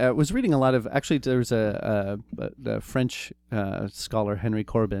heavily. I was reading a lot of. Actually, there's a French scholar, Henry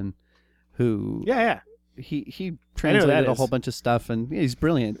Corbin, who Yeah. he I know who translated that a is. whole bunch of stuff, and he's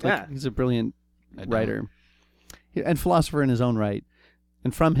brilliant. Yeah. He's a brilliant writer and philosopher in his own right.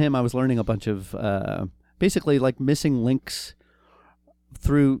 And from him, I was learning a bunch of basically like missing links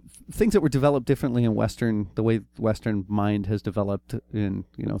through things that were developed differently in the way Western mind has developed in,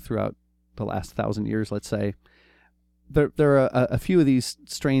 throughout the last 1,000 years, let's say. There are a few of these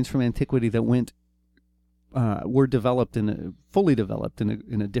strains from antiquity that were fully developed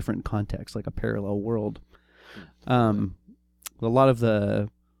in a different context, like a parallel world. A lot of the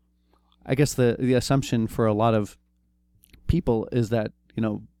assumption for a lot of people is that,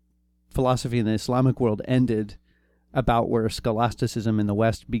 philosophy in the Islamic world ended about where scholasticism in the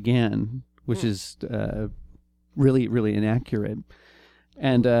West began, which is really, really inaccurate.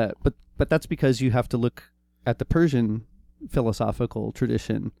 And but that's because you have to look at the Persian philosophical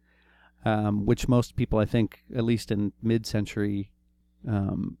tradition, which most people, I think, at least in mid-century,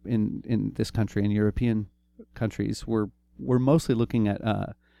 in this country and European countries, were mostly looking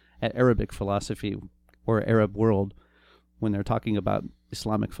at Arabic philosophy or Arab world when they're talking about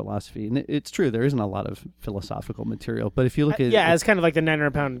Islamic philosophy. And it's true, there isn't a lot of philosophical material. But if you look at it's kind of like the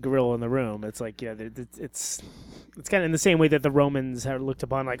 900-pound gorilla in the room. It's like, it's kind of in the same way that the Romans are looked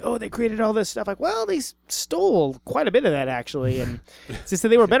upon, like, oh, they created all this stuff. Like, well, they stole quite a bit of that, actually. And it's just that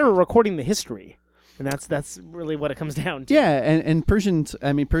they were better at recording the history. And that's really what it comes down to. Yeah, and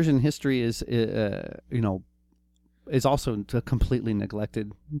Persian history is, is also a completely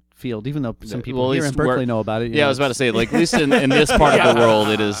neglected field, even though some people here in Berkeley know about it. Yeah, I was about to say, like, at least in this part of the world,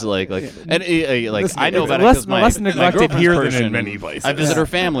 it is like, and I know about it because less neglected here than Persian, in many places. I visit her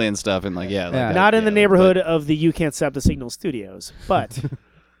family and stuff, and not in the neighborhood of the You Can't Stop the Signal studios, but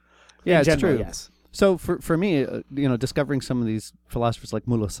yeah, it's general, true. Yes. So for me, discovering some of these philosophers like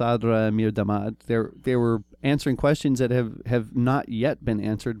Mullah Sadra, Mir Damad, they were answering questions that have not yet been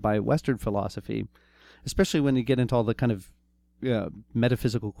answered by Western philosophy. Especially when you get into all the kind of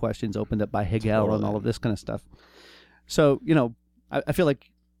metaphysical questions opened up by Hegel and all of this kind of stuff. So, I feel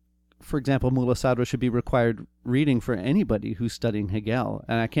like, for example, Mullah Sadra should be required reading for anybody who's studying Hegel.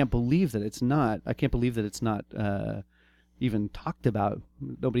 And I can't believe that it's not. I can't believe that it's not even talked about.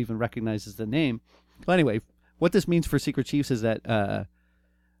 Nobody even recognizes the name. Well, anyway, what this means for Secret Chiefs is that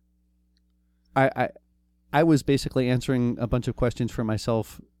I was basically answering a bunch of questions for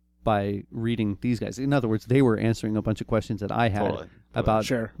myself by reading these guys. In other words, they were answering a bunch of questions that I had about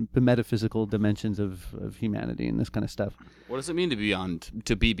the metaphysical dimensions of humanity and this kind of stuff. What does it mean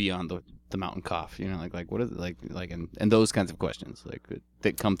to be beyond the mountain cough? Like what is it like and those kinds of questions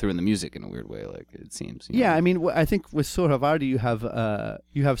that come through in the music in a weird way, like it seems. Yeah, I mean, I think with Suhrawardi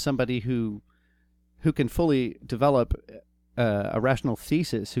you have somebody who can fully develop a rational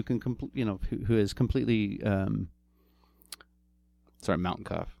thesis, who can who is completely sorry, mountain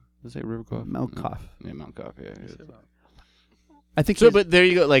cough. Did I say river cough? Mount Cough. Yeah, Mount Cough. Yeah. I think so. But there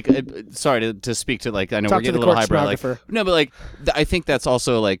you go. Like, sorry to speak to I know we're getting a little highbrow. No, but I think that's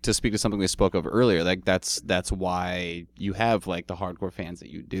also to speak to something we spoke of earlier. Like that's why you have the hardcore fans that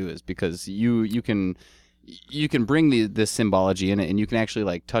you do, is because you can bring this symbology in it, and you can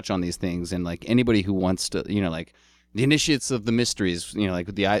actually touch on these things, and anybody who wants to the initiates of the mysteries,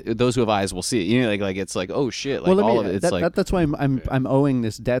 those who have eyes will see it. It's oh shit, all of it. It's that's why I'm owing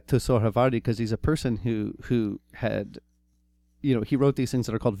this debt to Suhrawardi, because he's a person who had, he wrote these things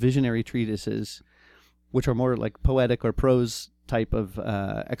that are called visionary treatises, which are more like poetic or prose type of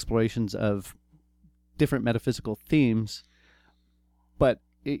explorations of different metaphysical themes, but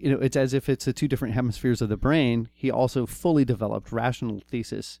it's as if it's the two different hemispheres of the brain. He also fully developed rational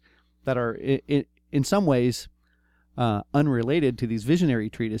theses that are in some ways unrelated to these visionary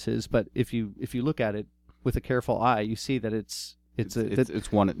treatises, but if you look at it with a careful eye, you see that it's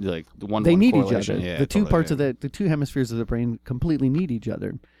one the one. They need each other. Yeah, the two parts of the two hemispheres of the brain completely need each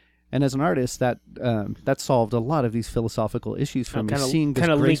other. And as an artist, that solved a lot of these philosophical issues for me. Seeing this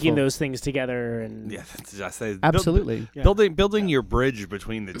linking those things together, and absolutely building your bridge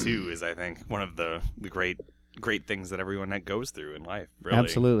between the two is, I think, one of the great things that everyone goes through in life. Really.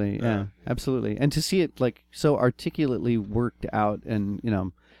 Absolutely, yeah, absolutely. And to see it so articulately worked out, and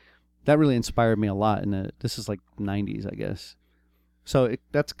that really inspired me a lot. And this is 90s, I guess. So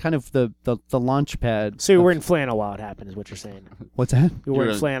that's kind of the launch pad. So you were in flannel while it happened, is what you're saying? What's that? You were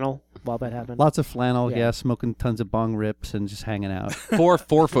in flannal while that happened? Lots of flannel, yeah, smoking tons of bong rips and just hanging out.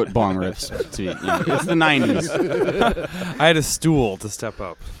 4-foot bong rips. It's the 90s. I had a stool to step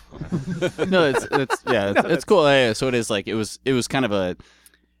up. No, it's cool. Yeah, so it is it was kind of a,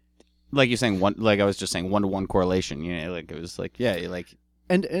 like you're saying, I was just saying, 1-to-1 correlation. It was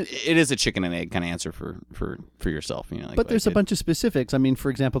And it is a chicken and egg kind of answer for yourself, But there's a bunch of specifics. I mean, for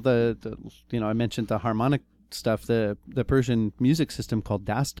example, the I mentioned the harmonic stuff, the Persian music system called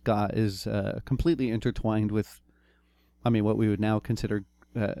Dastgah is completely intertwined with, I mean, what we would now consider.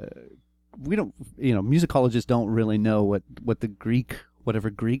 We don't, musicologists don't really know what the Greek,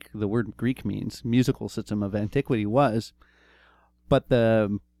 whatever the word Greek means, musical system of antiquity was, but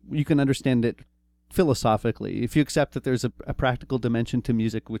you can understand it philosophically if you accept that there's a practical dimension to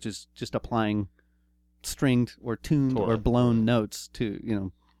music, which is just applying stringed or tuned or blown notes to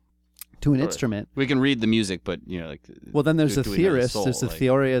an instrument. We can read the music, but well, then there's the do we know theorists, soul, there's the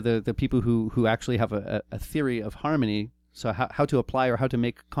theoria, the people who actually have a theory of harmony. So how to apply or how to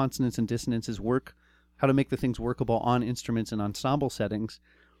make consonants and dissonances work, how to make the things workable on instruments and ensemble settings.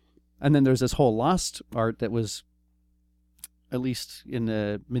 And then there's this whole lost art that was, at least in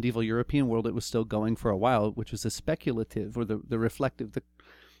the medieval European world, it was still going for a while, which was the speculative or the reflective,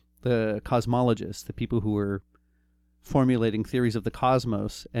 the cosmologists, the people who were formulating theories of the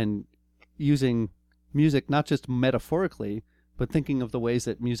cosmos and using music not just metaphorically, but thinking of the ways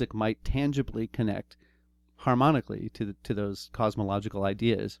that music might tangibly connect harmonically to those cosmological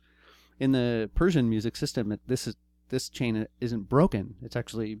ideas. In the Persian music system, this chain isn't broken; it's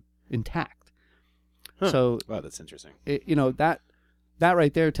actually intact. Huh. So, wow, that's interesting. That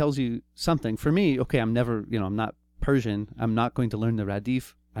right there tells you something. For me, okay, I'm not Persian. I'm not going to learn the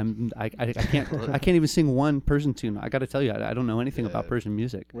radif. I can't even sing one Persian tune. I got to tell you, I don't know anything about Persian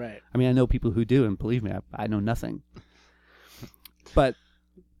music. Right. I mean, I know people who do, and believe me, I know nothing. But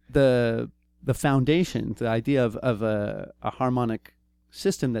the foundation, the idea of a harmonic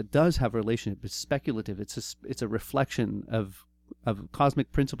system that does have a relationship is speculative. It's a reflection of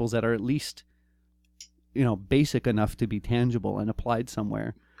cosmic principles that are at least basic enough to be tangible and applied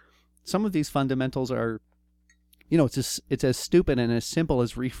somewhere. Some of these fundamentals are, it's as stupid and as simple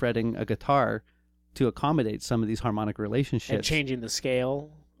as refretting a guitar to accommodate some of these harmonic relationships and changing the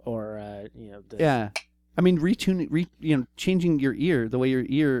scale or yeah. I mean, changing your ear, the way your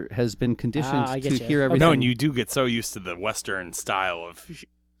ear has been conditioned to hear everything. No, and you do get so used to the Western style of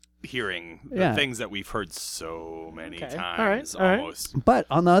hearing the things that we've heard so many times, almost. Right. But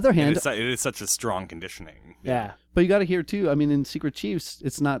on the other hand, it is such a strong conditioning. Yeah. But you got to hear too. I mean, in Secret Chiefs,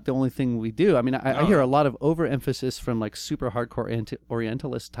 it's not the only thing we do. I mean, I hear a lot of overemphasis from like super hardcore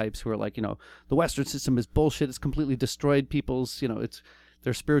Orientalist types who are like, the Western system is bullshit. It's completely destroyed people's. It's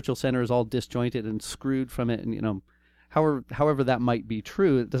their spiritual center is all disjointed and screwed from it, and however that might be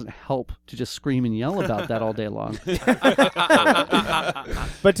true, it doesn't help to just scream and yell about that all day long.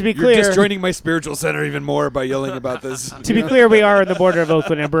 But to be clear, you're disjoining my spiritual center even more by yelling about this. To be clear, we are on the border of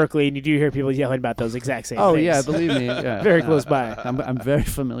Oakland and Berkeley, and you do hear people yelling about those exact same things. Oh yeah, believe me, yeah. Very close by. I'm very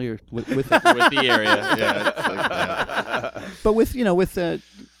familiar with it. with the area. Yeah. But with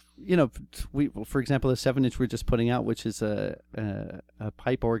for example, the 7-inch we're just putting out, which is a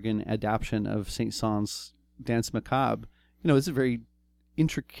pipe organ adaptation of Saint-Saëns' Danse Macabre, it's a very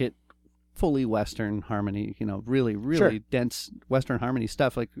intricate, fully Western harmony, really dense Western harmony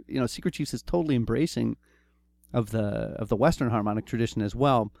stuff. Like, Secret Chiefs is totally embracing of the Western harmonic tradition as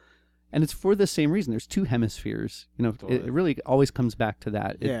well. And it's for the same reason. There's two hemispheres. Totally. It really always comes back to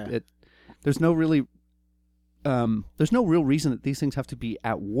that. There's no real reason that these things have to be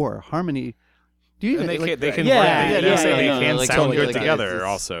at war. Harmony. Do you even, they can like, sound totally, good like, together. it's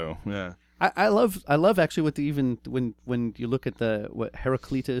Also, yeah. I love actually when you look at what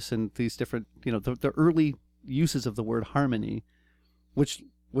Heraclitus and these different the early uses of the word harmony, which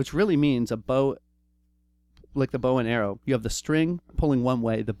really means a bow, like the bow and arrow. You have the string pulling one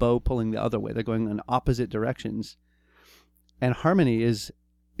way, the bow pulling the other way. They're going in opposite directions, and harmony is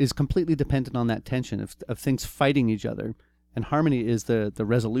completely dependent on that tension of things fighting each other. And harmony is the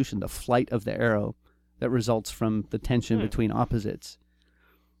resolution, the flight of the arrow that results from the tension between opposites.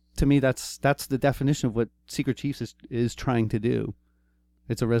 To me, that's the definition of what Secret Chiefs is trying to do.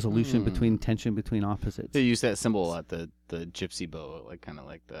 It's a resolution between tension between opposites. They use that symbol a lot, the gypsy bow, like kind of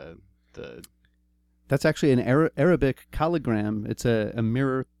like the. That's actually an Arabic calligram. It's a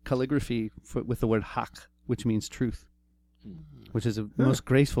mirror calligraphy with the word haq, which means truth, which is the most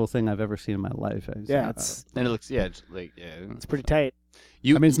graceful thing I've ever seen in my life. And it looks it's pretty tight.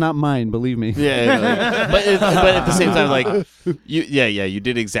 I mean, it's not mine, believe me. Yeah, but at the same time, like you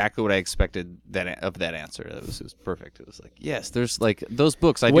did exactly what I expected of that answer. It was perfect. It was like, yes, there's like those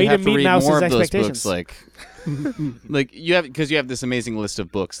books. I do have to read more of those books. Like, like you have this amazing list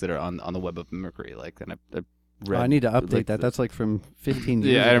of books that are on the web of Mercury. Like, and I read. I need to update like, that. That's like from 15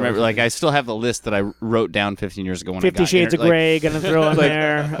 years Yeah, I ago. remember. Like, I still have the list that I wrote down 15 years ago when I 50 got Shades here. of Grey, gonna throw in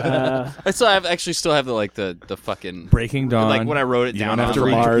there. I still have the fucking Breaking Dawn. Like when I wrote it You down. don't have to on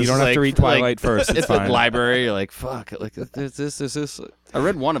read. Mars, You don't have to read Twilight first. It's It's the fine. library. You're like, fuck. Like there's this. I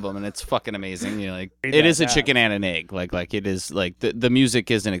read one of them and it's fucking amazing. You're like, it is a chicken and an egg. Like it is like the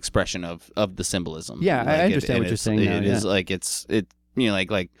music is an expression of the symbolism. Yeah, I Like, understand what you're saying now, It yeah. is like it's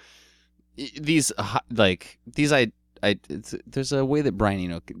these there's a way that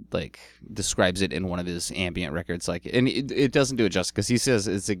Brian like describes it in one of his ambient records, like, and it doesn't do it justice because he says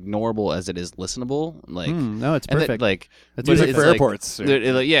it's ignorable as it is listenable. Like, no, it's and perfect. like That's but music it's for like- airports.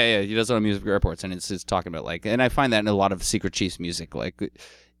 yeah, he does it on music for airports, and it's talking about like, and I find that in a lot of Secret Chiefs music, like.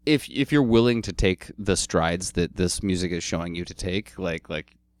 If you're willing to take the strides that this music is showing you to take, like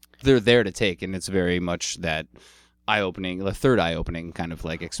they're there to take, and it's very much that the third eye-opening kind of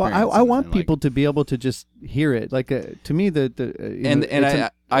like experience. Well, I want and, like, people to be able to just hear it. Like to me,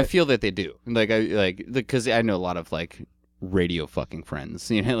 I feel that they do. Because I know a lot of like radio fucking friends.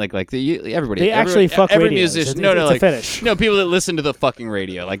 Everybody. They actually fuck every radios. musician. It's No, a like fetish. no people that listen to the fucking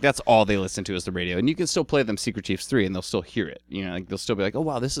radio. Like that's all they listen to is the radio, and you can still play them Secret Chiefs 3, and they'll still hear it. Like they'll still be like, oh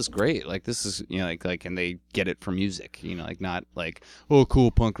wow, this is great. Like this is like, and they get it from music. Like not like oh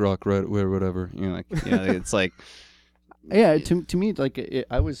cool punk rock right or whatever. It's like. Yeah, to me, like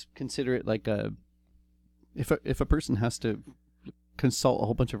I always consider it like if a person has to consult a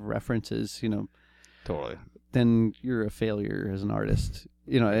whole bunch of references, Totally. then you're a failure as an artist.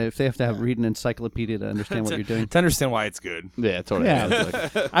 If they have to read an encyclepedia to understand what you're doing. To understand why it's good. Yeah, totally. Yeah.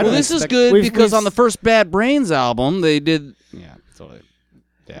 It's like, I don't this is expect- good We've- because we've- on the first Bad Brains album they did. Yeah, totally.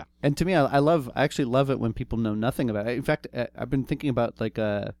 And to me, I actually love it when people know nothing about it. In fact, I've been thinking about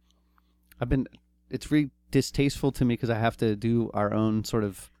it's really distasteful to me because I have to do our own sort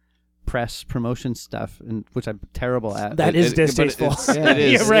of press promotion stuff, and which I'm terrible at. That is distasteful. It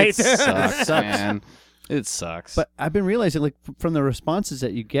is. You're right. It sucks, man. It sucks. But I've been realizing, like, from the responses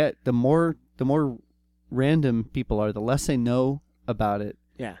that you get, the more random people are, the less they know about it,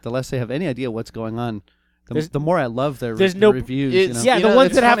 Yeah. the less they have any idea what's going on. There's- The more I love their there's no- reviews. it's- Yeah, You the know,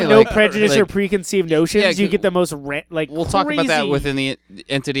 ones it's that have funny, no like- prejudice or like- preconceived notions, Yeah, you get the most we'll talk about that crazy- within the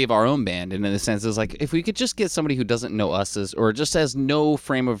entity of our own band, and in a sense, is like if we could just get somebody who doesn't know us or just has no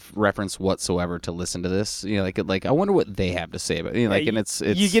frame of reference whatsoever to listen to this, like I wonder what they have to say about it. And it's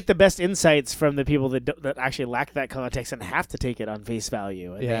you get the best insights from the people that actually lack that context and have to take it on face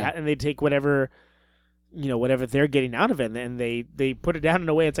value, and Yeah. they take whatever they're getting out of it, and they put it down in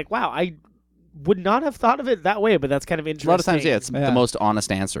a way it's like, wow, I would not have thought of it that way, but that's kind of interesting. a lot of times, yeah, it's Yeah. the most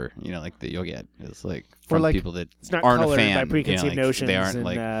honest answer, like that you'll get. It's like Or from like- people that It's not aren't a colored fan, by preconceived notions. They aren't and,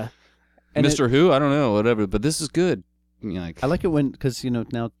 like And Mr. Who, I don't know, whatever, but this is good. I like it when, because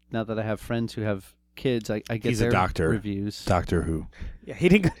now that I have friends who have kids, I get He's a their doctor. reviews. Doctor Who. yeah, he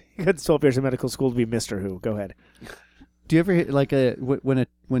didn't go to 12 years of medical school to be Mr. Who. Go ahead. Do you ever hear like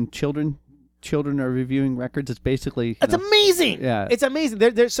when children are reviewing records? It's basically It's amazing. Yeah. It's amazing.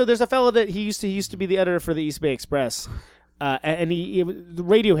 So there's a fellow that he used to be the editor for the East Bay Express, and the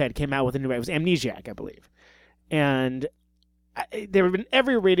Radiohead came out with a new record. It was Amnesiac, I believe, and there have been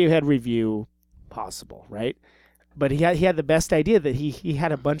every Radiohead review possible, right? But he had the best idea that he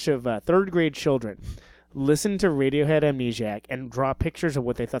had a bunch of third grade children listen to Radiohead Amnesiac and draw pictures of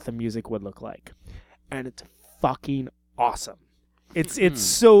what they thought the music would look like, and it's fucking awesome. It's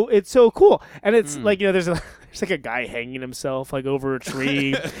so cool, and it's like there's like a guy hanging himself like over a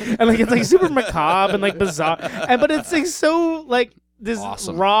tree, and like it's like super macabre and like bizarre, but it's like so like this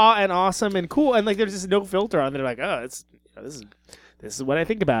Awesome. raw and awesome and cool, and like there's just no filter on it. Like, oh, it's this is what I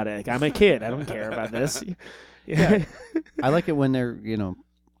think about it. Like, I'm a kid, I don't care about this. Yeah. I like it when they're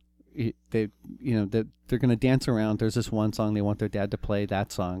they're gonna dance around. There's this one song they want their dad to play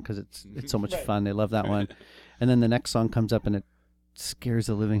that song because it's so much fun. They love that one, and then the next song comes up and it scares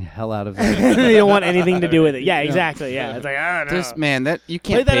the living hell out of them. They don't want anything to do with it. Yeah, exactly. Yeah, it's like I don't know. This man, that you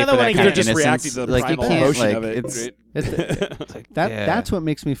can't Play that pay other for one that again. kind of They're just innocence. reacting to the like you primal can't emotion like of it. it's Yeah. That's what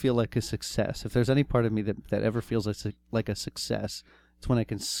makes me feel like a success. If there's any part of me that ever feels like a success, it's when I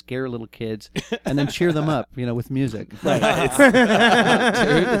can scare little kids and then cheer them up, with music. That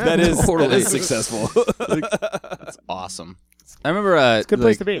is Totally. successful. It's awesome. I remember It's a good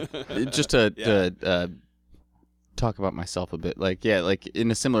place to be. just to talk about myself a bit. Like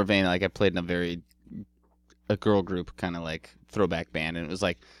in a similar vein, like I played in a girl group kind of like throwback band, and it was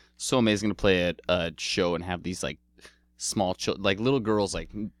like so amazing to play a show and have these like small like little girls like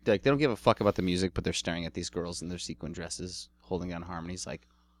they don't give a fuck about the music, but they're staring at these girls in their sequin dresses holding down harmonies like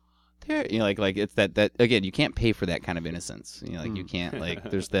they're like it's that again, you can't pay for that kind of innocence. Like you can't like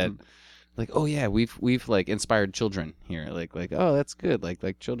there's that like, oh yeah, we've like inspired children here. Like oh, that's good.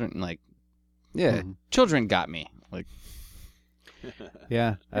 Like children, like yeah, children got me. Like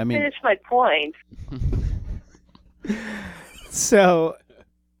Yeah, I To mean, finish my point. So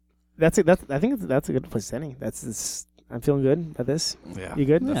that's it. I think that's a good place to end. I'm feeling good about this. Yeah. You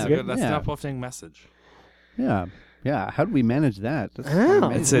good? Yeah, That's You a good. That's Yeah. an uplifting message. yeah. How do we manage that? That's I don't know.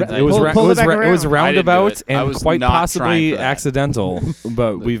 amazing. It was It was back roundabout I and was quite not trying possibly for that. accidental,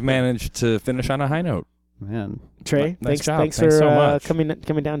 but we've managed to finish on a high note. Man, Trey, Nice job. thanks Thanks for so much. coming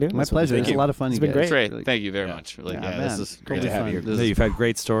down doing my this. pleasure. Thank It's a you. lot of fun. It's you been guys. great. Trey, thank you very much. Like Yeah, yeah, man. this is Great great to have you. This Yeah, is- you've had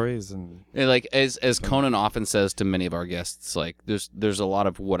great stories, and And like as Conan often says to many of our guests, like there's a lot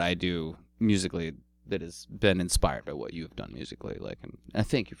of what I do musically that has been inspired by what you've done musically. Like, and I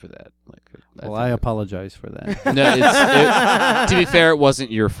thank you for that. Like, Well, I apologize for that. No, to be fair, it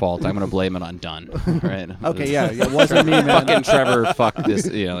wasn't your fault. I'm gonna blame it on Dunn. Right? Okay, yeah, it wasn't me, man. Fucking Trevor, fuck this.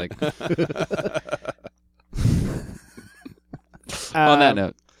 You know, like. On that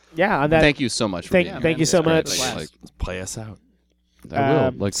note, Yeah, on that. thank you so much for Thank- being here. thank you It's so great. much. Like, play us out. I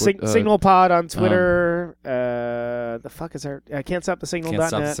will. Like Signal Pod on Twitter. The fuck is our? Can't stop the Can't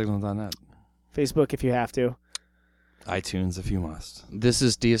stop the signal.net. signal.net. Facebook if you have to. iTunes if you must. This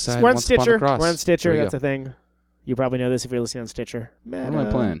is Deicide. We're on Once Upon a Stitcher. Cross. We're on Stitcher. There you That's a thing. You probably know this if you're listening on Stitcher. What am I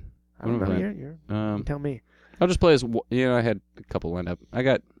playing? I don't What am I know. playing? You tell me. I'll just play as I had a couple lined up. I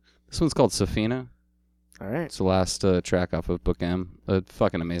got this one's called Safina. All right. It's the last track off of Book M. A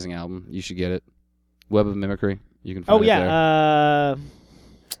fucking amazing album. You should get it. Web of Mimicry. You can find Oh it there. yeah.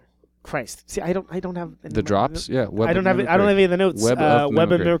 Christ. See, I don't have The drops. Yeah. Web I of don't have Mimicry. any of the notes. Web of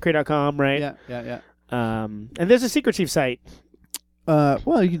Mimicry. Webofmimicry.com, right? Yeah. And there's a Secret Chief site.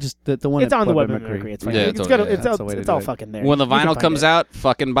 Well, you just the one. It's at on the Web of of Mimicry. It's fine. Yeah, it's it's got all- yeah, it's that's all, the way to it's do all it. fucking there. When the You can vinyl find comes it. out,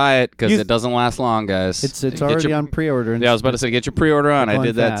 fucking buy it because Use- it doesn't last long, guys. It's Get already your- on pre-order. Yeah, I was about to say get your pre-order on. I Going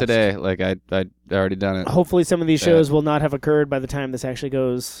did that fast. today. Like I already done it. Hopefully, some of these Yeah. shows will not have occurred by the time this actually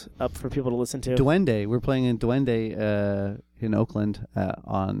goes up for people to listen to. Duende. We're playing in Duende in Oakland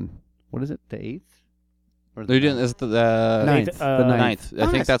on what is it? The 8th. Or They're doing is it the Ninth. Eighth, the ninth. ninth. I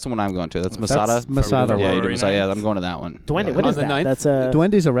Nice. think that's the one I'm going to. That's That's Masada. Masada. Yeah, you do February Masada. Yeah, 9th. I'm going to that one. Duende, what On is the that? 9th? That's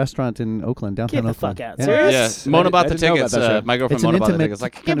Duende's a restaurant in Oakland, downtown Get the Oakland. fuck out. Yeah. Serious? Yeah, Mona bought the I didn't know about tickets. that show. My girlfriend It's an Mona bought the intimate tickets.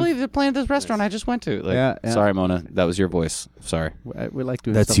 Like, I kind can't of- believe they're playing this restaurant I just went to. Like, Yeah. sorry, Mona, that was your voice. Sorry. We like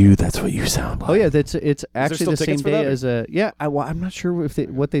doing That's stuff. you. That's what you sound like. Oh yeah, it's actually still the same tickets for day that, or- as a yeah. I'm not sure if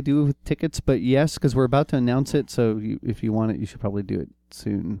what they do with tickets, but yes, because we're about to announce it. So if you want it, you should probably do it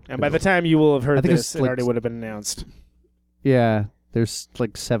soon. And by the time you will have I heard think this, it's it like- already would have been announced. Yeah, there's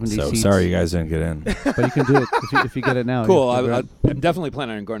like 70 So seats. sorry you guys didn't get in. but you can do it if you get it now. Cool. You- I'm definitely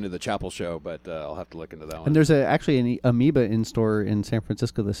planning on going to the Chapel show, but I'll have to look into that one. and there's actually an Amoeba in store in San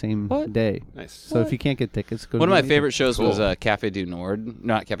Francisco the same What? day. nice. So if you can't get tickets, go One to of my Amoeba. favorite shows was Cool. Cafe du Nord.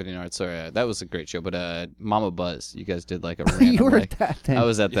 Not Cafe du Nord. Sorry, that was a great show. But Mama Buzz, you guys did like a random. You were like, at that thing. I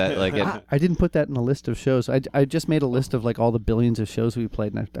was at that. Like, I didn't put that in a list of shows. I just made a list of like all the billions of shows we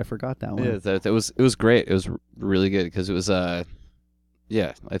played, and I forgot that one. yeah, it was great. It was really good because it was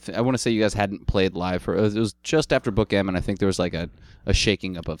yeah. I want to say you guys hadn't played live for. It was just after Book M, and I think there was like a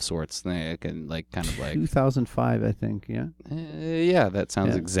shaking up of sorts. Like, and like kind of like 2005, I think. Yeah. yeah, that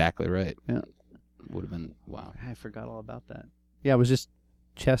sounds Yeah. exactly right. Yeah. Would have been wow. I forgot all about that. Yeah, it was just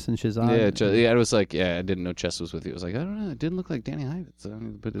Chess and Shazam. Yeah, it was like I didn't know Chess was with you. I was like, I don't know, it didn't look like Danny Heifetz,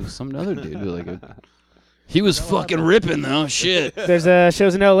 but it was some other dude. He was fucking ripping though. Shit. There's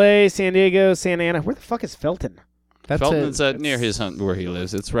shows in L.A., San Diego, Santa Ana. Where the fuck is Felton? That's Felton's near his where he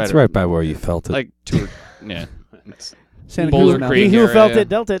lives. It's right. It's right by where you felt it. Like yeah. It's- Santa Boulder Cruz Creek. He who area, felt yeah. it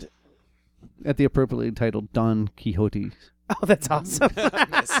dealt it. at the appropriately titled Don Quixote. Oh, that's awesome.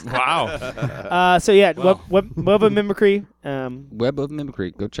 Wow. So yeah, Web of Mimicry Web of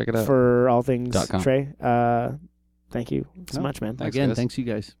Mimicry. Go check it out. for all things .com. Trey. Thank you so No. much, man. Thanks, Again, guys. thanks you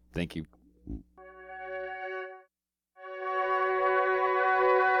guys. Thank you.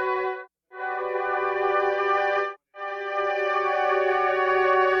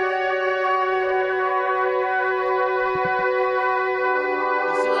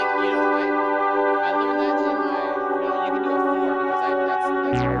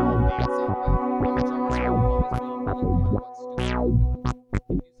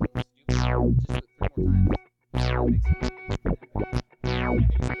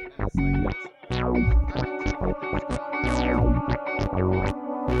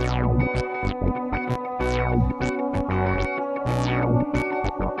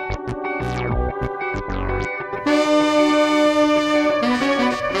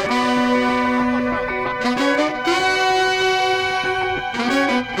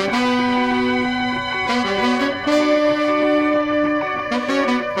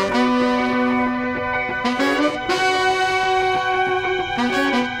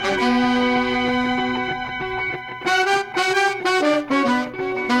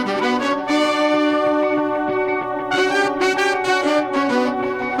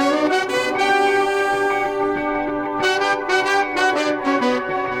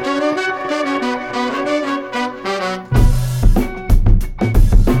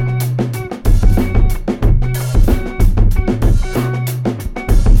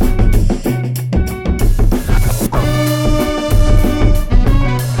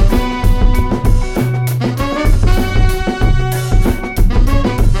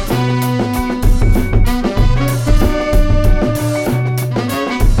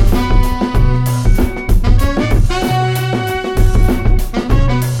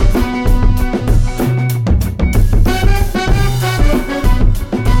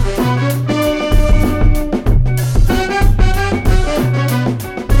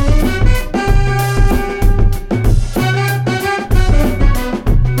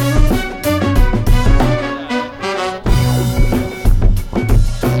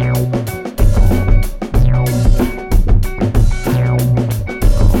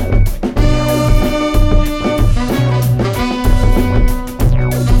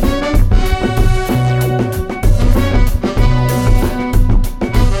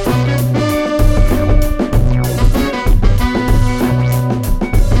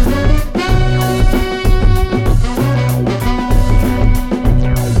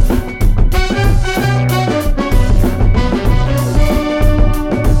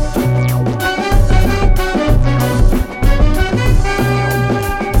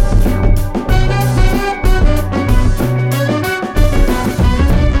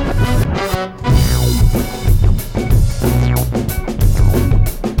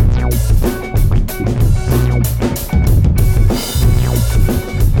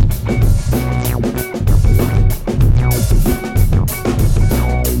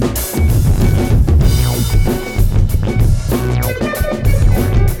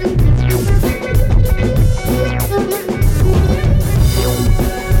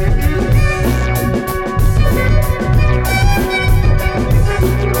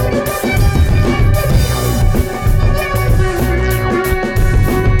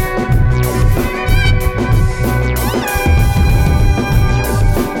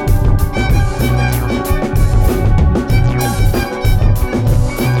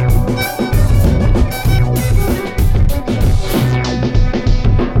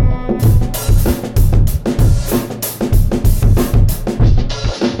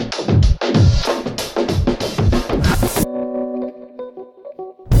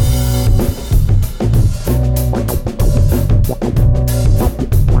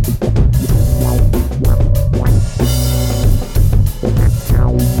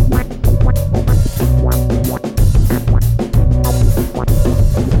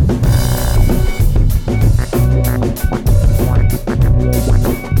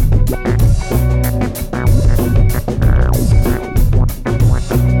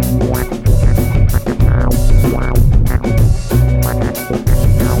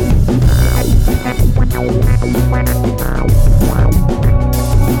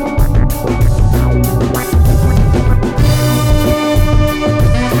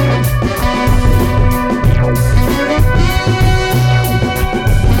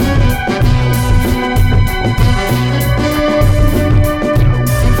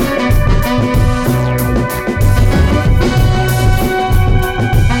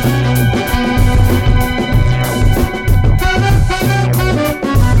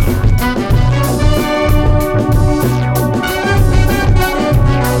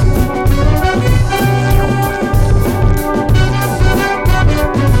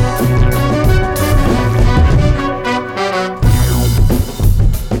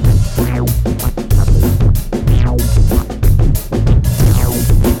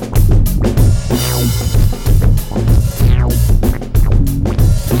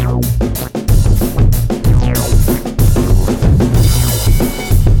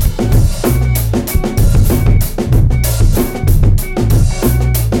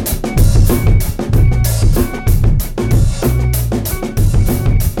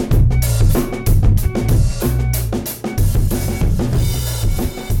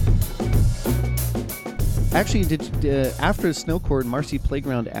 Actually, after Snowcord, Marcy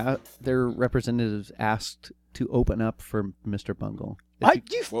Playground, their representatives asked to open up for Mr. Bungle. Are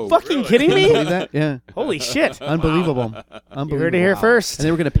you fucking kidding Can you me? believe that? Yeah. Holy shit. Unbelievable. You heard it here first. And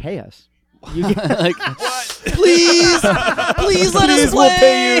they were going to pay us. Like, please let us play. We'll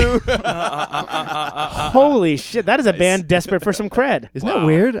pay you. Holy shit, that is a band desperate for some cred. Isn't that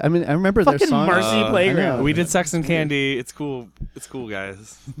weird? I mean, I remember their Fucking song. Marcy Playground. We did Sex and Candy. It's cool. It's cool,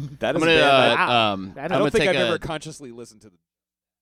 guys. That I'm is gonna. a band that I I don't don't think take I've a- ever consciously listened to.